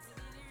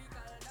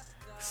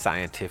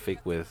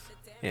scientific with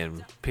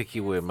and picky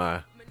with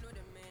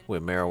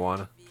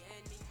marijuana.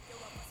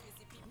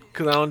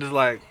 Cause I don't just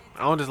like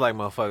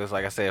motherfuckers,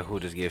 like I said, who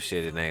just give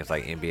shit names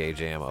like NBA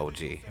Jam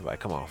OG. Like,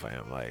 come on,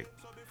 fam. Like,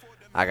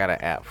 I got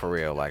an app for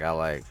real. Like,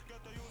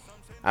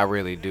 I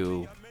really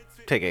do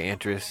take an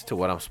interest to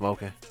what I'm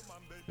smoking.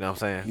 You know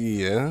what I'm saying?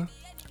 Yeah.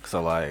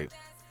 So like,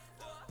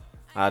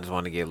 I just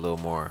want to get a little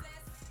more,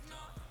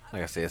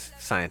 like I said,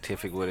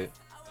 scientific with it.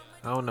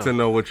 I don't know. To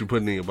know what you're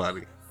putting in your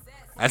body.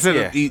 I said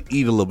Yeah.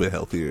 eat a little bit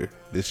healthier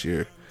this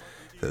year,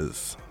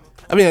 because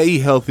I mean I eat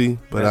healthy,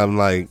 but I'm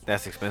like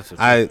That's expensive.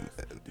 too.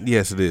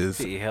 Yes, it is.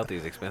 To eat healthy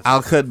is expensive.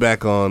 I'll cut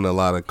back on a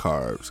lot of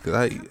carbs because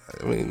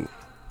I mean,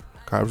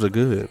 Carbs are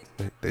good.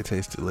 They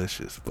taste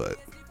delicious, but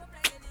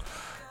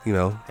you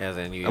know, As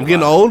in you I'm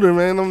getting older,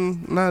 man.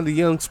 I'm not a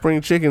young spring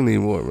chicken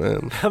anymore,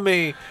 man. I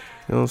mean, You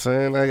know what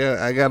I'm saying?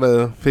 I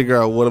gotta figure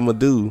out what I'm gonna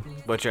do.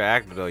 but you're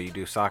active though. You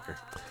do soccer.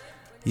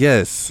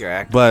 Yes, You're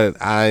active.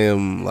 but I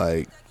am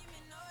like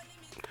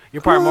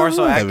You're probably more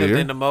so active heavier.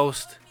 than the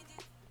most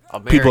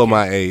American, people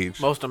my age.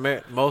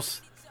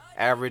 most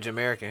average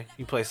American.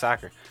 You play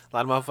soccer. A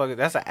lot of motherfuckers.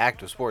 That's an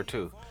active sport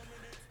too.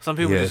 Some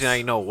people Yes.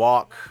 just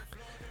walk.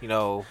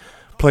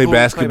 Play Play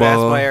basketball.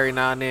 basketball every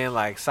now and then.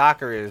 Like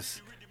soccer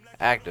is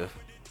active.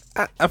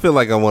 I feel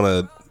like I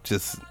want to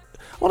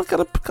cut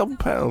a couple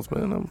pounds,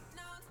 man.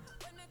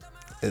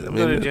 I You go to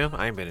mean, the gym.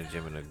 I ain't been to the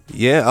gym in a.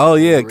 yeah. Oh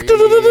yeah.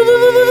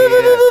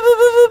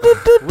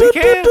 We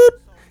can.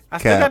 I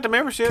still Cap. got the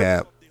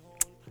membership.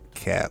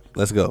 Cap.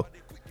 Let's go.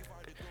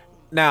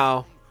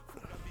 Now,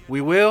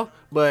 we will,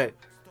 but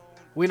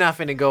we not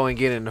finna go and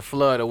get in the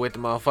flood with the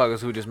motherfuckers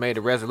who just made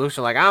a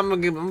resolution. Like,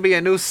 I'm gonna be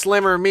a new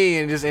slimmer me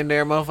and just in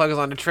there motherfuckers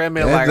on the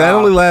treadmill. That, like, that oh,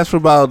 only lasts for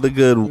about the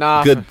good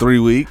Nah, 3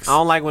 weeks. I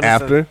don't like when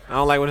after. I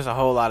don't like when it's a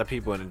whole lot of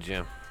people in the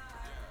gym.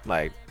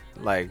 Like,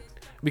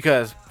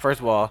 because first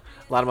of all,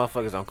 a lot of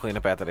motherfuckers don't clean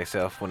up after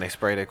themselves when they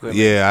spray their equipment.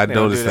 Yeah, I They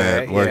don't noticed do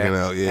that working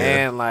out. Yeah,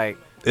 and like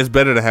it's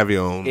better to have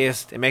your own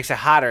it makes it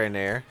hotter in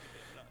there.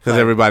 because like,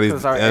 everybody's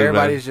 'cause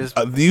everybody's just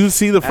you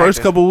see the first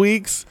active. couple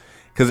weeks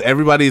because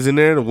everybody's in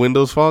there. The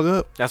windows fog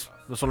up, That's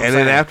what I'm and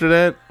saying. then after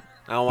that,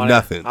 I don't want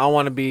nothing. I don't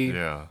want to be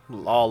Yeah.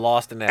 all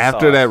lost in that.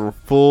 after sauce.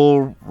 that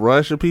full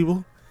rush of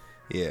people,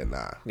 yeah,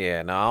 nah.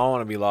 Yeah, no, I don't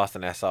want to be lost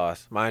in that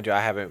sauce. Mind you, I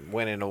haven't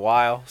went in a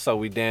while,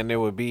 so there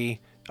would be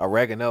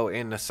oregano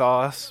in the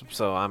sauce.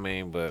 So I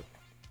mean, but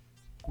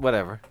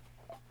whatever.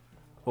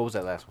 What was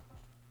that last one?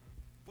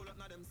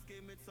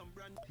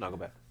 No, go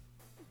back.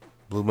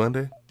 Blue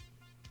Monday.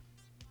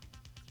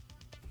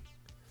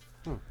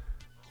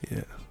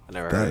 Yeah, I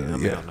never heard it. I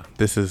mean, I yeah. don't know.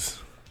 This is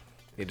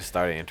It just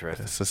started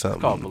interesting. this is It's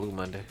something. called Blue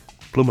Monday.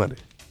 Blue Monday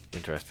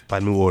Interesting. by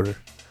New Order.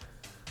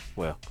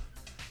 Well,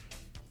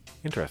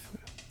 interesting.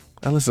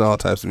 I listen to all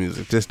types of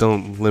music. Just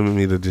don't limit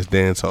me to just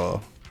dance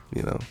hall.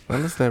 You know, I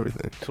listen to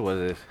everything. So what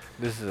is this?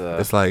 This is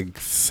It's like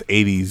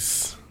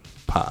 80s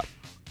pop.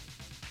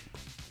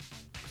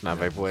 not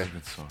Vaporwave. It's a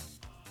good song.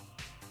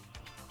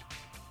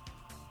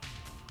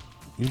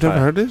 You've never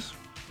Right. heard this?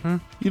 Hmm?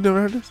 You've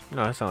never heard this?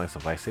 No, it sounds like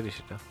some Vice City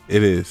shit though.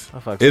 It is. I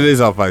fuck It with is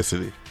off Vice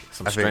City.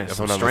 Some, I think, if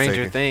some I'm not Stranger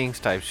mistaken. Things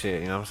type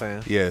shit. You know what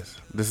I'm saying? Yes.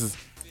 This is.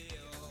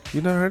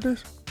 You never heard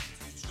this?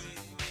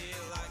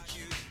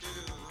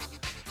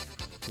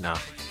 No.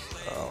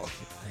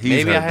 He's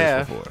Maybe heard I this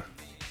have. before.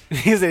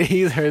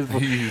 he's heard.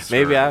 He's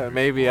Maybe heard.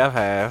 maybe I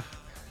have.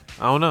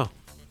 I don't know.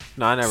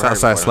 No, I never. heard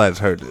Southside it before. Slats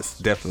heard this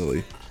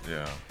definitely.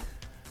 Yeah.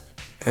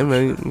 And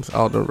man, it's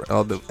all the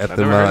at the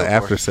never heard it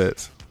after before.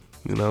 sets,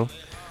 you know.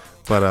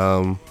 But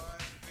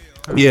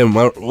yeah.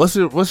 What's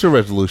your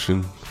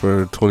resolution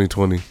for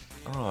 2020?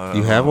 Oh, I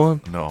You don't have know.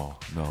 one? No.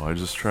 I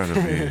just try to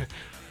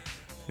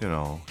be,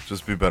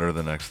 just be better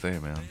the next day,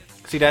 man.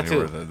 See that Than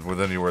you too.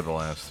 than you were the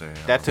last day.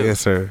 That too. Yes,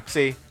 sir.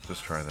 See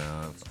Just try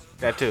that.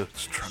 that too.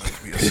 Just try not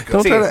to be a Don't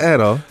scum. See, try to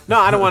add on. No,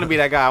 I don't want to be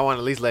that guy. I want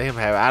to at least let him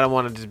have it. I don't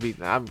want to just be.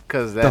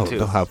 Because that too.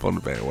 Don't hop on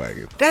the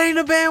bandwagon. That ain't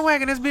a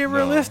bandwagon. That's being No,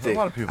 realistic. a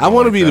lot of people I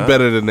want to like be the that.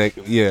 better than next.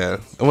 Yeah,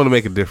 I want to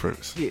make a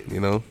difference. Yeah. You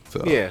know.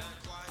 So Yeah.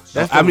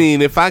 That's I the-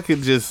 mean, if I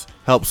could just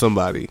help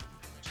somebody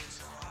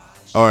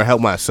or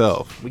help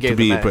myself we to gave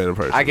be the a better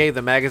person, I gave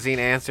the magazine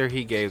answer.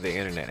 He gave the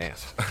internet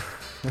answer.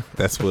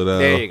 that's what.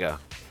 There you go.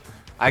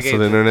 I That's gave what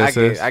the internet I gave,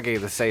 says? I gave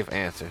the safe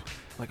answer.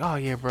 Like, oh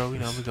yeah, bro, we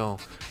gonna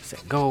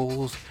set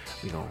goals.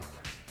 We gonna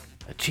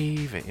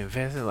achieve and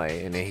invest in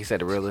and then he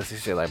said the realistic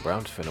shit like, bro,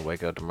 I'm just finna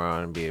wake up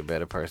tomorrow and be a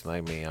better person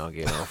like me. I don't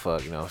get no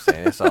fuck, you know what I'm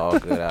saying? It's all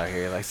good out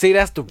here. Like, see,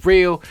 that's the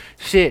real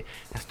shit.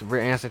 That's the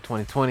real answer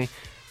 2020.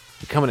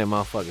 We coming at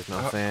motherfuckers, you know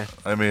what I'm saying?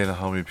 I mean,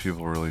 how many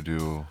people really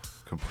do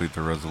complete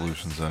their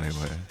resolutions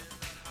anyway?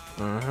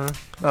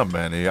 Not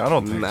many. I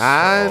don't think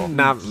so.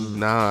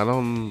 Nah, I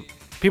don't.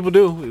 People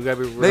do. We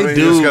gotta be real. They You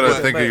do, just gotta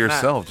but- think but of not-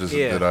 yourself. Just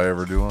yeah. did I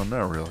ever do one?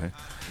 Not really.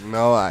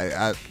 No,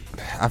 I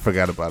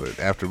forgot about it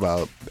after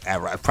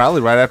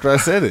probably right after I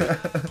said it.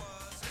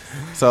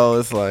 So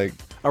it's like,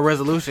 A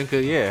resolution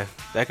could,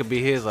 that could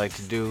be his, like,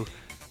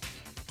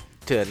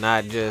 to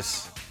not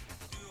just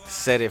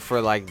set it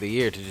for like the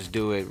year, to just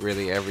do it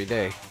really every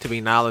day, to be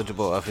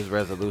knowledgeable of his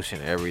resolution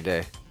every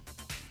day,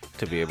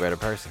 to be a better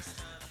person.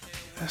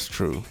 that's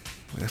true.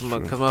 That's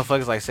Because true.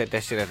 motherfuckers like set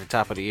that shit at the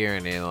top of the year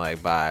and then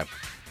like by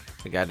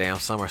the goddamn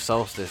summer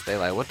solstice, they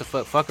like, what the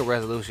fuck a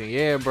resolution?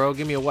 Yeah, bro,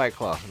 give me a White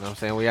Claw. You know what I'm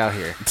saying? We out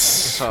here.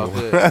 It's all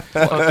good.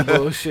 Fuck the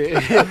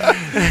bullshit.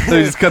 So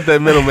you just cut that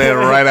middleman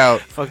right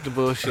out. Fuck the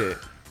bullshit.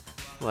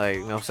 Like,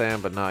 you know what I'm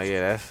saying? But no,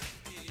 yeah,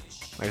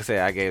 that's, like I said,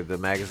 I gave the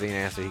magazine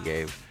answer, he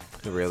gave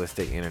the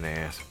realistic internet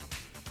answer.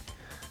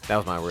 That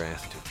was my real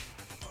answer too.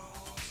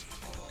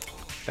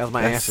 That was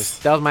my That's-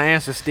 answer. That was my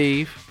answer,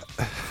 Steve.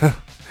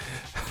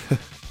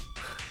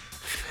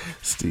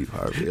 Steve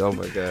Harvey. Oh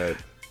my god.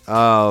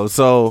 Oh,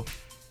 so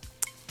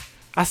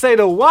I say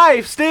the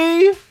wife,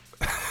 Steve.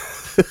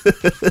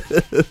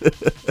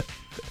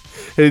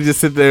 And he just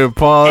sit there and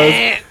pause.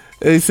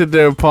 And he sit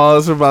there and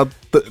pause for about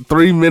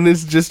 3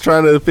 minutes just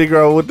trying to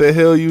figure out what the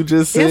hell you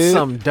just said. There's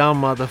some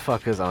dumb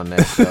motherfuckers on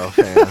that show,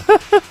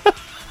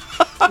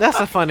 fam. That's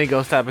a funny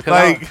ghost topic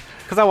Like-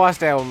 because I watched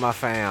that with my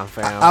fam.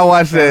 I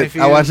watch Family that.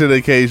 Feud. I watch it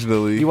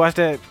occasionally. You watch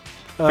that?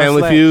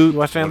 Family Slack? Feud? You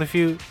watch Family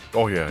Feud?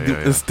 Oh yeah.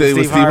 With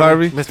Steve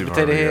Harvey? Mr. Steve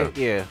Potato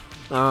Harvey, Head.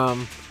 Yeah.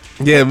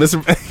 Yeah,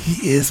 Mr.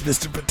 He is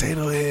Mr.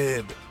 Potato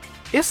Head.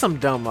 It's some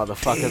dumb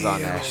motherfuckers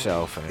on that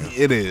show, fam.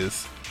 It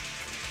is.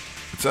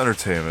 It's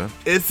entertainment.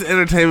 It's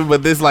entertainment,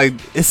 but this like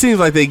it seems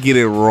like they get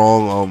it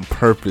wrong on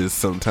purpose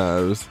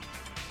sometimes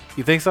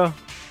You think so?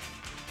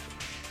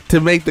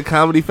 to make the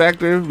comedy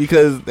factor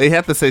because they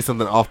have to say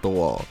something off the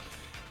wall.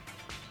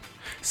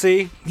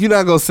 See, You're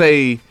not gonna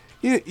say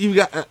you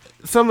got in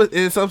some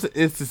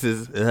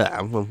instances.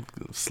 I'm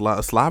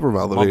slobber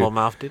mouth over mumble here.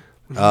 mouthed it.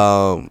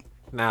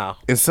 Now,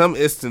 In some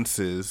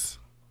instances,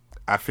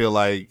 I feel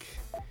like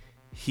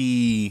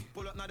he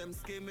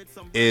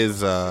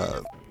is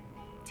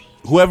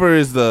whoever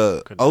is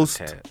the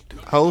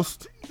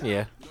host.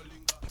 Yeah.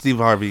 Steve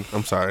Harvey.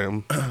 I'm sorry,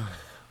 I'm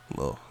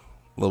a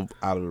little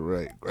out of it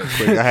right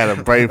quick. I had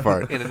a brain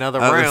fart. In another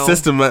realm.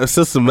 System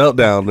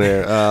meltdown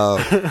there.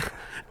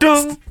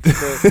 Dung.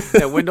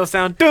 That window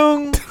sound.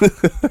 Dung.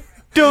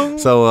 Dung.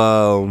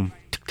 So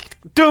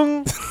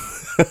Dung.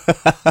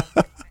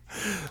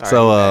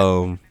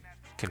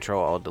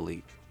 Control Alt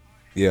Delete.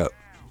 yeah.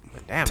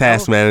 Damn.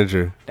 Task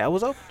manager. That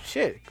was open.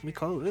 Shit. Let me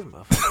close this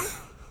motherfucker.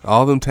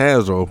 All them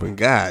tabs are open.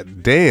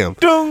 God damn.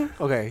 Dung.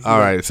 Okay. All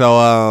right.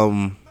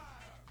 So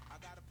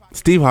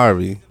Steve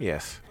Harvey.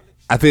 Yes.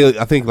 I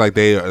think like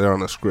they're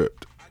on a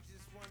script.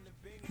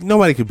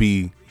 Nobody could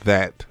be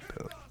that.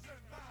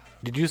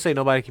 Did you say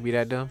nobody can be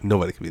that dumb?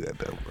 Nobody could be that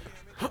dumb.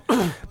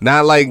 Bro.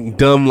 Not like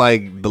dumb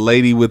like the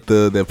lady with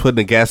that putting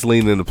the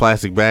gasoline in the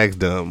plastic bags.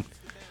 Dumb.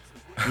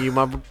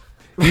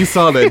 You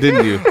saw that,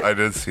 didn't you? I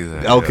did see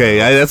that. Okay,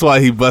 yeah. that's why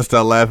he bust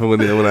out laughing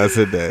when I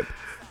said that.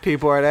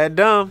 People are that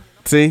dumb.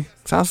 See,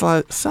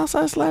 Southside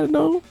Slide,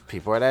 no.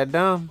 People are that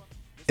dumb.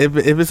 If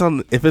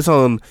it's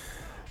on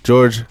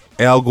George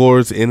Al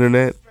Gore's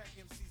internet,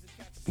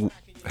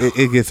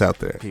 it gets out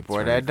there. People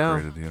are that dumb.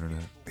 Created the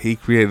internet. He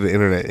created the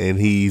internet and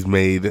he's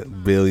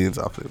made billions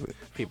off of it.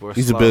 People are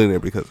He's slow. a billionaire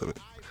because of it.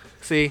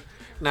 See,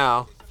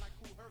 now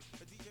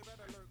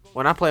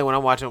when I'm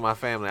watching with my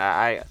family,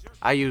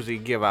 I usually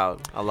give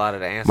out a lot of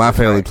the answers. My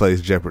family right.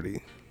 plays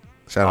Jeopardy.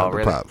 Shout out to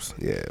really? Pops.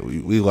 Yeah,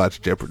 we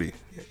watch Jeopardy.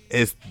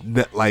 It's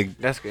like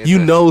That's good. you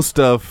know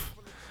stuff.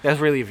 That's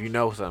really if you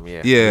know something,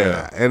 yeah.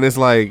 Yeah, and it's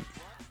like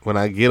when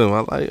I get them,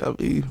 I'll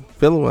be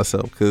feeling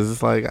myself because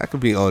it's like I could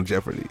be on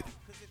Jeopardy.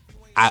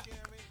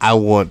 I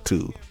want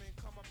to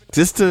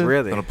just to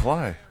Really? Then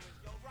apply.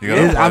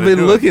 I've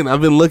been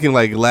looking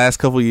like last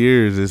couple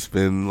years. It's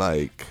been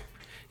like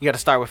You got to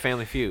start with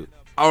Family Feud.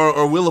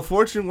 or Wheel of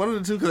Fortune, one of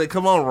the two, because they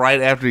come on right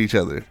after each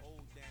other.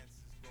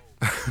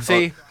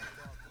 See,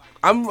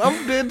 I'm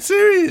dead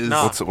serious.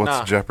 No. What's Nah.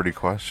 the Jeopardy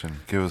question?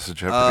 Give us a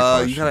Jeopardy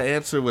question. You gotta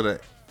answer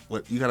with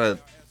you gotta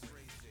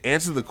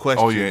answer the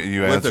question. Oh,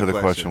 you with answer the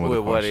question with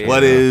a With what question. is-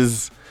 What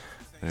is?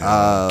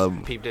 Yeah.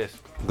 peep this.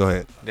 Go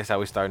ahead. That's how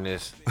we starting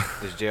this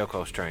jail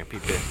coach train.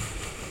 Peep this.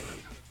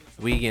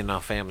 We getting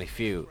on Family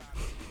Feud.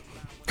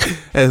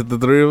 As the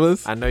three of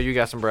us. I know you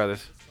got some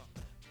brothers,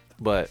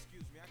 but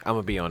I'm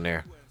gonna be on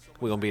there.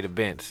 We're gonna be the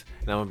bench,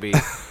 and you gonna be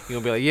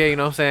like, yeah, you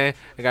know what I'm saying?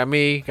 I got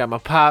me, got my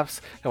pops,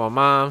 got my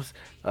moms.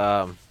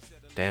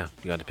 Damn,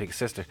 you got to pick a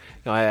sister.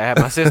 You know, I have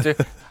my sister.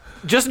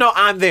 Just know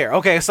I'm there.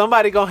 Okay,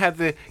 somebody gonna have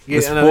to get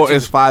It's another.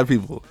 it's 5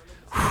 people.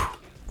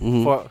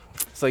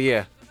 So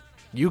yeah,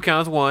 you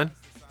counts one.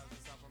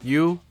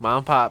 You,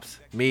 mom, pops,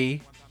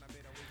 me.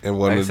 And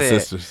one Like of the I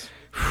said, sisters.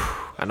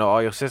 I know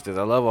all your sisters.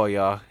 I love all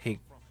y'all.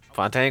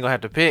 Fontaine gonna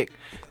have to pick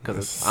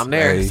because I'm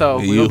there. Hey, So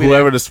we you, gonna be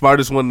whoever there. the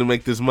smartest one to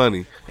make this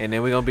money. And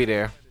then we're gonna be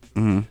there.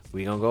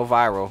 We gonna go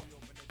viral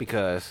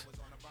because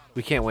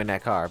we can't win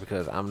that car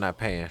because I'm not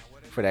paying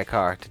for that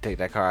car to take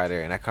that car out of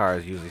there, and that car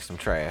is usually some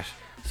trash.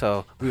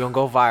 So we gonna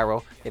go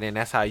viral, and then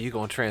that's how you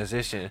gonna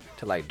transition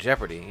to like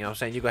Jeopardy. You know what I'm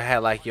saying? You gonna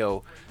have like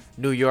your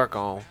New York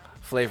on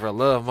Flavor of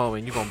Love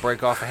moment. You gonna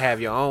break off and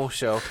have your own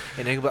show,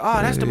 and then you be like,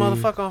 oh, that's the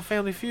motherfucker on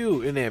Family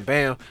Feud, and then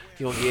bam,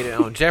 you gonna get it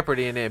on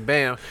Jeopardy, and then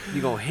bam,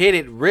 you gonna hit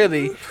it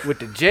really with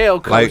the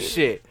jail coach Like-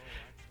 shit.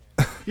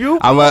 You,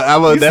 I'm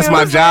You that's see my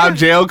what I'm job, saying?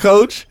 jail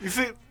coach. you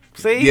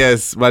see?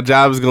 Yes, my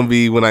job is gonna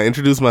be when I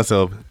introduce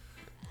myself.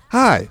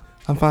 Hi,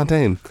 I'm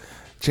Fontaine,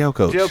 jail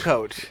coach. Jail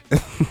coach.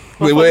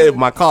 Wait,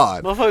 my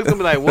card. Motherfuckers gonna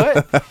be like,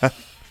 what?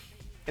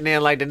 And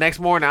then like the next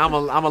morning, I'm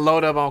a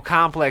load up on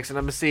Complex, and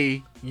I'm gonna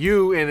see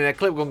you, and that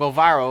clip gonna go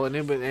viral, and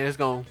it's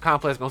gonna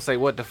Complex gonna say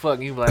what the fuck,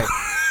 and you be like,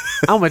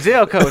 I'm a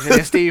jail coach, and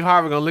then Steve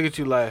Harvey gonna look at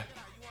you like,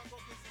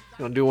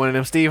 gonna do one of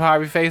them Steve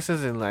Harvey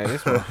faces, and like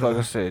this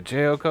motherfucker said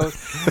jail coach,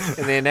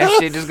 and then that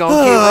shit just gonna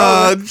keep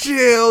rolling.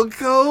 Jail I'm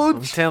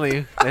coach. telling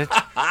you,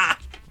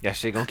 that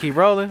shit gonna keep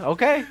rolling.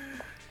 Okay,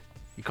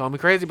 you call me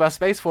crazy about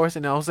Space Force,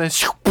 and all of a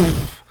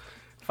sudden,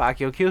 5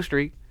 kill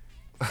streak.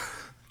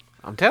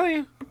 I'm telling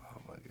you.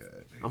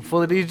 I'm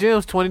full of these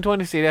gyms.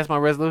 2020. See, that's my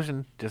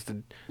resolution. Just to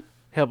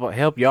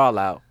help y'all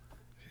out.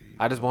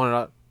 I just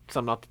wanted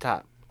something off the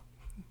top.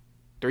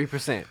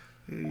 3%.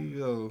 Here you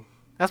go.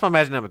 That's my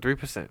magic number.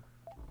 3%.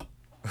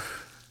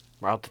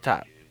 Right off the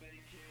top.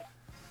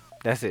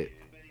 That's it.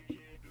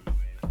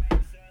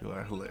 You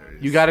are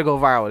hilarious. You got to go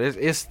viral.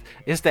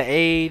 It's the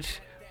age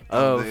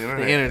of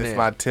the internet. It's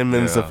my 10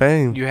 minutes of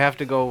fame. You have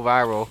to go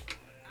viral.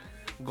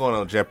 I'm going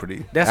on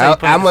Jeopardy. That's how you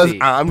plant the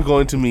seed. I'm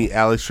going to meet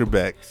Alex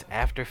Trebek. It's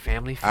after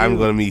Family Feud. I'm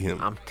going to meet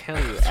him. I'm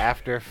telling you,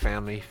 after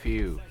Family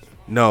Feud.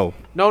 No.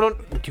 No,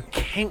 you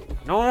can't.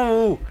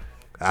 No.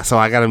 So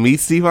I got to meet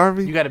Steve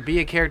Harvey? You got to be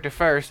a character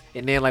first,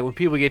 and then like when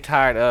people get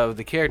tired of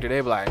the character,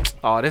 they be like,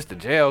 "Oh, this the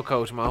jail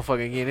coach,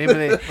 motherfucker." Again, and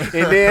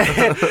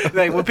then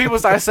like when people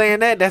start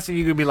saying that, that's when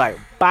you gonna be like,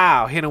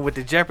 "Bow," hit them with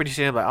the Jeopardy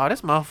shit. And be like, "Oh,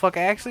 this motherfucker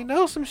actually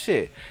knows some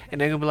shit,"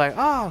 and they're gonna be like,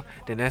 "Oh,"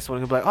 then that's when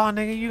they're gonna be like, "Oh,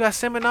 nigga, you got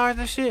seminars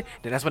and shit."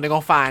 Then that's when they're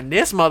gonna find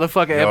this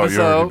motherfucker You're going to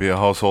episode. be a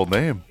household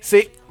name.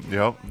 See,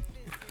 Yep.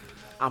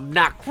 I'm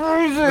not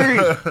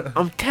crazy.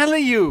 I'm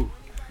telling you.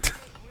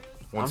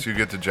 Once you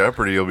get to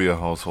Jeopardy, you'll be a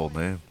household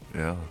name.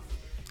 Yeah.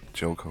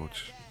 Joe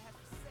Coach.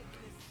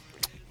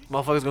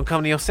 Motherfuckers gonna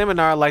come to your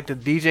seminar like the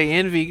DJ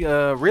Envy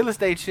real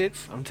estate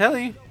shits. I'm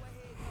telling you.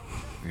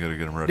 You got to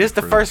get them ready. This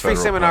the for first free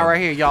federal seminar pen. right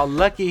here. Y'all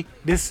lucky.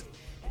 This.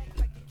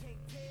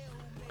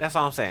 That's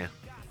all I'm saying.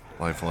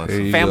 Life There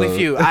lesson. you Family go.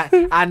 Feud.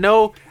 I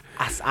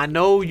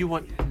know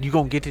you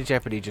gonna get to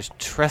Jeopardy. Just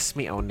trust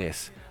me on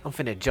this. I'm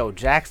finna Joe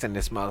Jackson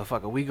this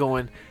motherfucker. We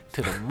going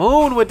to the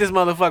moon with this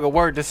motherfucker.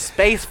 Word to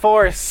Space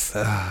Force.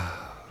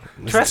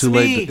 Trust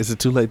me. Is it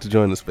too late to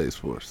join the Space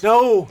Force?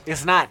 No,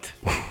 it's not.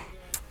 There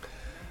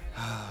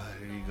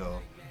you go.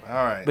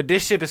 All right. But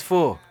this ship is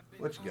full.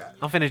 What you got?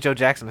 I'm finna Joe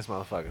Jackson this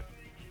motherfucker.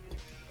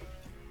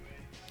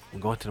 We're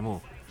going to the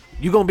moon.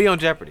 You gonna be on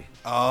Jeopardy,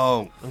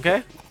 Oh,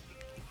 okay?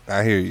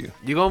 I hear you.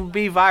 You gonna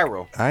be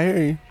viral. I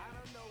hear you.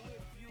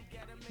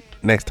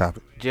 Next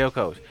topic. Jail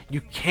coach.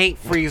 You can't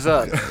freeze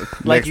up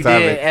like Next you topic.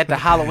 did at the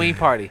Halloween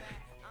party.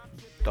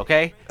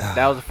 Okay?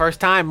 That was the first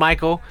time,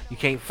 Michael. You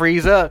can't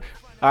freeze up.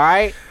 All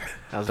right?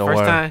 That was the Don't first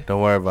worry. time.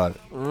 Don't worry about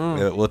it.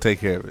 Yeah, we'll take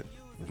care of it.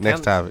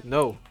 Next topic.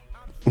 No.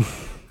 I'm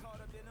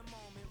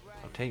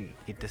telling you,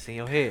 get this in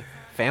your head.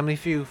 Family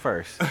Feud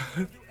first.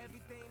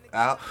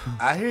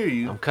 I hear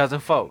you. I'm cousin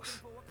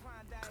folks.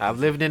 I've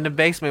lived in the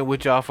basement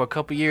with y'all for a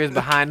couple years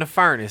behind the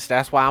furnace.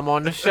 That's why I'm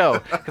on the show,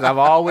 because I've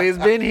always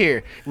been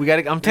here.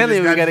 I'm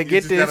telling you, we gotta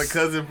get this. Got a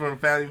cousin from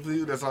Family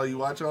Feud. That's all you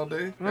watch all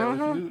day.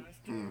 Family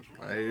Feud.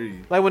 I hear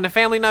you. Like when the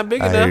family not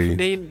big I enough, hear you.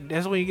 then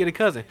that's when you get a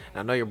cousin.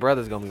 I know your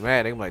brother's gonna be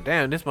mad. They're like,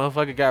 damn, this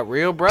motherfucker got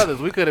real brothers.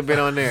 We could have been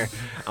on there.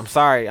 I'm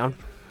sorry.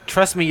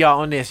 Trust me,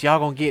 y'all on this. Y'all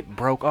gonna get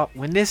broke up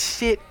when this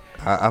shit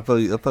I'll throw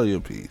you a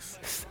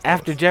piece.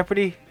 after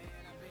Jeopardy.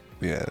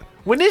 Yeah.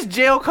 When this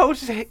jail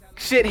coach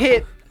shit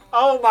hit.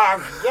 Oh my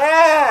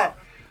god.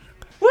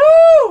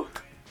 Woo!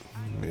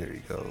 There he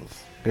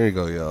goes. There you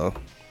go, y'all.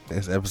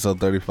 That's episode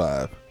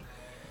 35.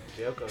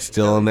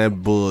 Still on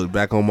that bull,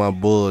 back on my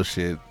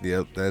bullshit.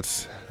 Yep,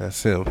 that's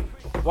him.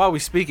 While we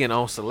speaking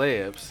on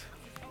celebs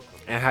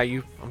and how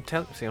you, I'm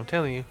telling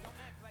you,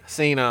 I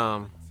seen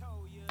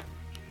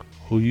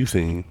Who you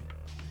seen?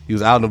 You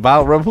was out and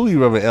about, bro. Who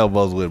you rubbing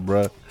elbows with,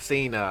 bro?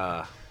 seen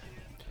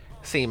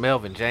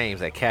Melvin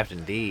James at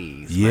Captain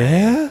D's.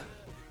 Yeah.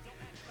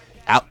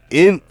 Out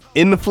in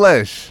the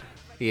flesh.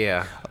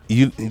 Yeah, Do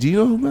you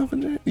know who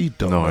Melvin James? You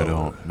don't. No, know. I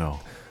don't. No.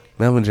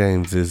 Melvin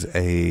James is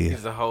a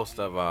he's the host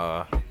of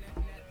a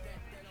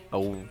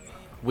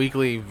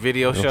weekly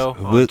video show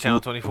on Channel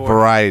 24.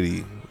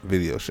 variety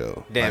video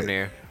show. Damn Like,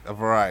 near. a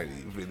variety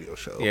video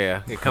show.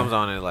 Yeah, it comes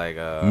on at like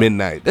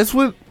Midnight. That's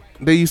what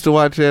they used to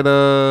watch at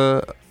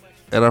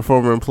our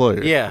former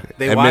employer. yeah, at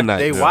they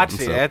midnight. watched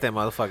So, it at that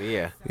motherfucker.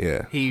 Yeah,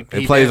 Yeah. He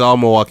plays all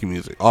Milwaukee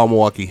music, all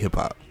Milwaukee hip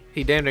hop.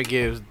 he damn near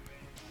gives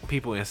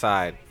people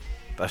inside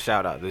a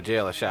shout out, the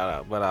jail a shout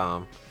out. But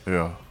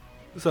Yeah.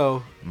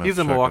 so Might he's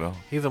a check it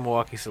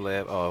Milwaukee out.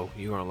 celeb. Oh,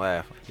 you gonna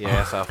laugh? Yeah,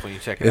 that's off when you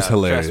check it It's out.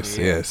 hilarious.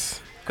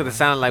 Yes. Because it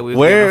sounded like we was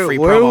Where- giving a free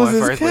where promo was at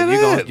this first, but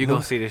kid you at?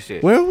 gonna see this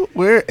shit.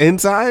 Where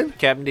inside?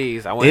 Captain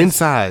D's. I went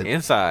Inside.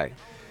 Inside.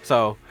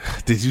 So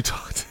Did you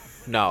talk to?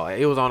 no,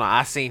 it was on a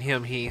I seen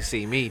him, he ain't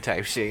see me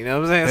type shit. You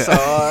know what I'm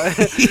saying?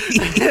 So,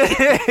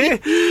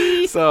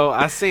 so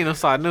I seen him,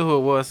 so I knew who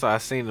it was. So I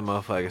seen the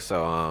motherfucker.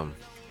 So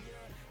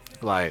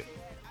like,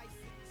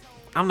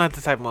 I'm not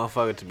the type of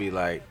motherfucker to be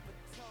like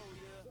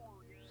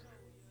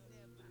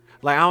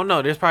I don't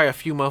know. There's probably a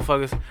few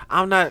motherfuckers.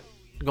 I'm not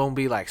gonna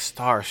be like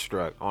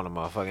starstruck on a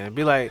motherfucker and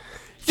be like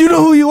You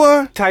know who you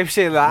are? type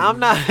shit. Like I'm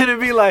not gonna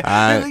be like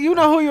you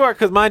know who you are,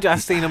 because mind you, I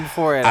seen him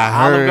before at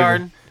Olive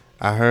Garden.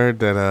 I heard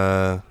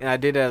that. And I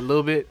did that a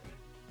little bit.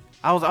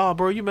 I was like, oh,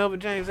 bro, you Melvin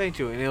James, ain't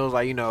you? And it was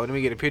like, let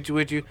me get a picture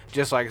with you,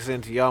 just so I can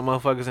send it to y'all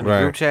motherfuckers in the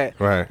Right, group chat.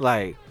 right.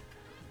 Like,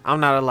 I'm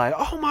not like,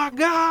 oh my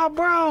God,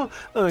 bro.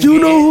 You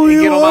know who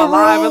you get on are, my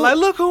live bro. and like,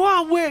 look who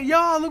I'm with,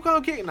 y'all. Look who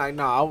I'm kicking. Like,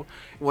 no, I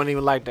wasn't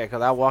even like that,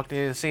 because I walked in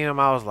and seen him.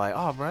 I was like,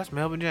 oh, bro, that's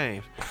Melvin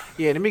James.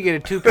 Yeah, let me get a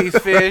 2-piece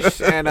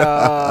fish and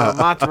a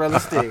mozzarella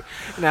stick.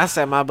 And I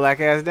sat my black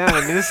ass down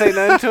and didn't say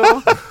nothing to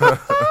him.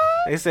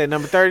 They said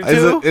number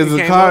 32. Is It the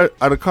came car? up.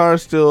 Are the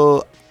cars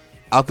still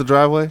out the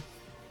driveway?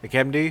 The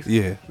Captain D's?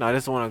 Yeah. No, this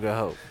is the one on Good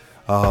Hope.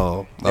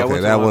 Oh, That okay.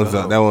 was That the one one's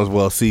though. that one's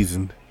well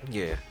seasoned.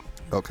 Yeah.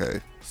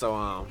 Okay.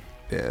 So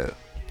Yeah.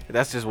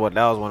 that's just that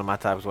was one of my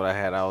topics. What I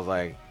had, I was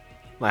like,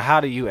 how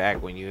do you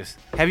act when you?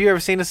 Have you ever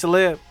seen a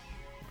celeb?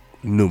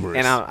 Numerous.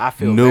 And I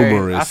feel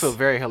numerous.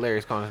 very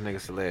hilarious calling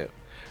this nigga celeb.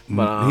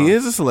 But he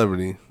is a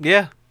celebrity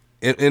Yeah.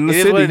 in the It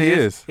is city. what it He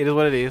is. is. It is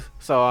what it is.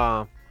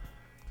 So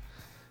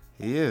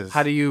He is.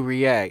 how do you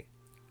react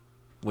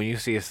when you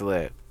see a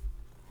celeb?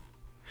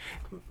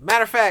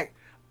 Matter of fact,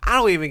 I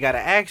don't even gotta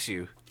ask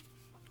you.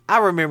 I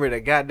remember the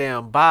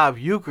goddamn Bob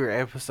Euchre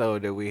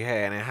episode that we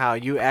had and how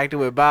you acted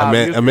with Bob.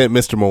 I met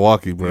Mr.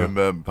 Milwaukee, bro. You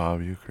met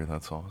Bob Euchre.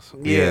 That's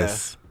awesome. Yeah.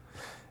 Yes.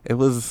 It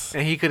was.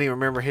 And he couldn't even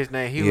remember his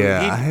name.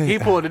 Yeah, He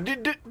pulled it.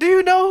 Do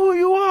you know who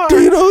you are?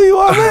 Do you know who you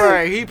are, man?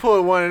 Right. He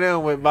pulled one of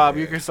them with Bob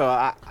Euchre. So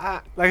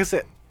I like I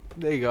said,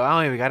 there you go. I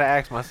don't even gotta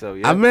ask myself.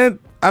 Yet.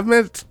 I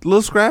met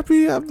Lil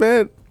Scrappy. I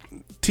met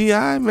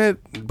T.I. I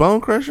met Bone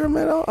Crusher. I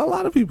met a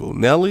lot of people.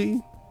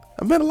 Nelly.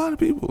 I met a lot of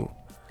people.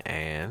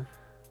 And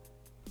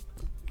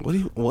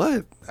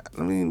What?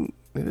 I mean,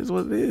 it is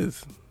what it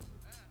is.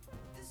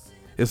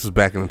 This was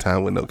back in the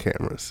time with no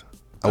cameras.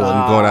 I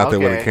wasn't going out there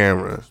with a okay.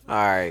 camera. all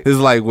right. This is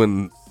like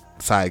when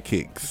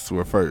sidekicks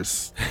were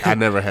first. I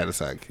never had a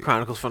sidekick.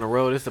 Chronicles from the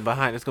Road. It's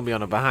gonna be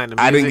on the behind the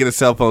music. I didn't get a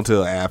cell phone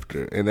till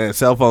after, and then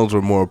cell phones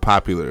were more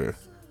popular.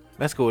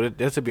 That's cool.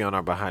 This will be on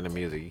our behind the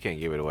music. You can't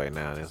give it away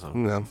now. There's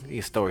some No.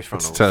 these stories from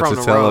the Just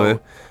road. telling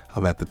it.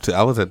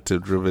 I was at the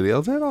drill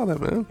videos and all that,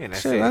 man. And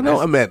that's Shit, it. I know.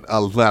 That's- I met a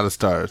lot of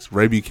stars.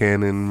 Ray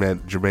Buchanan,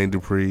 met Jermaine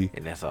Dupri.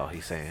 And that's all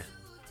he's saying.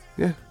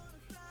 Yeah.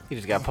 He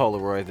just got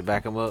Polaroids to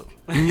back him up,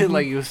 Mm-hmm.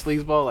 like you a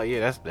sleazeball.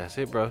 Like that's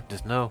it, bro.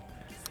 Just know.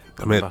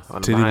 I met On the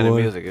Titty behind the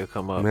Boy. music, it'll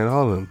come I up. met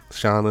all of them.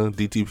 Shauna,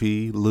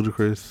 DTP,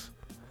 Ludacris.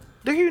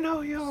 Do you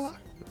know y'all?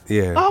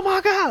 Yeah. Oh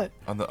my God!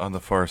 On the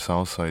far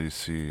south side, you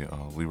see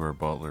Leroy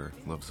Butler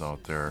lives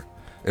out there.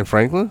 In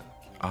Franklin?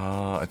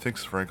 I think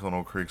it's Franklin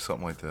Oak Creek,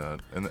 something like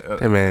that. And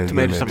Hey, man.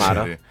 Tomato, getting a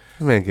tomato. check.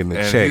 That man getting a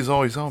And check. he's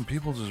always on.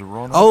 People just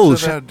run Oh, up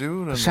to that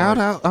dude. And Shout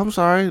like, out. I'm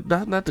sorry.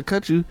 Not to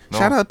cut you. No.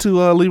 Shout out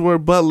to Leroy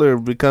Butler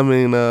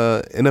becoming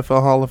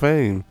NFL Hall of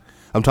Fame.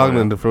 I'm talking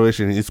yeah. into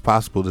fruition. It's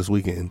possible this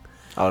weekend.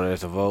 Oh,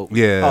 there's a vote.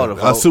 Yeah. Oh, the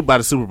vote. By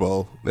the Super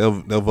Bowl. They'll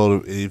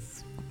vote.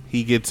 If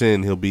he gets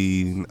in, he'll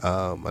be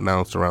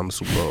announced around the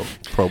Super Bowl,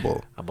 Pro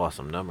Bowl. I bought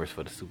some numbers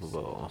for the Super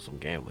Bowl on some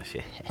gambling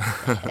shit.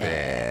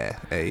 Yeah.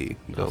 Hey,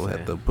 you don't Okay.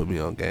 have to put me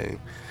on game.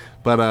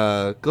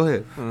 But go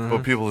ahead.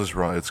 But people just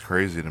run. It's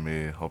crazy to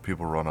me how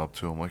people run up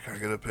to him like, "Can I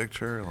get a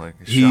picture?" Like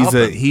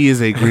He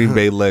is a Green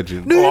Bay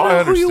legend. Oh, I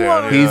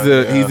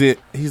understand.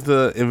 He's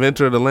the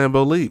inventor of the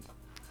Lambo Leap.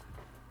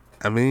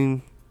 I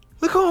mean,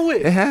 Look on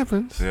with. it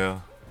happens. Yeah.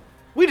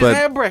 We just but-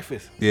 had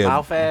breakfast. Yeah,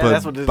 How fast? but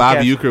That's what this Bob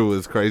cat- Euchre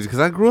was crazy because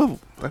I grew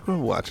up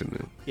watching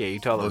it, Yeah, you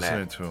told him Listening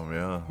that. to him,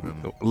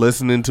 yeah.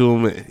 listening to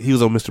him. He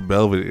was on Mr.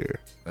 Belvedere.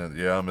 And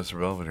yeah, Mr.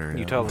 Belvedere. You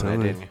yeah. told him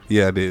that, didn't you?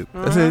 Yeah, I did.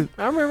 I said,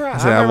 I remember. I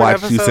said I remember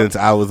watched the you episode. since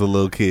I was a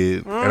little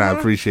kid, and I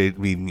appreciate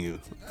meeting you.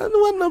 It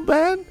wasn't no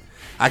bad.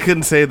 I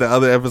couldn't say the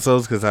other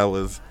episodes because I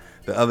was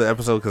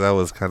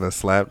kind of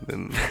slapped,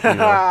 and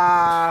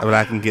but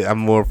I can get. I'm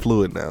more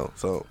fluid now,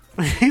 so.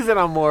 He said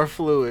I'm more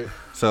fluid.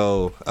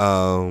 So,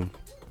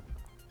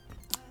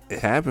 it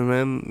happened,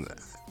 man.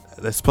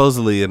 There's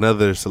supposedly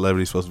another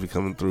celebrity supposed to be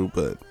coming through,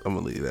 but I'm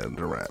gonna leave that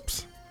under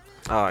wraps.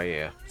 Oh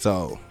yeah.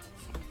 So,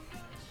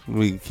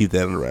 we can keep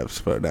that under wraps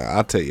for now.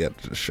 I'll tell you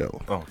after the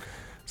show. Oh,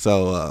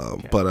 So,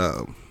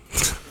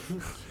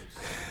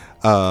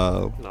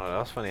 No, that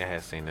was funny. I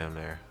had seen them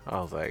there. I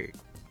was like,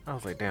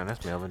 damn,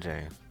 that's Melvin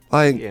James.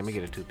 like, Yeah, let me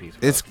get a 2-piece.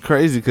 it's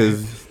crazy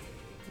because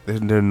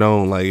they're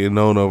known, like, you're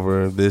known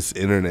over this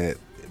internet.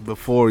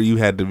 Before you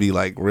had to be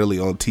like really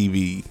on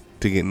TV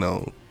to get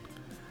known.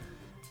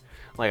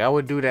 like I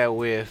would do that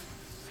with.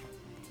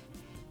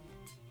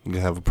 You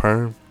have a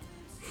perm.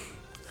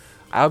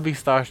 I would be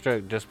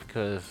starstruck just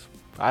because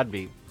I wouldn't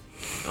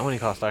even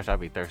call starstruck. I'd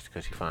be thirsty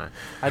because she fine.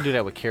 I'd do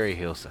that with Carrie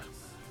Hilson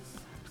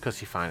because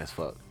she fine as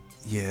fuck.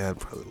 Yeah, I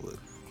probably would.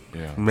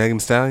 yeah. Megan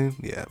Thee Stallion.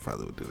 Yeah, I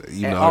probably would do that.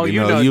 You And- know,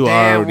 you you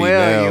damn already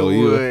well know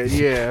you would.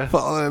 Yeah.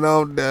 falling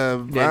on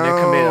the Then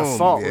they commit bone.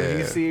 assault Yeah. when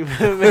you see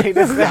Megan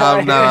Thee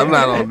Stallion. I'm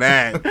not on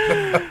that.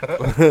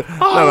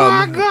 Oh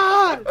my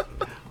God!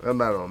 I'm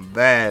not on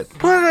that.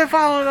 Put it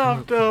falling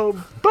off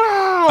the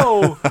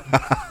bow.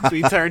 So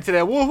you turn to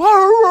that wolf.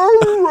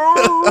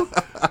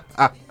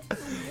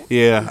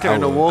 Yeah, Turn I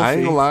to would. I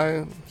ain't Wolfie. gonna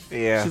lie.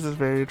 Yeah. She's a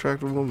very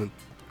attractive woman.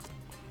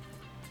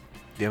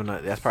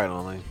 That's probably the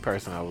only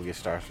person I would get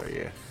starstruck.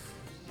 Yeah.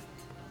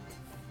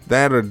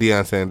 That or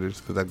Deion Sanders,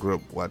 because I grew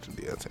up watching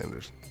Deion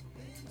Sanders.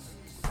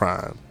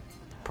 Prime.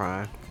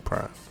 Prime.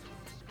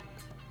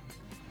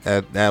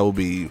 That will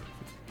be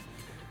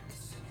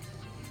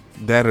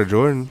that or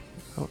Jordan,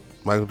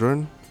 Michael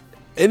Jordan.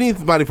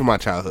 Anybody from my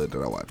childhood that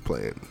I watched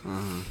playing,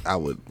 I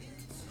would.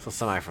 So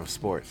somebody from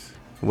sports.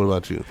 What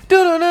about you?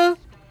 Do-do-do.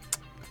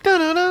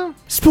 Do-do-do.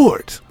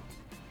 Sports.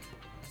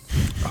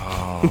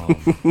 Oh,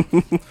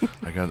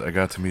 I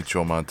got to meet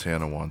Joe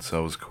Montana once.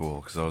 That was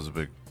cool because I was a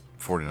big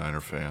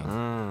 49er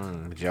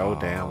fan. Joe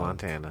Dan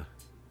Montana.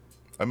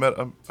 I met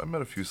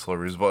a few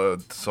celebrities,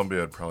 but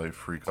somebody I'd probably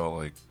freak out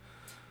like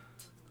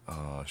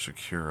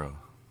Shakira.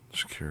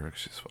 Shakira,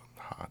 she's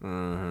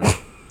fucking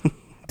hot.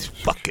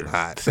 Fucking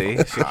hot. See,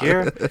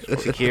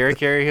 Shakira,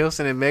 Carrie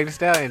Hilson, and Meg Thee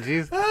Stallion.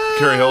 Jeez,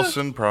 Carrie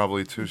Hilson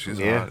probably too. She's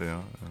Yeah. hot.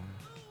 Yeah.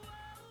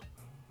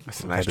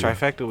 that's a nice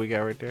trifecta we got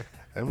right there.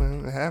 Hey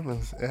man, it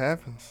happens. It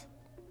happens.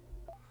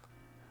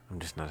 I'm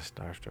just not a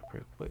starstruck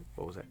person. Wait,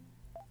 what was that?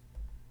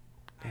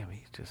 Damn,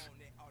 he's just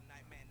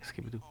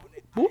skip it.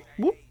 Boop,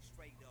 boop.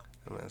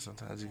 Hey, man,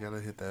 sometimes you gotta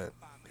hit the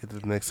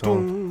next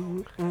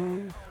song.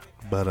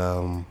 But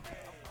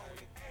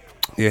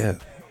yeah,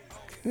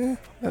 that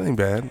ain't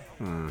bad.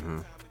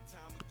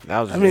 That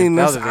was. I mean,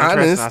 that was that's interesting.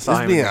 honest. I saw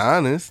Let's him be in there.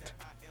 honest.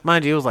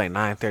 Mind you, it was like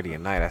 9:30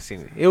 at night. I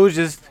seen it. It was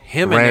just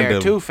him in there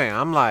Random. too, fam.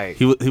 I'm like,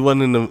 He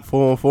wasn't in the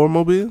 414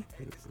 mobile,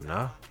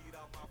 no.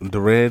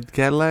 the red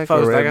Cadillac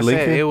Folks, or like red I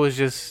Lincoln. said, it was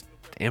just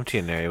empty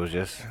in there. It was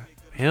just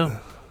him.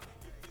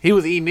 He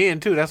was eating in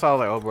too. That's why I was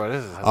like, oh, bro,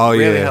 this is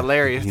really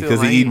hilarious too. Because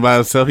Like, he eating by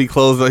himself. He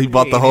closed. He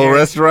bought the eating whole here.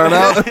 restaurant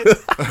out.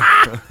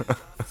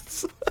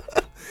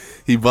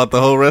 He bought the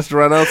whole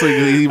restaurant out so he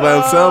could eat by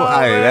himself. Oh,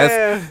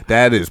 Hey,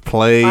 that is I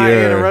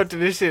player. interrupted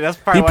this shit. That's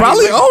probably He why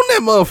probably looked- owned that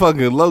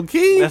motherfucker, low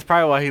key. That's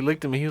probably why he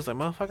looked at me. He was like,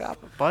 "Motherfucker, I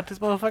bought this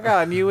motherfucker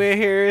out, and you in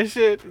here and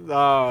shit."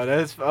 Oh,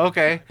 that's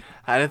okay.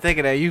 I didn't think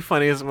of that. You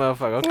funny as a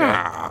motherfucker. Okay,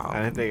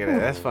 I didn't think of that.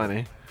 That's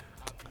funny.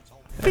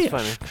 That's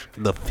funny.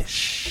 The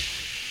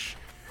fish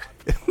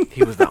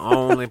He was the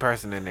only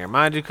person in there,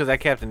 mind you, because that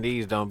Captain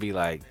D's don't be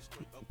like,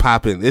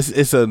 popping.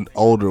 It's an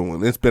older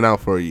one. It's been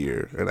out for a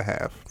year and a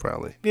half,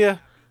 probably. yeah.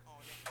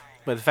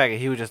 But the fact that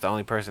he was just the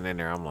only person in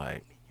there, I'm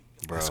like,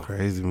 bro. That's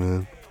crazy,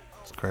 man.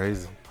 It's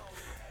crazy.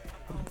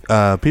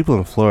 People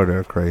in Florida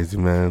are crazy,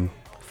 man.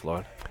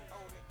 Florida.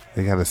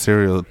 They got a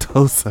serial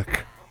toe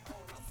sucker.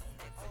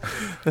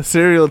 A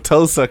serial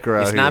toe sucker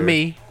out It's here. not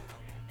me.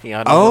 Y'all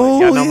know,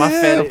 Oh, y'all know my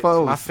yeah, fetish.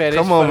 folks. My fetish.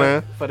 Come on, for the-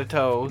 man. For the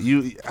toes.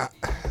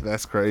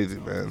 That's crazy,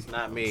 man.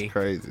 Not me. It's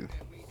crazy.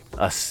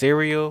 A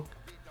serial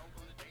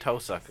toe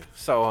sucker.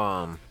 So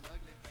all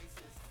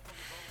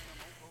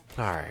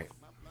right.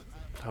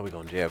 How we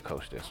gonna jab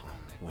coach this one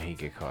when he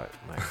get caught?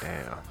 Like,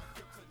 damn.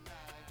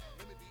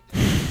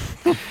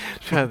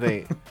 Trying to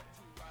think.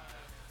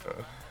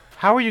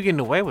 How are you getting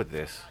away with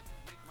this?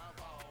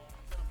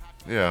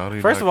 Yeah. How do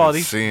you First not of all, get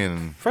these-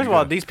 seen? First You of all,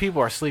 gotta- these people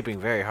are sleeping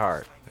very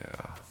hard.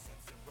 Yeah.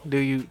 Do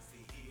you?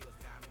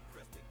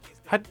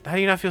 How do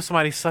you not feel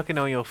somebody sucking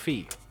on your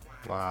feet?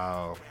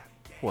 Wow.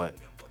 What?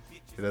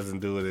 It doesn't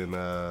do it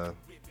in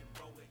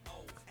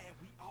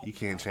you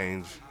can't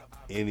change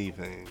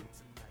anything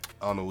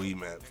on the Wii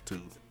maps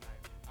too.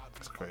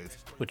 It's crazy.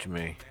 What you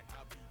mean?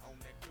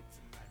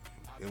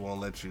 It won't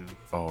let you.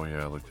 Oh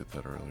yeah, I looked at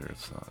that earlier.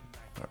 It's not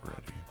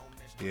ready.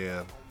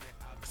 Yeah.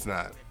 It's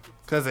not.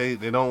 Because they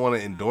don't want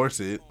to endorse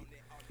it.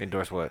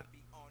 Endorse what?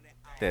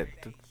 That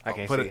I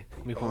can't Put see. it.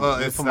 Let me put, Well, let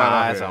me it's put not my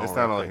on eyes here. on. It's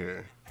real not on quick.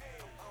 here.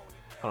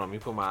 Hold on, let me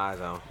put my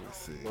eyes on. Let's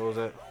see. What was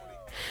that?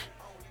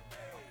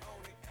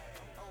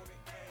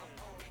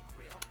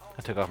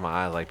 I took off my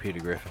eyes like Peter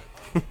Griffin.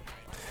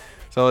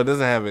 So it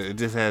doesn't have it. It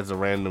just has a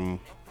random.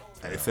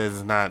 It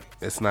says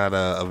it's not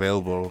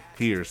available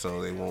here,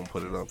 so they won't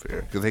put it up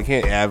here because they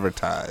can't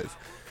advertise.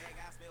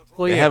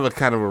 Well, They yeah. have a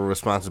kind of a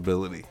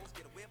responsibility.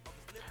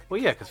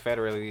 Well, yeah, because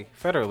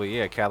federally,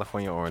 yeah,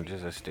 California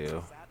oranges are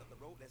still,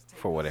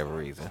 for whatever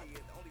reason,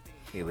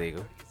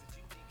 illegal.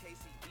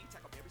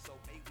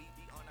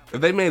 If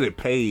they made it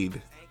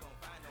paid,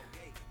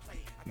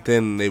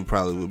 then they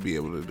probably would be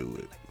able to do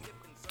it.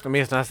 I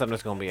mean, it's not something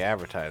that's gonna be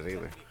advertised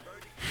either.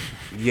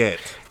 Yet,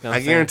 know what I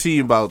I'm guarantee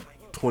you, about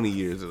 20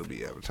 years it'll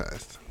be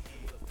advertised.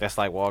 That's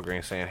like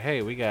Walgreens saying,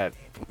 "Hey, we got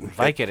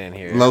Vicodin in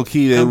here." Low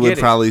key, they Come would get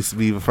it. probably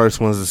be the first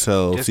ones to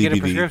sell Just get a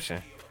CBD.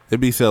 prescription. They'd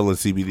be selling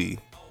CBD.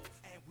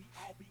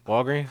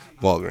 Walgreens.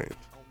 Walgreens.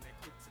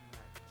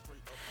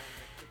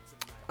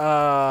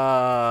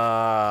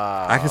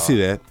 I I can see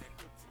that.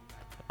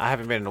 I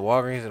haven't been to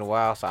Walgreens in a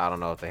while, so I don't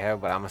know if they have.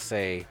 But I'm gonna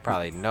say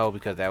probably no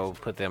because that would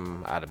put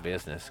them out of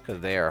business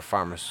because they are a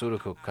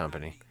pharmaceutical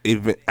company.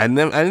 Even I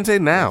didn't say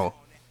now.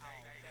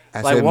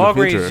 I Like said in the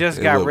Walgreens future, just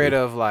it got will rid be.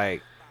 of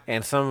like,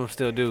 and some of them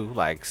still do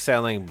like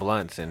selling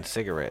blunts and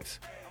cigarettes.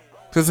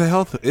 Because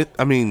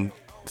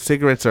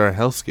cigarettes are a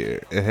health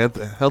scare, a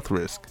health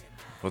risk.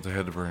 But they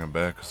had to bring them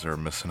back because they were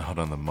missing out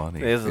on the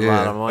money. There's a Yeah.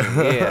 lot of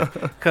money, yeah.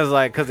 Cause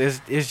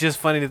it's just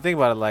funny to think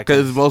about it. Like,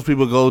 Because most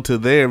people go to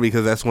there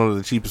because that's one of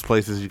the cheapest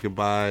places you can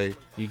buy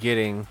you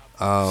getting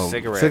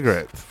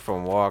cigarettes.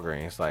 from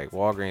Walgreens. Like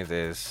Walgreens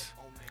is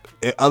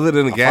Other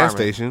than a gas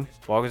pharmacy. station.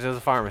 Walgreens is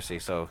a pharmacy,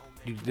 so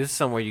this is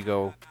somewhere you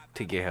go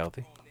to get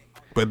healthy.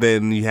 But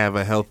then you have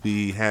a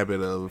healthy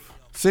habit of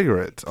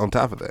cigarettes on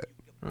top of that.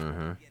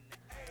 And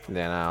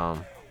then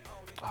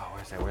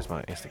where's that? Where's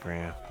my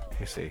Instagram? Let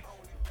me see.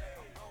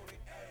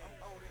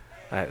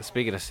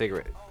 Speaking of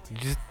cigarette,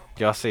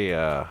 y'all see?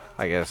 I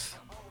guess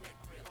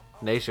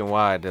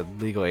nationwide the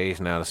legal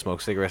age now to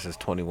smoke cigarettes is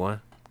 21.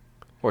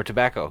 or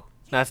tobacco.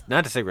 Not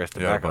the cigarettes,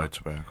 Yeah, tobacco. buy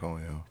tobacco.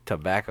 Yeah.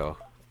 Tobacco.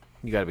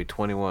 You got to be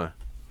 21.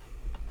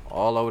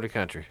 All over the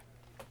country.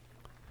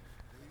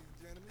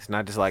 It's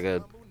not just like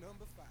a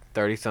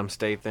 30-some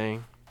state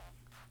thing.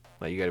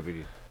 Like, you got to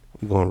be...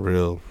 I'm going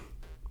real.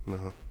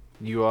 No.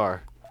 You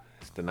are.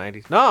 It's the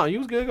 90s. No, you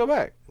was good. Go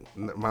back.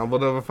 Mambo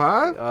number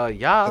 5?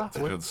 Yeah. It's a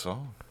good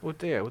song. What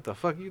there? What the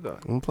fuck you thought?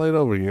 I'm gonna play it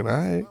over again. All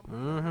right.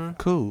 Mm-hmm.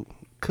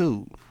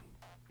 Cool.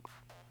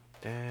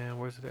 Damn,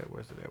 where's it at?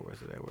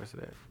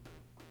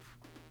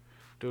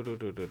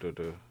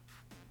 Do.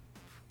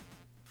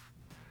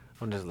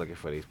 I'm just looking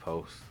for these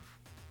posts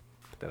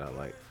that I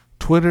like.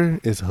 Twitter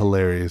is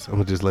hilarious. I'm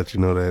gonna just let you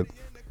know that.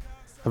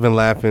 I've been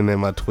laughing at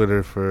my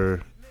Twitter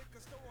for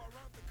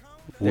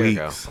There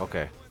you weeks. go.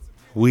 Okay.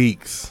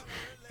 Weeks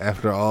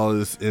after all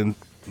this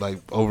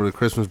over the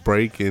Christmas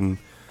break and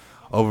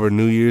over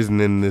New Year's and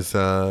then this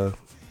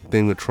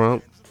thing with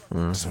Trump.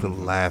 Just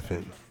been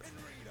laughing.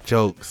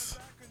 Jokes.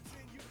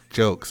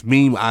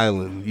 Meme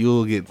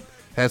Island.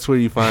 That's where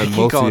you find Keep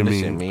most of your calling this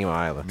shit memes. Meme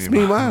Island. It's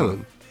Meme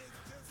Island.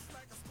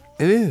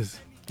 It is.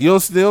 You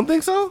don't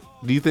think so?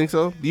 Do you think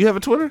so? Do you have a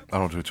Twitter? I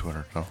don't do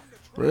Twitter. No.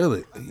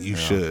 Really? You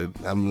should.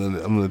 I'm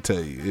gonna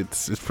tell you.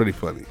 It's pretty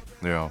funny.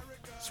 Yeah.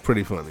 It's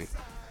pretty funny.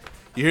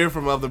 You hear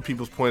from other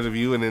people's point of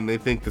view, and then they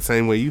think the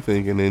same way you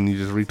think, and then you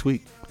just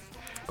retweet,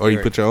 or you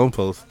Right. put your own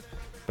post.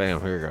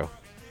 Bam, here we go.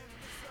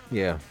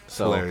 Yeah. It's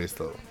So hilarious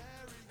though.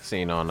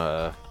 seen on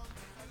a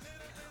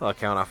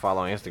account I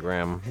follow on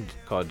Instagram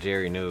called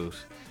Jerry News.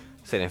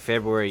 Said in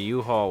February,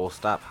 U-Haul will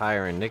stop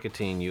hiring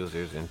nicotine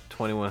users in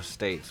 21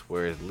 states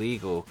where it's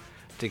legal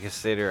to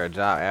consider a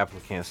job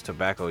applicant's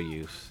tobacco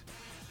use.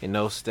 In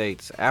those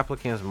states,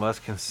 applicants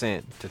must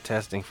consent to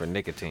testing for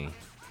nicotine.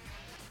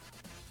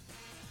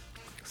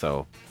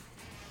 So,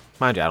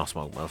 mind you, I don't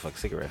smoke motherfucking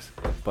cigarettes,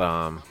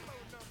 but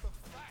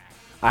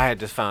I had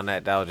just found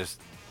that was just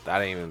I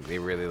didn't even they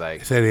really like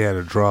He said he had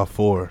a draw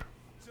for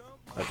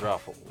a draw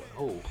for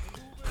who?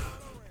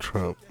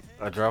 Trump.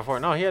 A draw for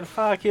no, he had a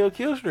 5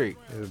 kill streak.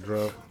 He had a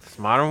draw. It's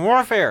modern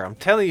warfare, I'm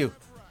telling you.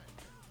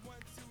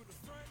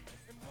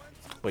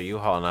 But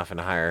U-Haul not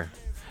finna hire.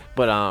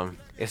 But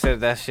it said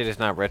that shit is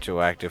not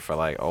retroactive for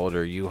like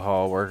older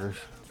U-Haul workers.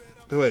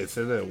 Wait,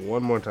 say that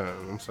one more time.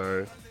 I'm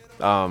sorry.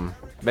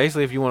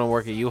 Basically, if you want to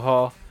work at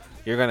U-Haul,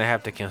 you're gonna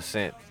have to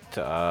consent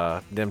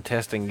to them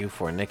testing you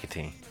for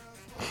nicotine,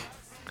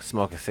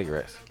 smoking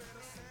cigarettes.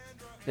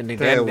 And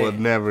That would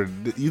never.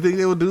 You think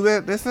they would do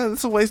that? That's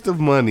a waste of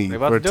money They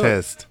about for a to do it.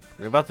 test.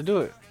 They're about to do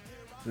it.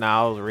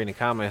 Now I was reading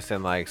comments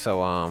and like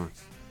so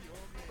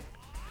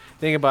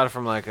think about it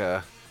from like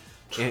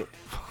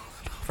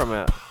from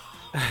a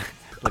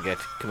look at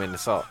you committing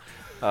assault.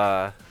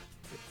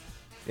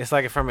 It's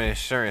like from an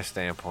insurance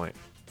standpoint.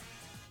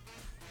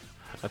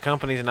 A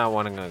company's not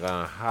wanting to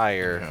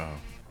hire Yeah.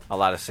 a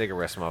lot of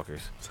cigarette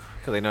smokers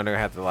because they know they're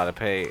gonna have to a lot of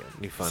pay.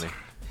 You funny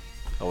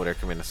over there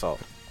committing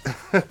assault.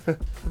 I'm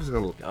just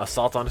gonna-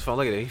 Assault on his phone.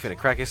 Look at it. He finna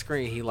crack his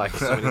screen. He likes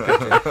so many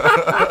pictures.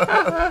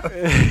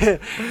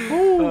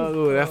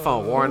 Ooh, that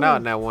phone worn out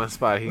in that one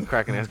spot. He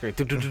cracking that screen.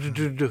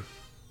 Do.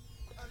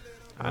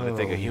 I didn't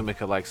think a human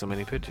could like so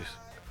many pictures.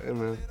 Hey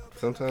man,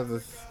 sometimes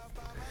it's.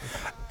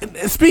 And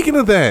speaking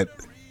of that,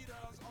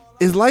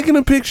 is liking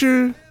a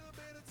picture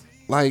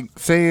like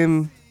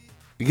saying,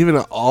 giving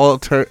an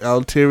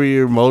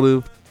ulterior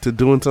motive to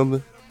doing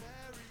something?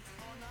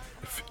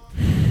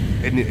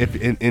 In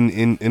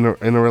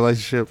a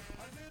relationship,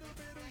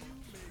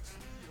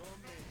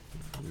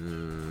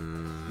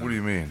 What do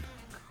you mean?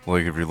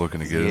 Like if you're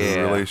looking to get in Yeah.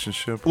 a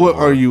relationship? what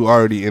are you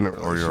already in a Or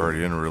relationship? you're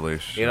already in a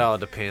relationship? It all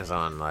depends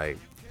on like,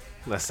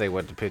 let's say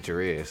what the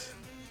picture is.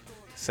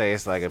 Say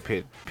it's like a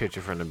picture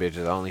from the bitch's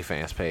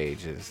OnlyFans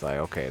page. It's like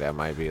okay, that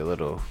might be a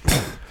little.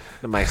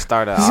 That might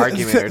start an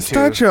argument or two.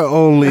 Start your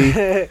only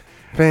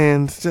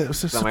fans. Support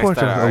start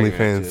your an argument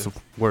OnlyFans too.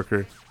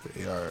 worker.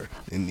 They are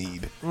in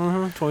need.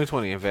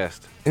 2020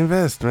 invest.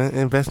 Invest, man.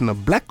 Invest in a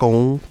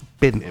black-owned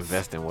business.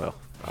 Investing well.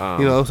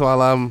 So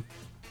while I'm,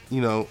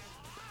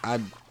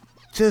 I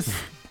just,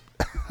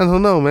 I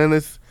don't know,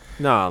 man.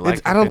 No,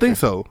 like I don't think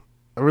so.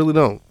 I really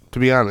don't, to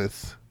be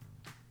honest.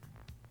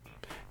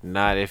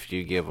 Not if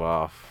you give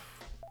off.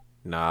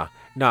 Nah,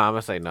 I'm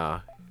gonna say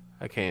nah.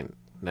 I can't.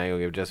 Now you'll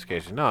give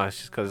justification. No, it's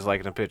just because it's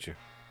liking a picture.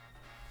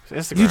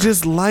 It's Instagram. You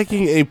just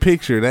liking a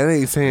picture. That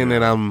ain't saying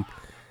that I'm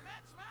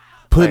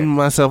putting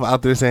Right. myself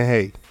out there saying,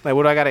 hey. like,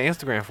 what do I got an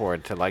Instagram for?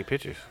 To like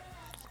pictures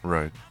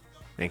Right.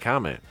 and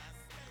comment.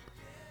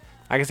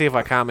 I can see if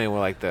I comment with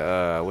like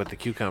the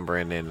cucumber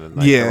and then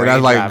like, Yeah, the and I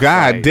was like, raindrops,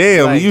 God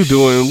damn, like, you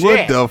doing shit.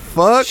 what the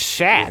fuck?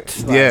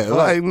 Shat. Yeah, fuck.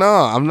 like, no,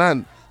 I'm not.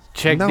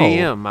 check no.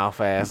 DM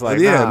mouth ass. Like,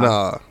 yeah, nah.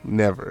 no,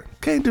 never.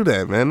 Can't do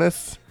that, man.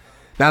 That's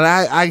now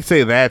I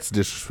say that's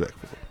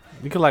disrespectful.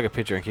 You can like a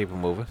picture and keep it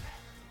moving.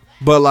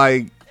 But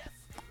like,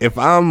 if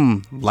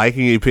I'm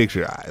liking a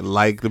picture, I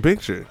like the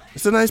picture.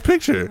 It's a nice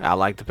picture. I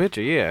like the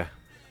picture. Yeah.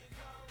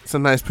 It's a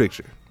nice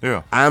picture.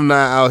 Yeah. I'm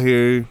not out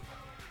here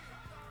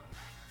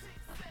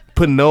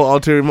putting no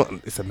ulterior.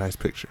 It's a nice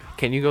picture.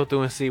 Can you go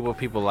through and see what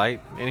people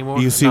like anymore?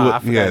 You can see Nah, what- I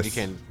forgot yes. you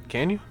can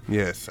Can you?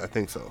 Yes, I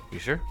think so. You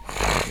sure?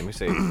 Let me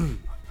see.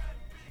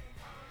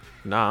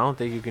 No, I don't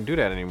think you can do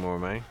that anymore,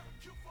 man.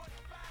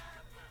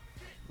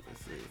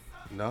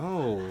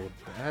 No,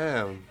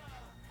 damn.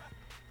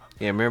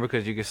 Yeah, remember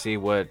because you could see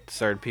what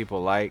certain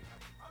people like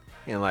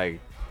and like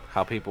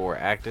how people were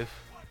active.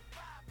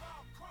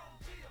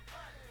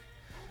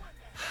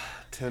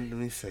 Tend to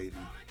me,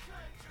 Satan.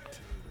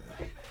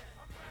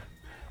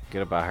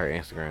 Get about her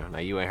Instagram. Now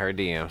you ain't her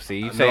DM. See,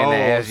 you saying No, that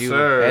as you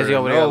sir.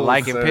 over there No,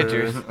 liking sir.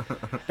 pictures.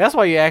 That's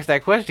why you asked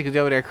that question, because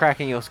you over there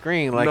cracking your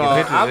screen liking No,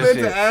 pictures I and meant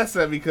shit. to ask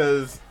that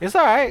because It's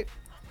all right.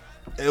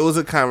 it was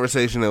a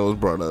conversation that was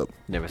brought up.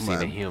 Never seen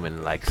by a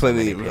human like so plenty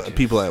many of pictures.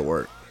 people at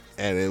work,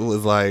 and it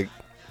was like,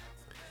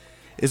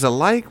 is a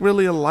like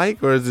really a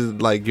like, or is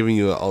it like giving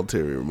you an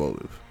ulterior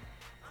motive?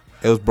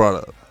 It was brought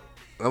up.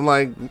 I'm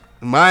like,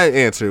 my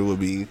answer would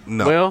be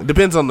no. Well- It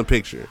depends on the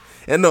picture,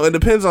 and no, it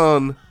depends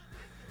on.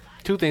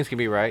 Two things can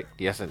be right.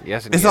 Yes and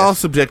yes. It's all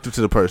subjective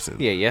to the person.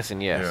 Yeah, yes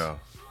and yes. Yeah.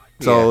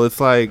 So Yeah. it's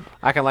like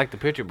I can like the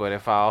picture, but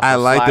if I also I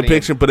like slide the in-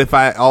 picture, but if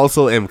I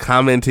also am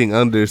commenting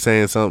under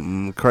saying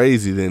something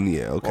crazy, then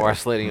yeah, okay. or I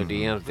slid in your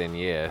DMs, then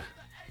yeah.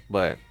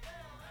 But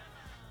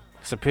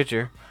it's a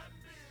picture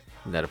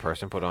that a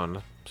person put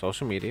on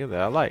social media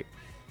that I like.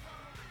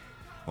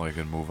 Like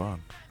and move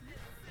on.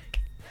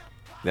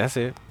 That's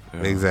it.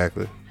 Yeah.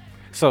 Exactly.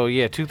 So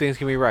yeah, two things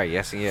can be right.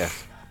 Yes and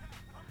yes.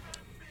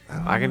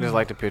 I can just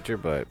like the picture,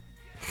 but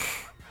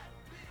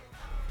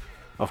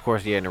of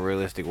course, yeah, in the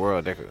realistic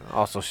world, there could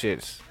also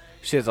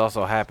shits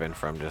also happen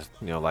from just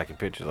liking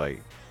pictures.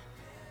 Like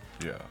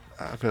Yeah.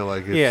 I feel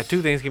like it's, yeah,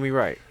 two things can be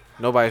right.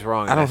 Nobody's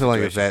wrong. I don't feel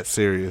like it's that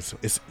serious.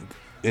 It's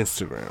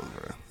Instagram,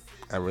 bro.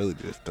 I really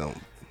just don't.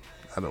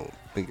 I don't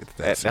think it's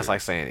that. That's serious.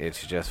 like saying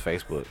it's just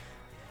Facebook.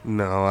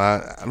 No,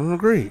 I don't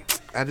agree.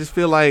 I just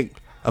feel like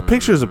a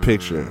picture is a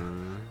picture.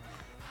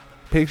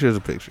 Picture is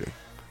a picture.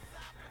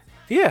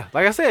 Yeah,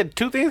 like I said,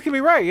 two things can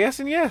be right. Yes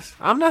and yes.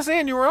 I'm not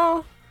saying you're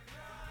wrong.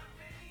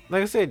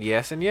 Like I said,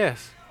 yes and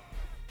yes.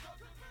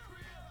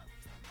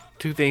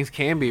 Two things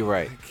can be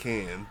right. It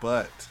can,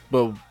 but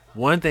But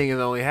one thing is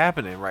only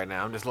happening right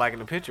now. I'm just liking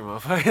the picture,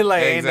 motherfucker.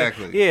 Like, ain't that-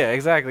 Exactly. yeah,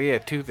 exactly. Yeah,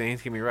 two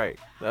things can be right.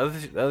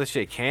 The other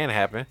shit can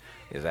happen.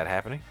 Is that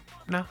happening?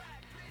 No.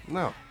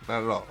 no,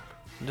 not at all.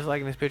 I'm just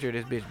liking this picture of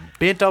this bitch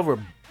bent over,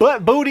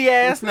 butt booty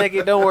ass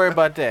naked. Don't worry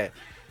about that.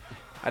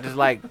 I just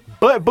like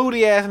butt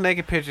booty ass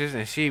naked pictures,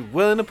 and she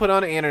willing to put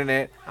on the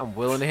internet. I'm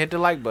willing to hit the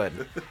like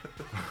button.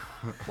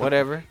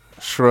 Whatever.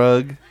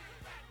 Shrug.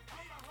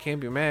 Can't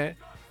be mad.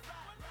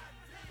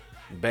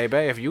 Baby,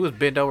 if you was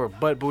bent over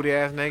butt booty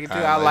ass naked too,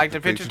 I like the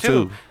picture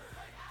too.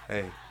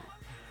 Hey,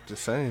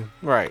 just saying.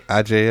 Right.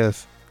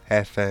 IJS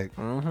hashtag.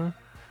 Mm-hmm.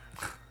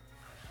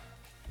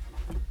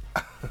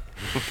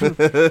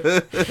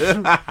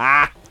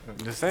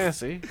 Just saying,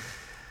 see?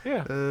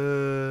 Yeah.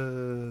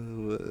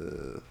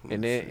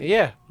 And then,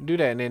 yeah, do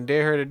that and then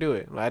dare her to do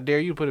it. I dare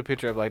you to put a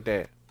picture up like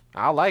that.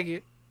 I'll like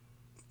it.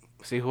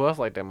 See who else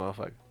like that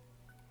motherfucker.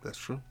 That's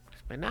true.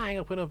 Man, nah, I ain't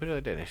gonna put no picture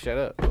like that and shut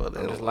up. Well, I'm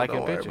then just liking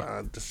don't a worry picture.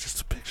 about it. It's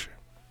just a picture.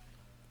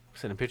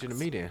 Send a picture to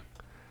me then.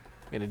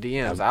 In the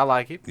DMs. I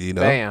like it. You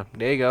know? Bam.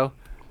 There you go.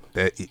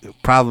 That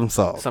problem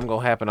solved. Something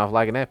gonna happen off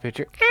liking that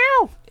picture.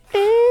 Ow!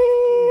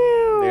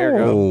 Ew! There you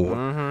go. Oh.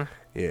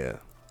 Mm-hmm. Yeah,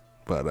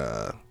 but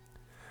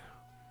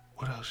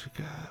what else you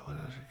got? What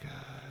else you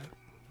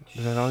got?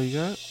 Is that all you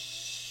got?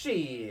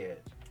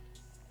 Shit.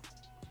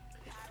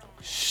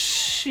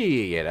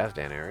 Shit. Yeah, that's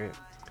down there. Right?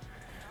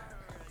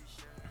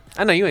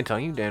 I know you ain't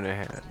telling you down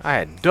there. I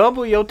had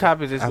double your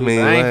topics this I week. mean,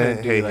 but I ain't what?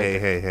 finna do it like that.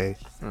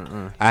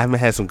 hey. I haven't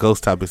had some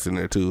ghost topics in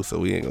there too, so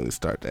we ain't gonna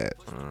start that.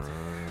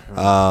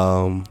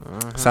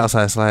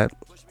 Southside Slap.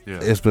 Yeah.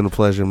 It's been a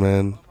pleasure,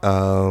 man.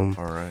 All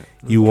right.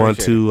 You want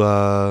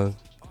Appreciate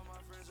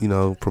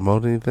to,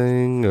 promote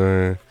anything,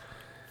 or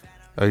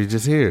are you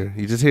just here?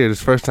 You just here.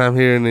 This first time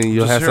here, and then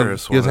you'll Just have here, some.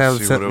 just You'll wanted have to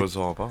see some. what it was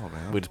all about,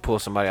 man. We just pull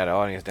somebody out of the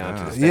audience down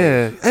to the stage.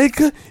 Yeah. Hey,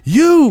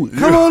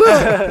 come on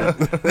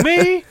up.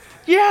 Me?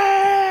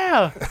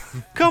 Yeah!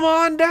 Come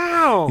on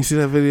down! You see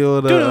that video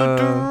of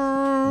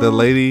the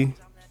lady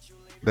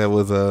that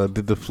was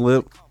did the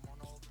flip?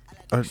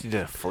 She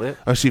did a flip?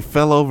 Or she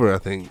fell over, I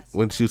think,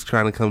 when she was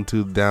trying to come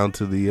down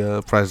to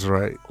the Price is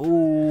Right.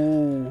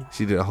 Ooh.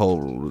 She did a whole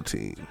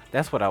routine.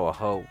 That's what I would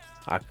hope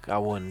I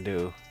wouldn't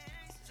do.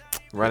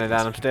 Running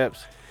down them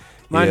steps.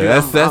 Mind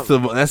Yeah, you,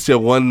 that's your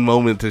one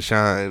moment to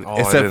shine. Oh,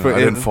 Except I for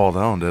didn't fall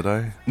down, did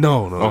I?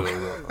 no. No.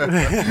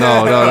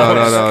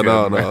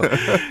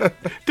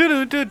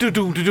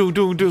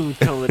 Do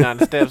tumbling down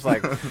the steps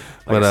like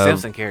But, a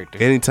Simpson character.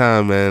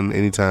 Anytime, man.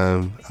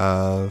 Anytime.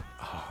 Oh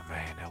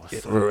man, that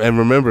was so. And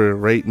remember,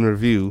 rate and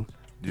review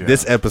Yeah.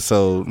 this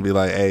episode and be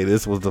like, hey,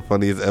 this was the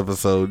funniest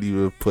episode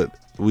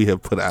we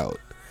have put out.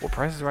 Well,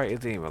 Price is Right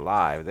isn't even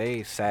live.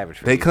 They savage.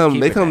 For They keeping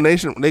come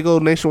that. they go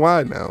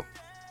nationwide now.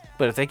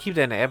 But if they keep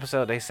that in the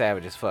episode, they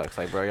savage as fuck. It's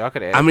like, bro, y'all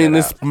could. I mean,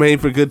 it's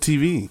made for good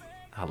TV.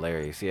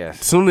 hilarious.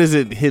 Yes, As soon as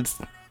it hits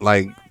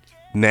like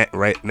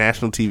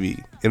national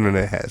TV,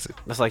 internet has it.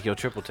 that's like your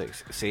triple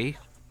takes. See,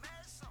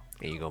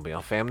 and you're gonna be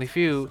on Family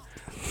Feud.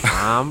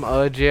 I'm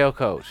a jail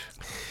coach.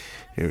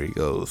 Here he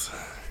goes.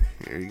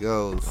 Here he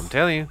goes. I'm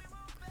telling you.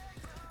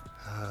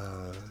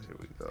 Here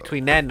we go.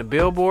 Between that and the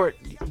billboard,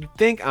 you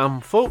think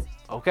I'm full?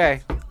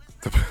 Okay.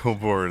 The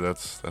billboard,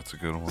 that's a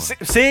good one.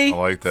 See? I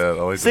like that.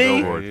 I like See? the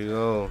Here billboard. you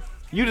go.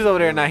 You just over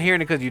there not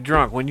hearing it because you're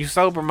drunk. When you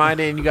sober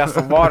minded and you got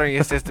some water in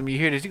your system, you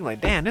hear this, you can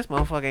like, damn, this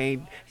motherfucker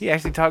ain't, he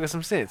actually talking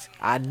some sense.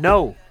 I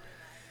know.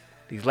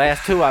 These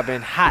last two, I've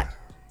been hot.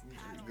 Here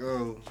you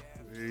go.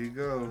 Here you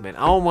go. Been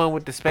on one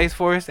with the Space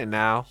Force and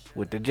now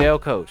with the jail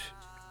coach.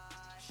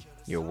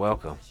 You're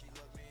welcome.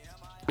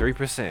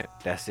 3%.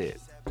 That's it.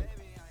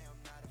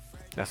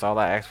 That's all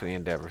I ask for the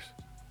endeavors.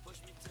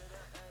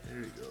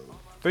 Here you go.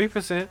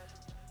 3%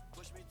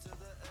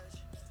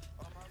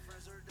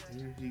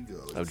 Here he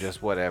goes. of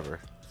just whatever.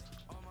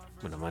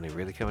 When the money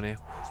really coming in.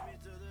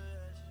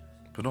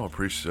 But no, I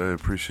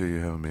appreciate you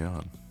having me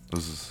on.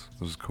 This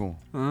is cool.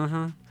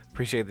 Mm-hmm.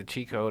 Appreciate the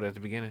cheat code at the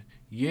beginning.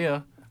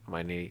 Yeah. I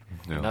might need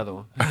Yeah. another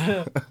one.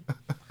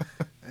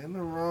 Ain't no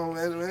wrong,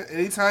 man.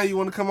 Anytime you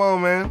want to come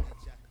on, man.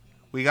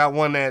 We got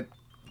one that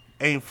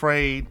ain't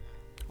afraid.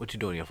 What you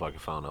doing on your fucking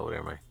phone over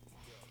there, man?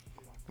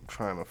 I'm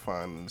trying to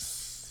find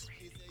this.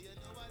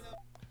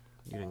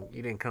 You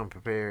didn't come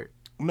prepared.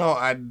 No,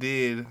 I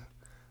did. You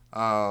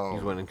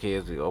was one of them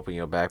kids who open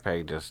your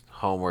backpack, just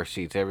homework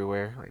sheets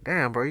everywhere. Like,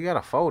 damn, bro, you got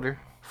a folder.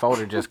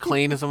 Folder just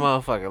clean as a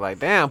motherfucker. Like,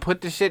 damn,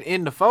 put the shit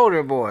in the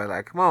folder, boy.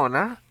 Like, come on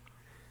now.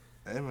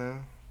 Hey,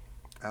 man.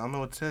 I don't know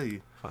what to tell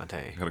you.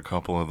 Fontaine. Got a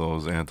couple of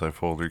those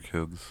anti-folder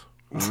kids.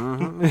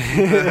 Mm-hmm.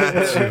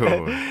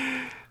 Too.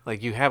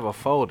 Like, you have a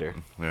folder.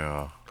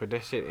 Yeah. Put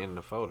that shit in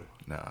the folder.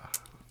 Nah.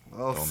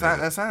 Well, Don't sign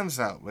need it. this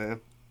out, man.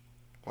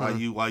 While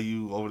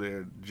you over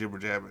there jibber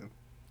jabbing.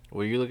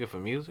 Were you looking for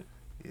music?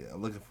 Yeah,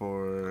 I'm looking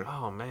for.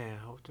 Oh, man.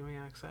 What do you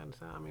mean excited?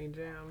 I mean,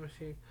 jam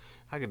shit.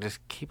 I could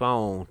just keep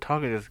on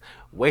talking, just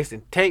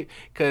wasting tape,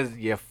 because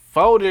your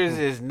folders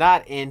is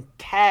not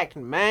intact,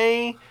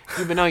 man.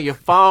 You've been on your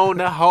phone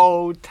the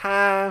whole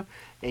time,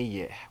 and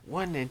you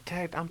wasn't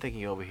intact. I'm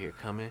thinking you over here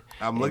coming.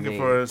 I'm and looking then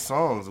for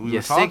songs. We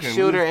your were talking.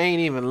 six-shooter ain't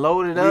even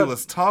loaded we up.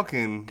 was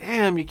talking.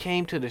 Damn, you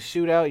came to the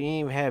shootout. You didn't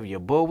even have your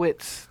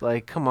bullets.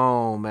 Like, come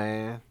on,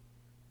 man.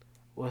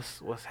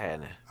 What's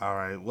happening? All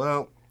right.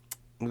 Well,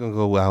 we're gonna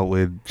go out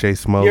with J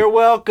Smoke. You're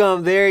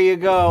welcome. There you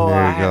go.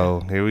 There you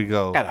go. Here we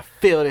go. Gotta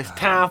fill this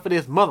time for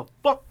this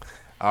motherfucker.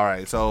 All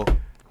right. So,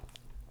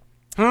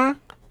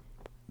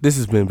 this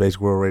has been Basic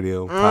World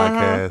Radio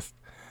podcast.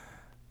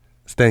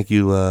 Thank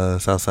you,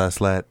 Southside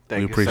Slat. Thank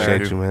we you,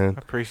 appreciate sir. you, man. I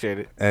appreciate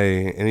it.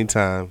 Hey,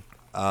 anytime.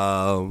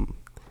 And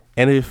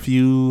if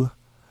you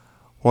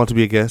want to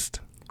be a guest,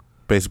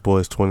 Basic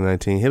Boys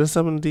 2019, hit us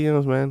up in the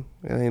DMs, man.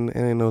 It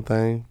ain't no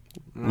thing.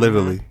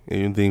 Literally,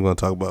 anything you want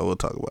to talk about, we'll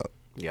talk about.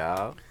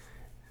 Yeah.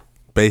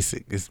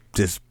 Basic. It's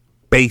just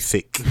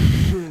basic.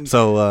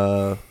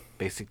 So,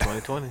 Basic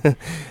 2020.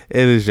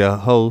 it is your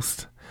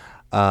host,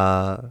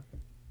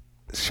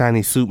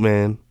 Shiny Suit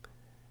Man,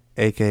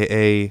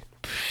 a.k.a.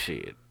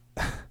 Shit.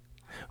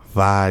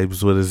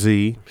 Vibes with a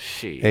Z,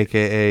 Shit.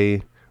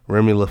 a.k.a.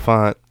 Remy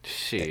LaFont,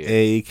 Shit.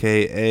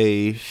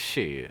 a.k.a.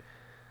 Shit.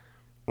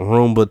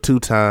 Roomba 2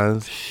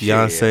 times, Shit.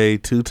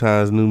 Beyonce 2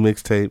 times, new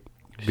mixtape,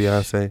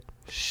 Beyonce.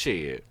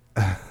 Shit.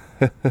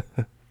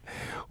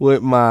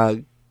 With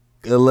my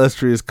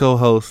illustrious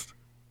co-host,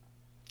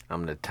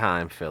 I'm the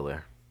time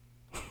filler.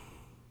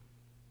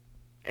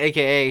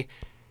 AKA,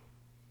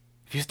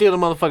 if you steal the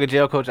motherfucking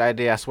jail coach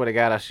idea, I swear to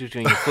God, I'll shoot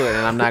you in your foot,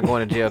 and I'm not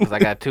going to jail because I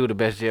got 2 of the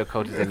best jail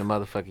coaches in the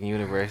motherfucking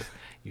universe.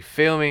 You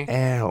feel me?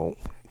 ow.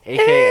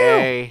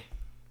 AKA,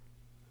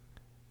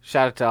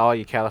 shout out to all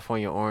you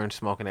California orange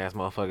smoking ass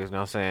motherfuckers, you know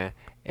what I'm saying?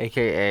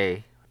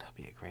 AKA, that'd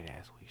be a great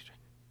ass weed strain.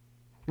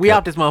 We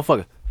out this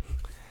motherfucker.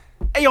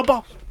 Hey, yo,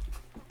 boss.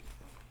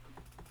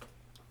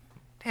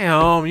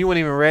 Damn, you weren't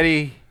even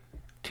ready.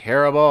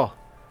 Terrible.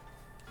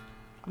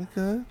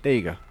 Okay. There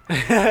you go.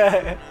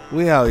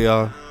 We out,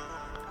 y'all.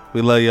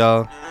 We love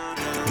y'all.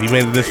 If you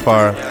made it this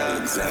far,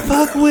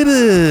 fuck with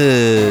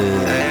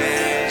us.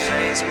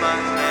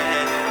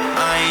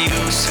 I ain't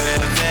used to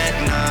that vet,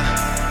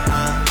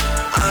 nah.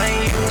 I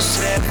ain't used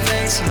to that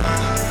flex, nah.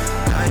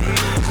 I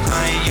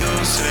ain't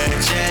used to that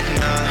jet,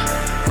 nah.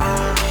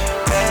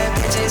 Bad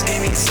bitches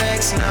give me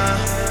sex, nah.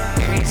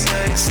 Give me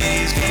sex,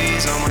 see these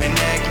VVs on my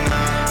neck,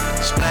 nah.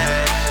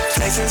 Splash,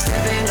 flexing,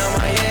 stepping on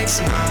my ex,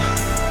 nah.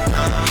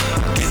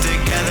 Get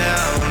together,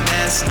 I won't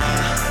mess,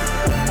 nah.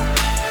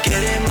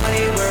 Getting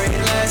money, worry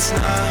less,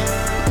 nah.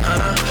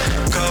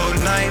 Cold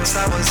nights,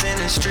 I was in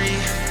the street.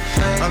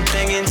 I'm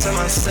thinking to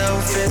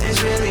myself, is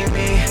this really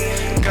me?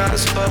 God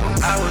spoke,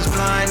 I was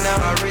blind, now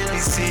I really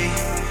see.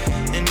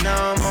 And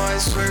now I'm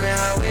always swerving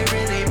how it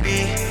really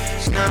be.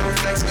 Now I'm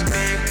flexing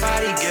big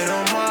body, get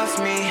them off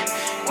me.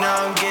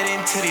 Now I'm getting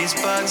to these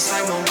bugs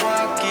like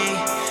Milwaukee.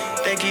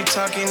 They keep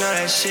talking all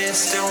that shit,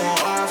 still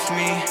won't off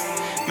me.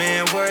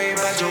 Man, worry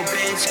about your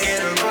bitch, get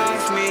her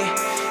off me.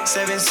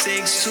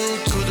 762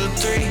 to the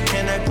 3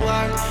 and a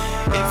Glock.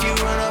 If you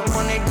run up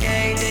on the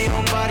gang, they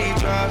gon' body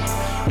drop.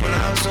 When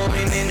I was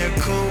zooming in the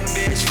coupe,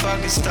 bitch,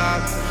 fucking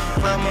stop.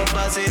 I'ma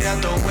bust it out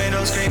the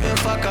window, screaming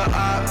fuck a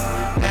op.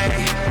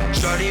 Hey,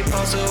 Shorty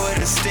posted with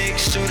a stick,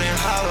 shooting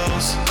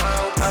hollows.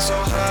 Not so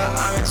hot,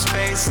 I'm in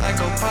space like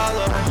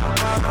Apollo.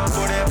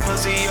 For that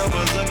pussy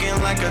overlooking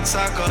like a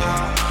taco.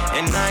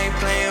 And I ain't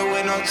playing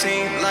with no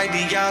team like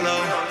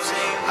Diallo.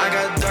 I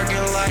got dark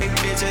and light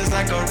bitches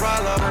like a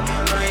Rollo.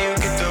 When you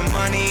get the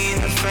money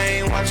and the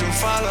fame, watch them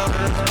follow.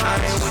 I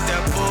ain't with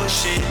that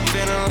bullshit,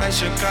 feeling like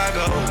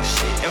Chicago.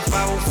 If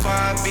I will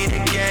find, be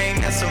the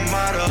gang, that's a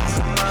motto.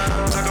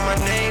 Talking my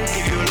name,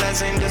 give you a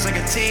lesson just like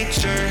a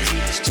teacher.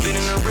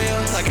 Spitting the real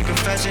like a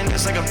confession,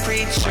 just like a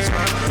preacher.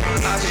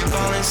 I've been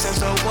ballin'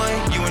 since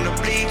 01, you in the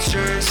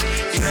bleachers.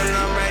 You know that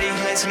I'm ready,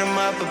 lacing them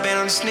up, a band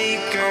on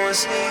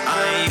sneakers. I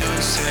ain't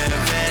used to that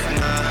vet,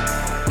 nah.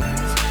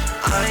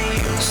 I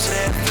ain't used to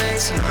that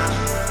face, nah.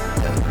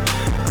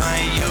 I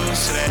ain't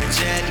used to that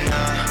jet,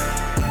 nah.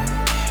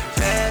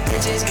 Bad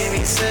bitches give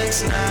me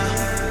sex,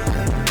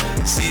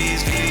 nah. See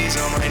these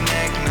VVs on my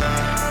neck,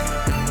 nah.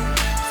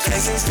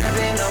 Flexing,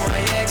 stepping on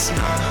my ex,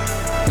 nah.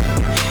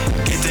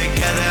 Get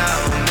together,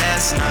 I don't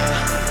mess, nah.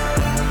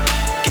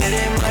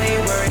 Getting money,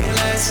 worry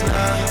less,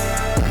 nah.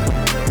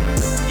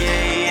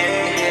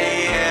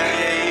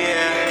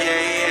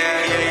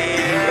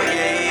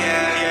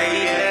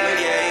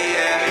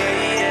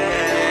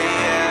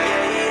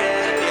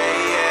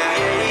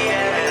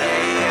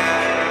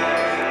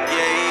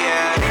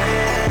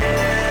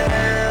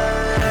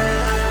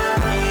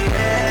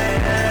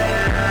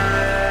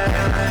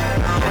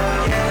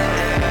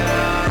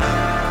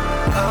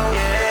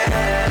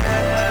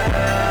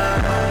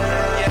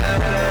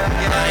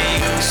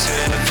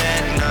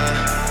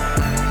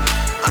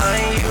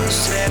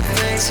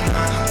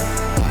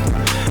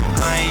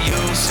 I ain't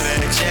used to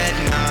that jet,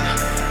 nah.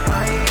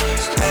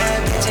 Bad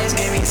bitches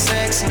give me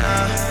sex,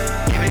 nah.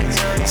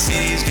 See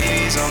these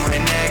VVs on my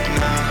neck,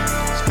 nah.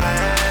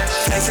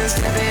 Flexing,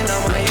 stepping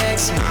on my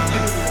ex, nah.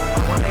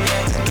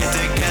 Get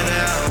together,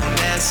 I don't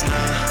mess,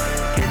 nah.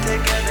 Get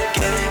together,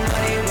 getting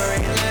money,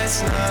 worry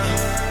less, nah.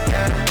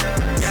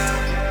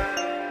 Yeah.